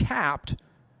artificially capped,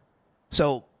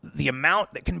 so the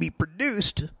amount that can be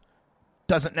produced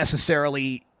doesn't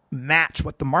necessarily match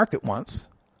what the market wants.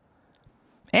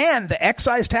 And the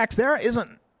excise tax there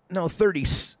isn't no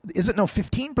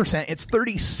 15%, it's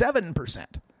 37%.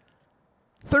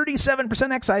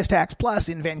 37% excise tax, plus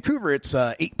in Vancouver it's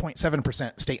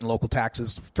 8.7% state and local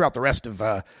taxes. Throughout the rest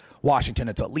of Washington,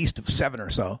 it's at least of 7 or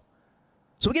so.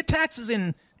 So we get taxes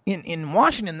in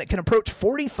Washington that can approach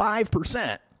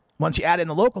 45% once you add in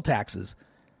the local taxes.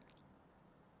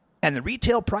 And the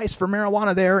retail price for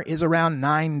marijuana there is around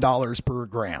 $9 per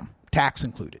gram, tax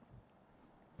included.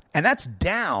 And that's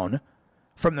down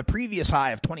from the previous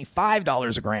high of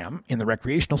 $25 a gram in the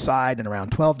recreational side and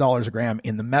around $12 a gram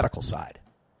in the medical side.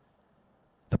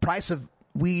 The price of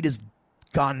weed has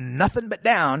gone nothing but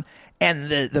down, and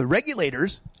the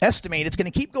regulators estimate it's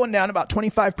going to keep going down about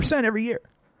 25% every year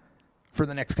for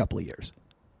the next couple of years.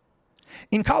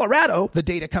 In Colorado, the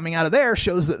data coming out of there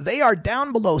shows that they are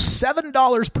down below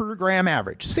 $7 per gram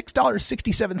average,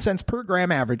 $6.67 per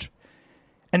gram average.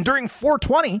 And during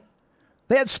 420,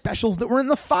 they had specials that were in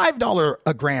the $5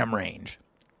 a gram range.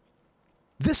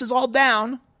 This is all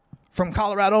down from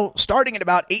Colorado starting at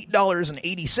about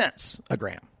 $8.80 a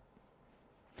gram.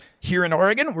 Here in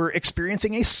Oregon, we're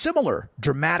experiencing a similar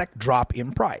dramatic drop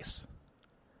in price.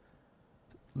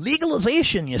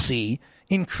 Legalization, you see,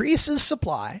 increases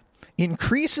supply,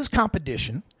 increases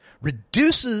competition,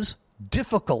 reduces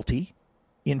difficulty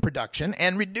in production,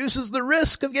 and reduces the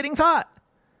risk of getting caught.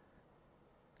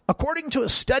 According to a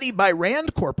study by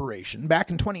Rand Corporation back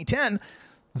in 2010,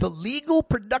 the legal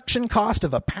production cost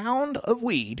of a pound of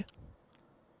weed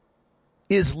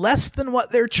is less than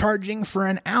what they're charging for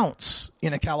an ounce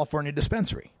in a California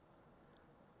dispensary.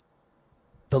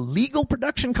 The legal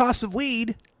production cost of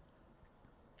weed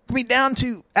can be down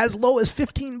to as low as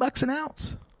 $15 an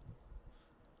ounce.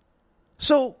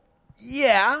 So,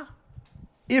 yeah,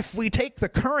 if we take the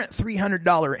current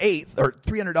 $300 eighth or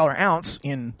 $300 ounce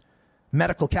in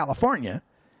medical California,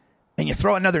 and you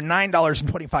throw another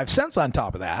 $9.25 on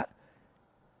top of that,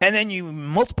 and then you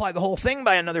multiply the whole thing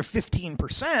by another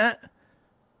 15%,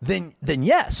 then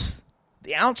yes,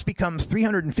 the ounce becomes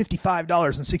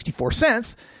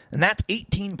 $355.64, and that's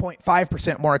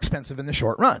 18.5% more expensive in the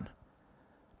short run.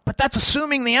 But that's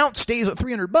assuming the ounce stays at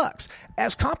 $300.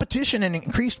 As competition and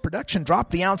increased production drop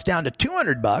the ounce down to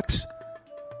 $200,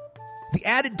 the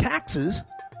added taxes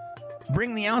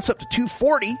bring the ounce up to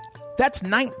 $240. That's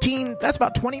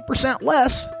about 20%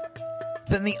 less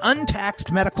than the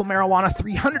untaxed medical marijuana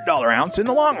 $300 ounce in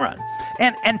the long run.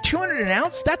 And $200 an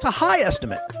ounce, that's a high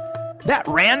estimate. That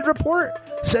Rand report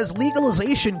says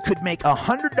legalization could make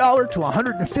 $100 to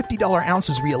 $150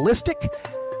 ounces realistic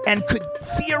and could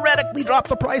theoretically drop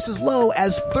the price as low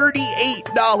as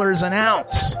 $38 an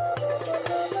ounce.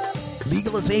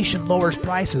 Legalization lowers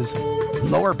prices.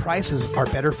 Lower prices are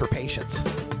better for patients.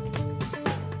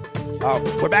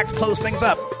 We're back to close things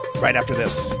up right after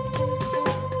this.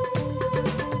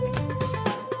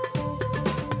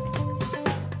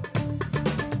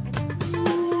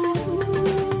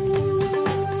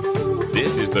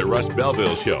 This is the Russ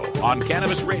Belville Show on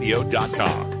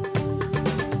CannabisRadio.com.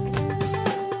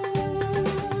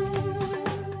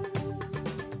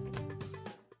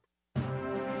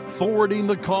 Forwarding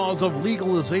the cause of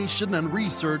legalization and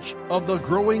research of the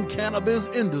growing cannabis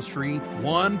industry,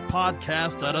 one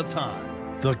podcast at a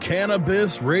time. The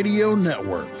Cannabis Radio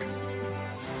Network.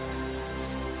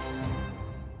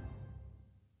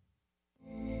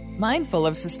 Mindful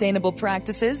of sustainable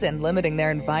practices and limiting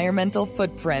their environmental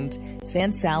footprint,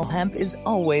 Sansal Hemp is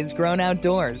always grown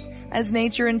outdoors, as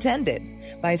nature intended.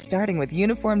 By starting with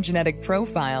uniform genetic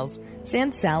profiles,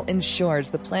 Sansal ensures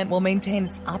the plant will maintain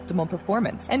its optimal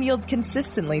performance and yield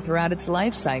consistently throughout its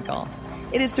life cycle.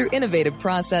 It is through innovative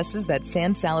processes that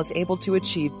Sansal is able to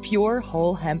achieve pure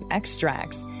whole hemp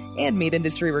extracts and meet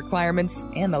industry requirements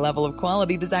and the level of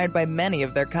quality desired by many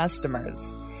of their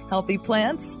customers. Healthy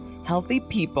plants, healthy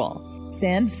people.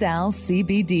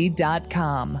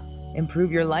 SansalCBD.com.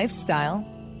 Improve your lifestyle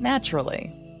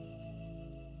naturally.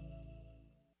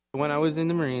 When I was in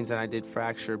the Marines and I did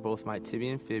fracture both my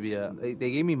tibia and fibia, they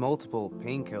gave me multiple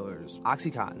painkillers,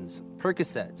 Oxycontins,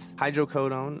 Percocets,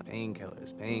 hydrocodone,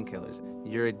 painkillers.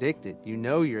 You're addicted. You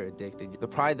know you're addicted. The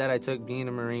pride that I took being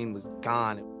a Marine was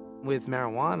gone. With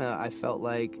marijuana, I felt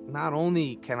like not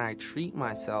only can I treat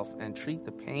myself and treat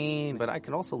the pain, but I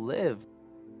can also live.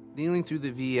 Dealing through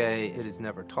the VA, it is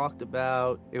never talked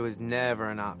about. It was never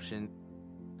an option.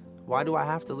 Why do I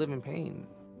have to live in pain?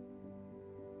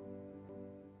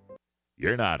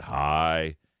 You're not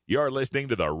high. You're listening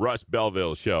to the Russ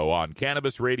Belville Show on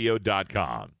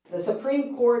CannabisRadio.com. The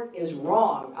Supreme Court is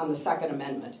wrong on the Second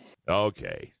Amendment.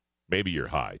 Okay, maybe you're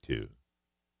high, too.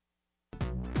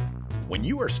 When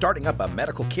you are starting up a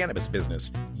medical cannabis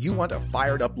business, you want a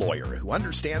fired-up lawyer who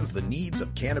understands the needs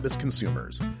of cannabis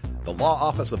consumers. The law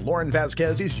office of Lauren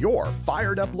Vasquez is your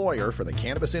fired-up lawyer for the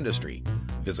cannabis industry.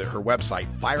 Visit her website,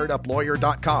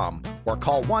 fireduplawyer.com, or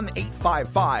call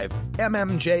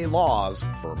 1-855-MMJ-LAWS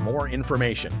for more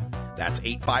information. That's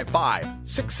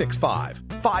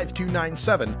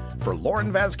 855-665-5297 for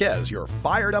Lauren Vasquez, your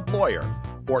fired-up lawyer.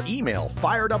 or email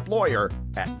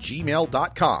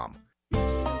fireduplawyer@gmail.com.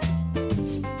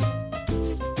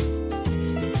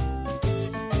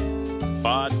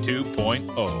 Pod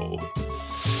 2.0.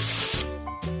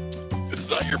 It's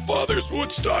not your father's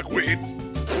Woodstock weed.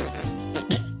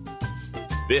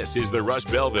 This is the Russ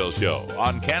Belville Show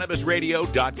on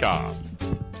CannabisRadio.com.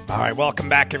 All right, welcome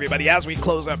back, everybody. As we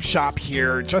close up shop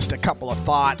here, just a couple of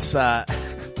thoughts.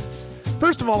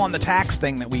 First of all, on the tax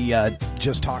thing that we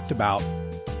just talked about,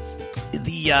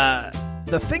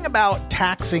 the thing about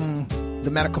taxing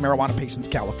the medical marijuana patients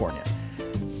in California,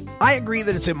 I agree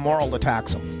that it's immoral to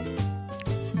tax them.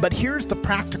 But here's the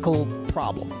practical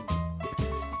problem.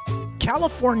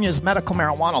 California's medical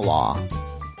marijuana law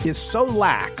is so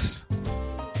lax,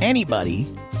 anybody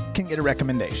can get a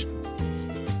recommendation.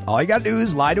 All you got to do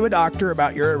is lie to a doctor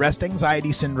about your rest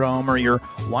anxiety syndrome or your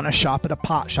want to shop at a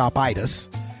pot shop-itis,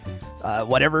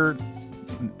 whatever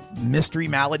mystery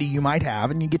malady you might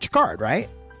have, and you get your card, right?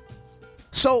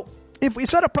 So if we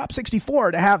set up Prop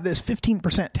 64 to have this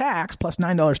 15% tax plus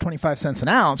 $9.25 an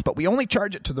ounce, but we only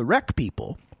charge it to the rec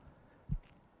people,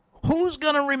 who's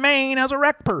going to remain as a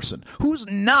rec person? Who's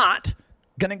not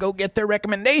going to go get their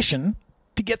recommendation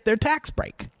to get their tax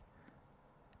break?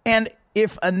 And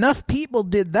if enough people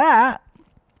did that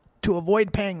to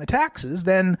avoid paying the taxes,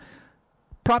 then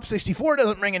Prop 64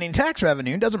 doesn't bring any tax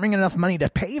revenue, doesn't bring enough money to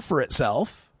pay for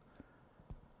itself.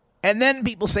 And then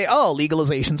people say, oh,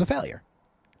 legalization's a failure.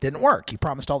 Didn't work. You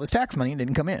promised all this tax money and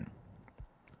didn't come in.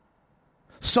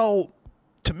 So,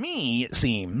 to me, it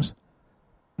seems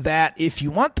that if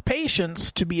you want the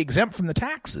patients to be exempt from the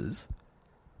taxes,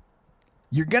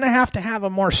 you're going to have a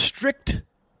more strict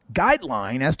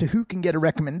guideline as to who can get a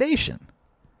recommendation.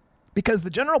 Because the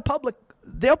general public,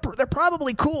 they're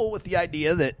probably cool with the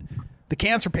idea that the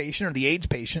cancer patient or the AIDS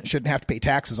patient shouldn't have to pay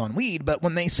taxes on weed, but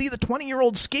when they see the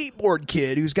 20-year-old skateboard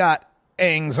kid who's got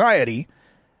anxiety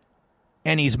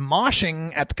and he's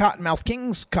moshing at the Cottonmouth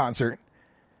Kings concert,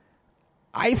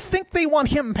 I think they want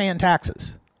him paying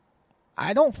taxes.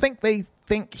 I don't think they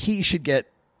think he should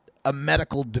get a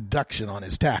medical deduction on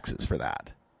his taxes for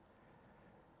that.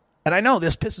 And I know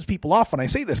this pisses people off when I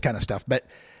say this kind of stuff, but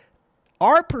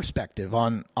our perspective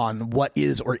on what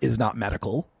is or is not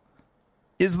medical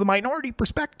is the minority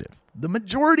perspective. The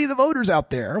majority of the voters out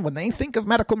there, when they think of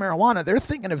medical marijuana, they're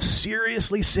thinking of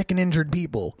seriously sick and injured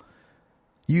people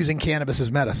using cannabis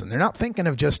as medicine. They're not thinking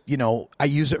of just, I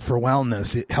use it for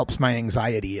wellness. It helps my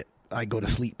anxiety. I go to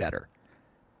sleep better.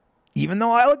 Even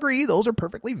though I'll agree, those are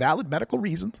perfectly valid medical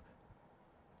reasons.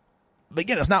 But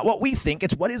again, it's not what we think.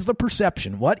 It's what is the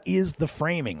perception? What is the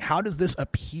framing? How does this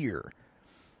appear?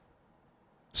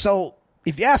 So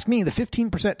if you ask me, the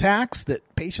 15% tax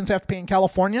that patients have to pay in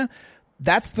California,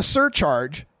 that's the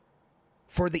surcharge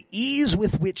for the ease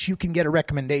with which you can get a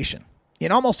recommendation.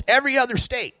 In almost every other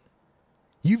state,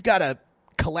 you've got to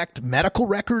collect medical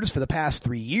records for the past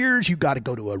 3 years. You've got to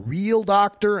go to a real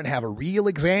doctor and have a real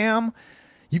exam.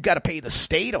 You've got to pay the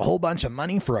state a whole bunch of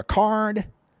money for a card.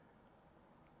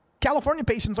 California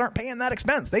patients aren't paying that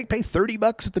expense. They pay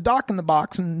 $30 at the Doc in the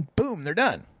Box and boom, they're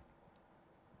done.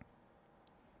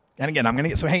 And again, I'm going to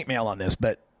get some hate mail on this,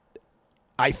 but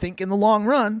I think in the long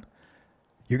run,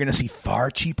 you're going to see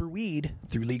far cheaper weed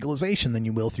through legalization than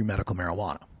you will through medical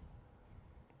marijuana.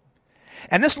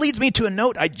 And this leads me to a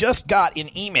note I just got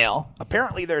in email.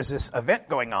 Apparently there's this event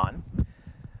going on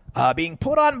being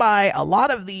put on by a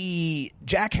lot of the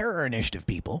Jack Herer Initiative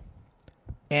people.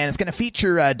 And it's going to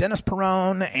feature Dennis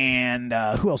Perrone and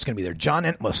who else is going to be there? John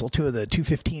Entwistle, two of the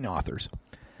 215 authors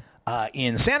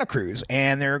in Santa Cruz.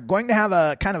 And they're going to have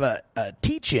a kind of a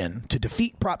teach-in to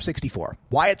defeat Prop 64,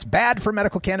 why it's bad for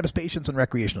medical cannabis patients and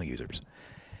recreational users.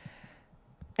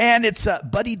 And it's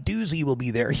Buddy Doozy will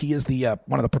be there. He is the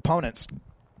one of the proponents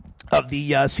of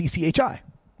the CCHI.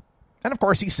 And, of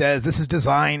course, he says this is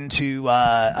designed to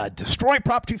destroy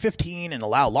Prop 215 and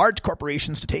allow large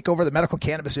corporations to take over the medical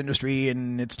cannabis industry,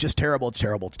 and it's just terrible, it's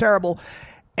terrible, it's terrible.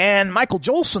 And Michael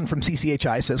Jolson from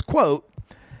CCHI says, quote,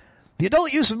 "The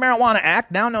Adult Use of Marijuana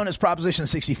Act, now known as Proposition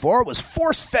 64, was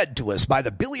force-fed to us by the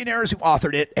billionaires who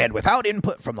authored it and without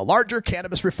input from the larger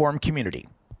cannabis reform community."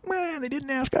 Well, they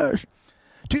didn't ask us.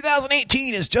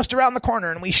 2018 is just around the corner,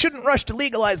 and we shouldn't rush to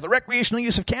legalize the recreational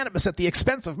use of cannabis at the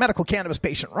expense of medical cannabis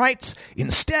patient rights.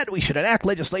 Instead, we should enact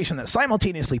legislation that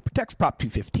simultaneously protects Prop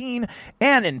 215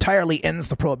 and entirely ends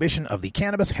the prohibition of the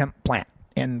cannabis hemp plant.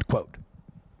 End quote.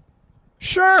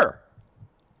 Sure.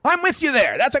 I'm with you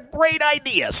there. That's a great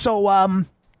idea. So,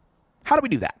 how do we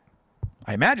do that?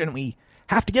 I imagine we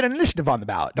have to get an initiative on the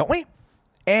ballot, don't we?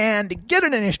 And to get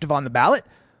an initiative on the ballot,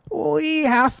 we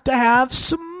have to have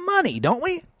some money, don't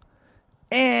we?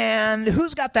 And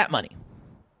who's got that money?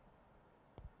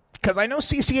 Because I know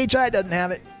CCHI doesn't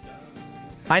have it.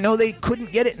 I know they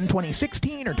couldn't get it in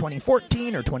 2016 or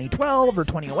 2014 or 2012 or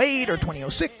 2008 or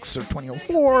 2006 or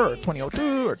 2004 or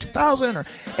 2002 or 2000 or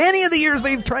any of the years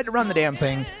they've tried to run the damn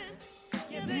thing.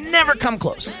 Never come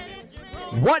close.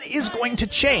 What is going to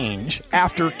change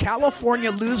after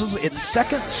California loses its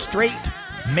second straight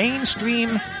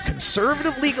mainstream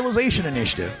conservative legalization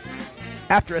initiative?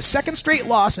 After a second straight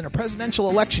loss in a presidential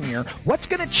election year, what's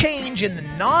going to change in the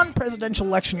non-presidential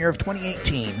election year of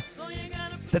 2018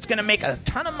 that's going to make a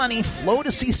ton of money flow to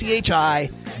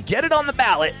CCHI, get it on the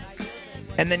ballot,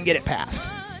 and then get it passed?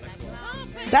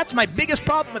 That's my biggest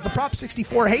problem with the Prop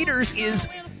 64 haters is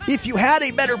if you had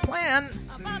a better plan,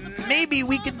 maybe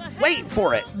we could wait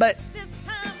for it. But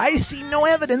I see no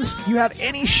evidence you have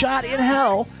any shot in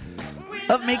hell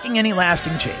of making any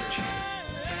lasting change.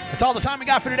 That's all the time we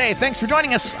got for today. Thanks for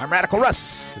joining us. I'm Radical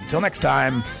Russ. Until next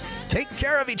time, take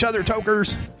care of each other,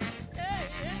 tokers.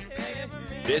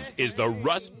 This is the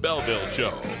Russ Belville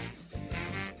Show.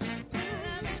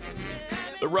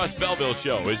 The Russ Belville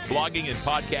Show is blogging and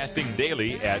podcasting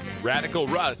daily at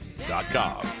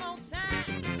RadicalRuss.com.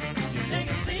 You take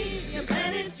a seed, you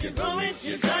plant it, you grow it,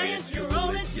 you dry it, you roll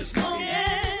it, you smoke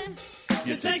it.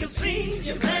 You take a seed,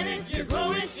 you plant it, you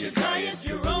grow it, you dry it,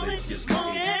 you roll it, you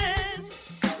smoke it.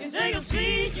 You take a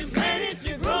seed, you plant it,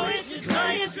 you grow it, you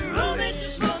dry it, you roll it, you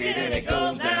smoke it, and it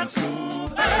goes down smooth.